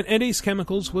 and Ace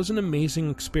Chemicals was an amazing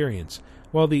experience.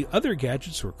 While the other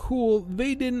gadgets were cool,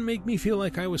 they didn't make me feel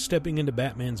like I was stepping into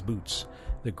Batman's boots.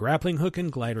 The grappling hook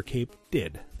and glider cape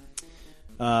did.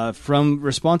 From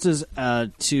responses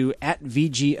to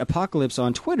 @VG Apocalypse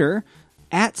on Twitter,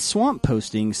 @Swamp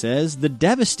Posting says, the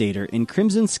Devastator in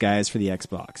Crimson Skies for the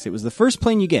Xbox. It was the first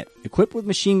plane you get. Equipped with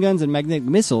machine guns and magnetic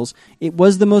missiles, it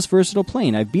was the most versatile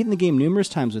plane. I've beaten the game numerous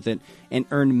times with it and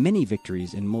earned many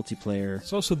victories in multiplayer.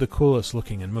 It's also the coolest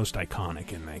looking and most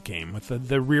iconic in that game, with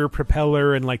the rear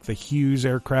propeller and like the Hughes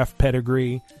aircraft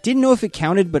pedigree. Didn't know if it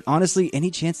counted, but honestly, any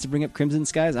chance to bring up Crimson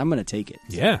Skies, I'm going to take it.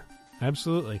 Yeah,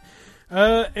 absolutely.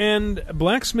 And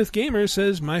Blacksmith Gamer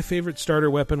says, my favorite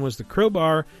starter weapon was the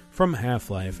crowbar from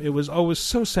Half-Life. It was always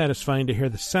so satisfying to hear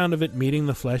the sound of it meeting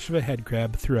the flesh of a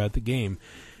headcrab throughout the game.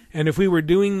 And if we were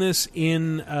doing this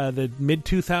in the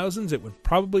mid-2000s, it would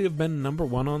probably have been number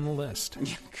one on the list.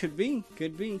 Could be.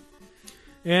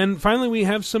 And finally, we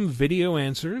have some video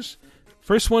answers.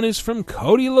 First one is from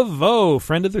Cody Laveau,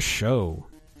 friend of the show.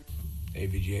 Hey,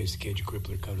 VGA, it's the Cajun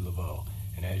Crippler, Cody Laveau.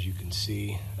 And as you can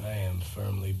see, I am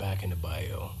firmly back in the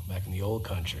bayou, back in the old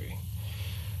country.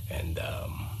 And,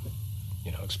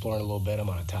 exploring a little bit. I'm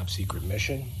on a top secret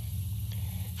mission.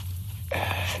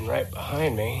 And right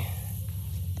behind me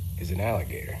is an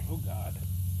alligator. Oh, God.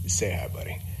 Say hi,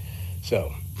 buddy.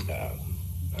 So, I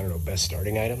don't know, best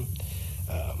starting item?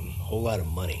 Whole lot of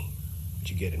money,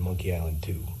 which you get in Monkey Island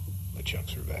 2,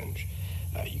 LeChuck's Revenge.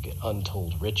 You get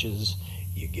untold riches.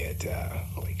 You get,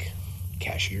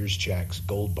 cashier's checks,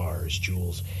 gold bars,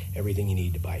 jewels, everything you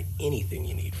need to buy anything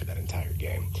you need for that entire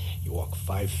game. You walk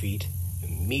 5 feet,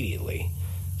 immediately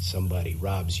somebody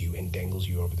robs you and dangles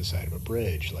you over the side of a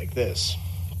bridge like this,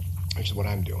 which is what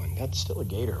I'm doing. That's still a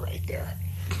gator right there.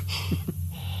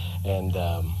 And,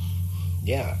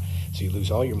 so you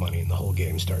lose all your money and the whole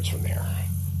game starts from there.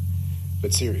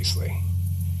 But seriously,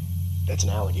 that's an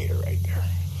alligator right there.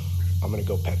 I'm going to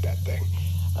go pet that thing.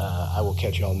 I will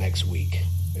catch y'all next week.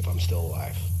 If I'm still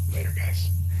alive. Later, guys.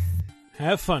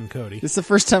 Have fun, Cody. This is the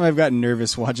first time I've gotten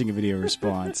nervous watching a video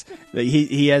response.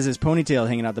 He has his ponytail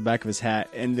hanging out the back of his hat,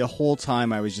 and the whole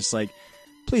time I was just like,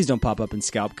 please don't pop up and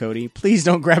scalp Cody. Please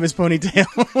don't grab his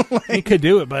ponytail. He could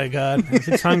do it, by God, if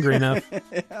it's hungry enough.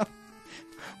 Yeah.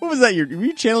 What was that? Were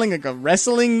you channeling like a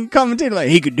wrestling commentator? Like,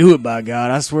 he could do it, by God.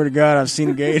 I swear to God, I've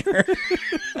seen a gator.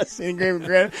 I've seen a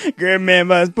grab a man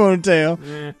by his ponytail.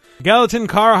 Yeah. Gallatin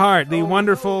Carhart, the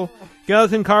wonderful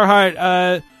Gallatin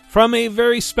Carhart, from a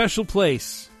very special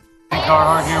place.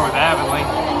 Carhart here with Avonlea.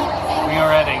 We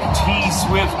are at a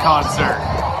T-Swift concert.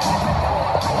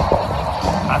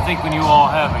 I think when you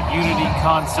all have a unity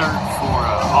concert for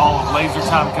all of Laser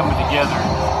Time coming together,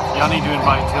 y'all need to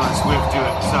invite Taylor Swift to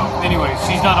it. So, anyways,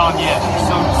 she's not on yet.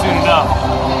 Soon enough.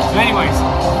 So, anyways,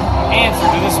 answer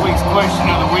to this week's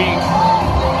question of the week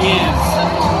is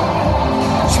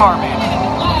Charmander.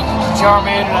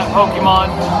 Charmander, that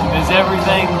Pokemon, does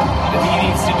everything that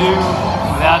he needs to do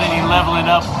without any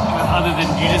leveling up other than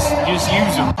you just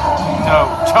use them. So,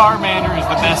 Charmander is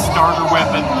the best starter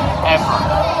weapon ever.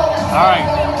 All right,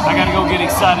 I got to go get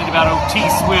excited about old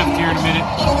T-Swift here in a minute.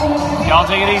 Y'all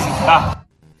take it easy. Bye.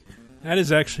 That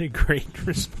is actually a great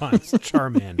response,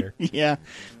 Charmander. Yeah.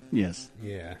 Yes.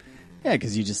 Yeah. Yeah,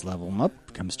 because you just level him up,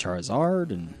 becomes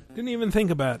Charizard, and... Didn't even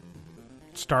think about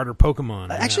starter Pokemon.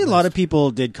 Actually, a lot of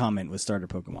people did comment with starter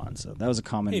Pokemon, so that was a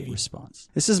common response.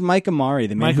 This is Mike Amari,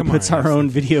 the man who puts our own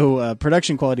video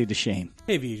production quality to shame.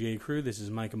 Hey, VJ crew, this is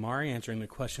Mike Amari answering the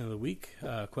question of the week.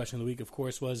 Question of the week, of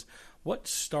course, was what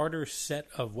starter set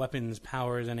of weapons,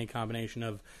 powers, any combination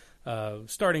of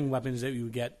starting weapons that you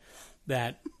would get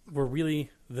that were really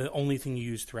the only thing you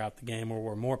used throughout the game, or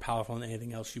were more powerful than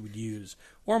anything else you would use,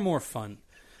 or more fun?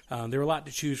 There were a lot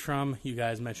to choose from. You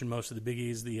guys mentioned most of the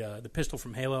biggies. The pistol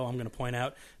from Halo, I'm going to point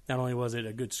out, not only was it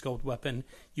a good scoped weapon,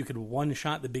 you could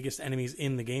one-shot the biggest enemies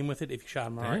in the game with it if you shot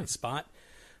them in the right spot.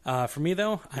 For me,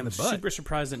 though, I'm super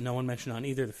surprised that no one mentioned on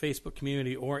either the Facebook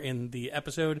community or in the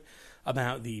episode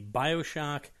about the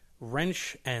BioShock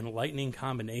wrench and lightning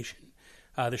combination.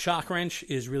 The shock wrench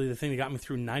is really the thing that got me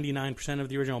through 99% of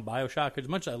the original BioShock. As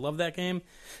much as I love that game,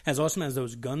 as awesome as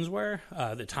those guns were,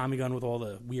 the Tommy gun with all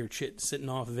the weird shit sitting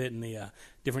off of it and the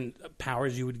different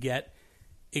powers you would get,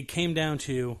 it came down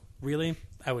to, really,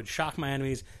 I would shock my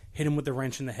enemies, hit them with the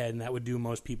wrench in the head, and that would do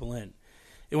most people in.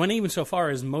 It went even so far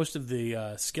as most of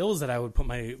the skills that I would put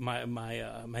my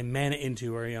mana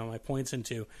into, or my points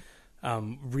into,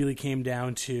 really came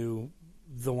down to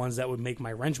the ones that would make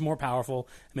my wrench more powerful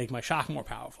and make my shock more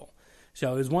powerful.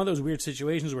 So it was one of those weird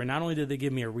situations where not only did they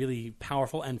give me a really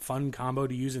powerful and fun combo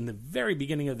to use in the very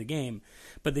beginning of the game,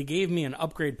 but they gave me an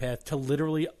upgrade path to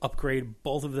literally upgrade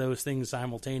both of those things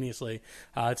simultaneously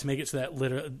to make it so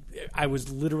that I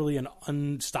was literally an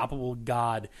unstoppable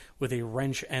god with a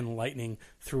wrench and lightning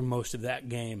through most of that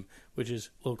game, which is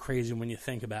a little crazy when you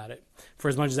think about it. For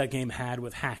as much as that game had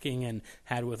with hacking and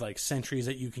had with like sentries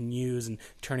that you can use and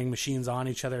turning machines on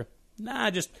each other,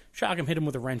 just shock him, hit him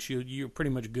with a wrench. You're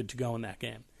pretty much good to go in that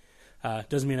game.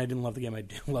 Doesn't mean I didn't love the game. I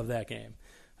do love that game.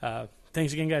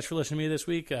 Thanks again, guys, for listening to me this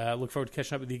week. Look forward to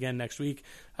catching up with you again next week.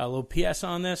 A little PS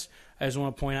on this. I just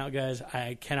want to point out, guys,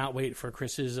 I cannot wait for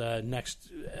Chris's next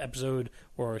episode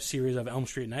or series of Elm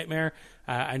Street Nightmare.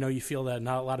 I know you feel that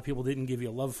not a lot of people didn't give you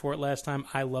a love for it last time.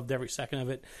 I loved every second of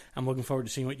it. I'm looking forward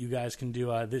to seeing what you guys can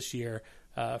do this year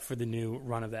for the new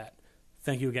run of that.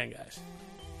 Thank you again, guys.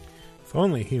 If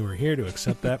only he were here to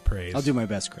accept that praise. I'll do my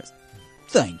best, Chris.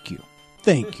 Thank you.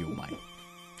 Thank you, Mike.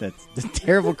 That's the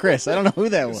terrible Chris. I don't know who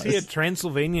that was. Is he a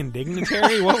Transylvanian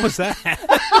dignitary? What was that?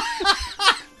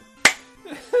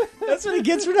 That's what he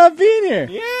gets for not being here.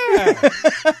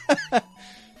 Yeah.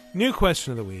 New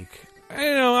question of the week.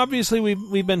 Obviously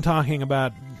we've been talking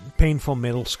about painful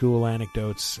middle school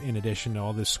anecdotes in addition to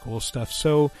all this school stuff.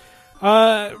 So,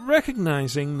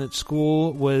 recognizing that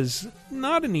school was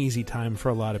not an easy time for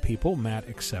a lot of people, Matt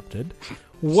accepted.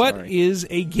 What is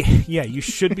a game? Yeah, you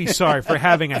should be sorry for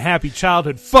having a happy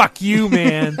childhood. Fuck you,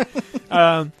 man.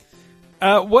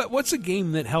 What's a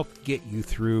game that helped get you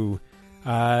through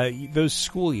those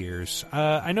school years?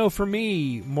 I know for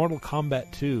me, Mortal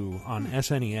Kombat 2 on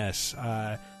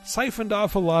SNES siphoned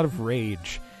off a lot of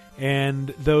rage, and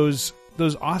those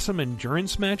awesome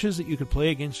endurance matches that you could play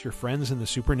against your friends in the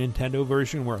Super Nintendo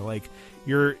version, where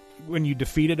when you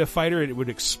defeated a fighter, it would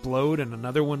explode and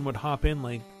another one would hop in,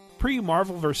 like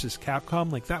pre-Marvel vs.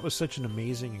 Capcom. Like, that was such an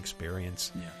amazing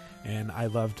experience. Yeah. And I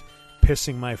loved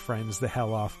pissing my friends the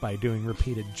hell off by doing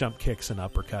repeated jump kicks and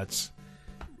uppercuts.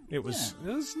 It was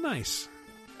nice.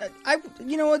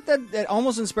 You know what? That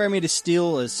almost inspired me to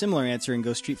steal a similar answer and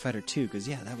go Street Fighter 2, because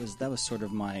that was sort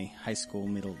of my high school,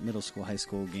 middle school, high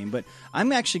school game. But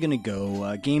I'm actually going to go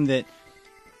a game that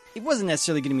it wasn't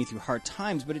necessarily getting me through hard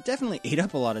times, but it definitely ate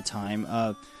up a lot of time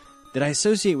that I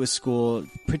associate with school,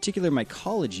 particularly my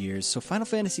college years. So Final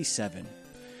Fantasy VII.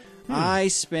 I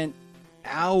spent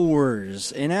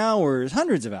hours and hours,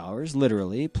 hundreds of hours,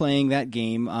 literally, playing that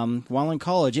game while in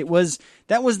college.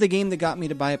 That was the game that got me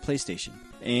to buy a PlayStation.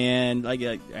 And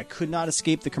I could not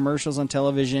escape the commercials on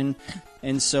television.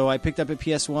 And so I picked up a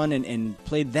PS1 and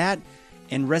played that.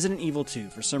 And Resident Evil 2,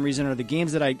 for some reason, are the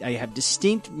games that I have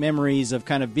distinct memories of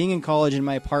kind of being in college in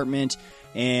my apartment.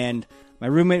 And my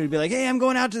roommate would be like, hey, I'm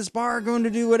going out to this bar, going to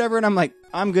do whatever. And I'm like,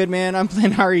 I'm good, man. I'm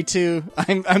playing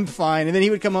RE2. I'm fine. And then he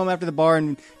would come home after the bar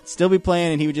and still be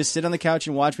playing. And he would just sit on the couch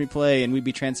and watch me play. And we'd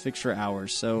be transfixed for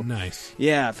hours. So nice.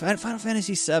 Yeah, Final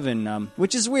Fantasy VII,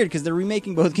 which is weird because they're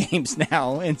remaking both games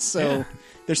now. And so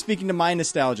they're speaking to my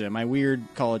nostalgia, my weird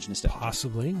college nostalgia.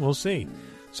 Possibly. We'll see.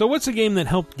 So what's a game that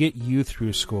helped get you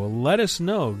through school? Let us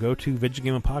know. Go to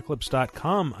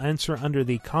VidjagameApocalypse.com, answer under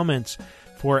the comments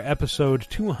for episode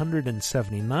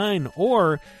 279,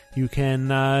 or you can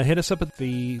hit us up at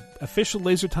the official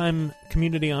LaserTime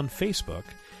community on Facebook.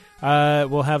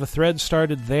 We'll have a thread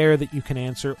started there that you can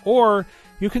answer, or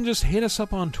you can just hit us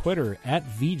up on Twitter at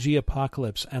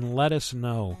VGApocalypse and let us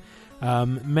know.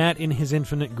 Matt, in his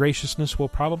infinite graciousness, will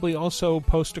probably also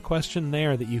post a question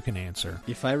there that you can answer.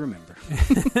 If I remember.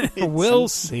 We'll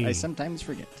see. I sometimes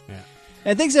forget. Yeah.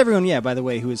 And thanks everyone, by the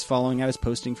way, who is following. I was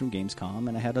posting from Gamescom,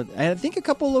 and I had I think a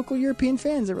couple local European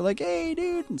fans that were like, hey,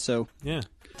 dude. And so, good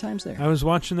times there. I was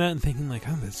watching that and thinking, like,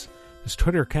 oh, this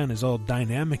Twitter account is all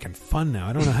dynamic and fun now.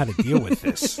 I don't know how to deal with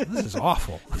this. This is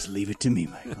awful. Just leave it to me,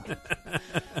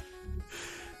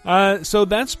 Michael. So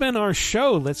that's been our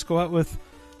show. Let's go out with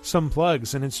some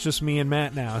plugs, and it's just me and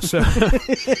Matt now. So,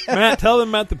 Matt, tell them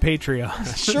about the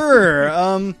Patreon.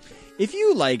 Sure. If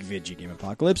you like Video Game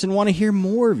Apocalypse and want to hear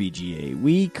more VGA,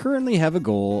 we currently have a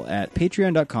goal at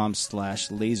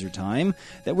patreon.com/lasertime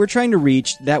that we're trying to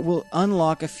reach that will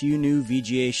unlock a few new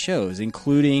VGA shows,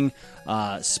 including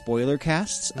spoiler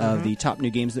casts of the top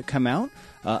new games that come out,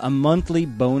 a monthly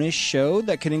bonus show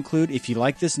that could include, if you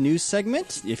like this news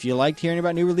segment, if you liked hearing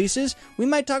about new releases, we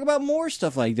might talk about more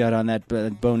stuff like that on that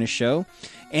bonus show.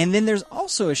 And then there's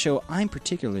also a show I'm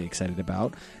particularly excited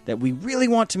about that we really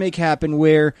want to make happen,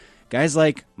 where guys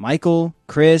like Michael,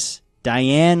 Chris,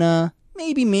 Diana,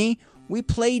 maybe me, we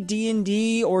play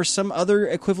D&D or some other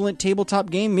equivalent tabletop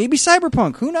game, maybe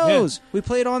Cyberpunk, who knows? Yeah. We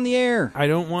play it on the air. I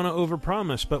don't want to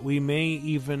overpromise, but we may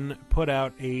even put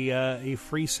out a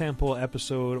free sample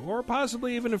episode, or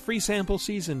possibly even a free sample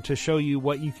season, to show you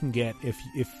what you can get if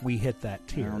we hit that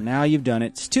tier. Well, now you've done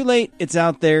it. It's too late. It's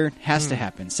out there. It has to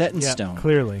happen. Set in stone.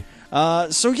 Clearly.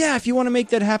 So if you want to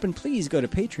make that happen, please go to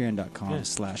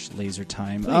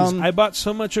patreon.com/lasertime. Please, I bought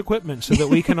so much equipment so that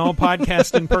we can all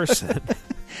podcast in person.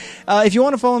 If you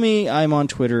want to follow me, I'm on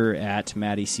Twitter at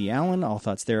Matty C. Allen. All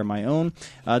thoughts there are my own.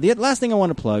 The last thing I want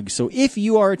to plug, so if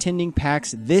you are attending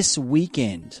PAX this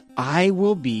weekend, I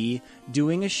will be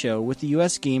doing a show with the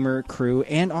US Gamer crew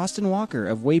and Austin Walker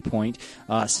of Waypoint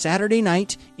Saturday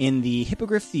night in the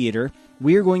Hippogriff Theater.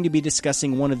 We are going to be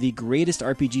discussing one of the greatest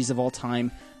RPGs of all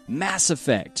time, Mass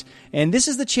Effect. And this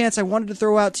is the chance I wanted to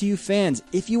throw out to you fans.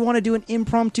 If you want to do an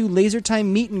impromptu LaserTime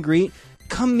meet and greet,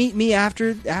 come meet me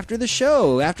after the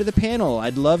show, after the panel.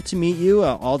 I'd love to meet you.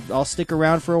 I'll stick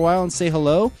around for a while and say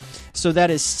hello. So that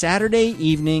is Saturday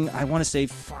evening. I want to say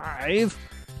 5,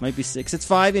 might be 6. It's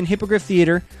 5 in Hippogriff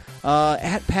Theater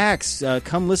at PAX.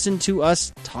 Come listen to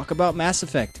us talk about Mass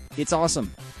Effect. It's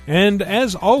awesome. And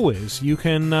as always, you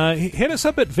can hit us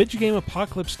up at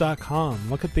VidjagameApocalypse.com.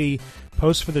 Look at the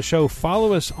post for the show.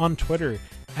 Follow us on Twitter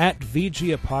at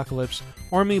VGApocalypse,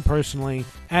 or me personally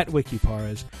at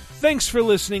Wikiparas. Thanks for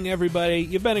listening, everybody.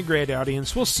 You've been a great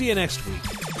audience. We'll see you next week.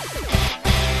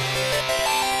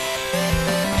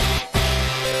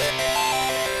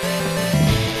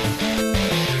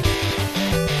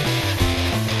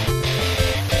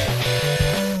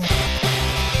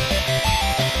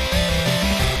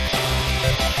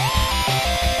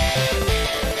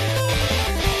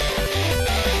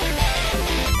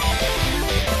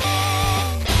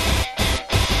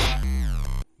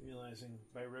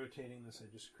 I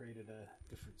just created a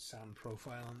different sound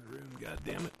profile in the room. God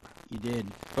damn it. You did.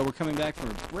 But we're coming back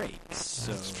from a break,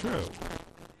 so... That's true.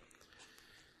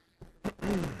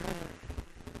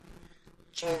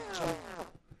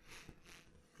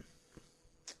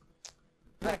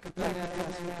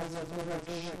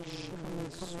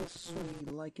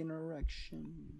 Like an erection.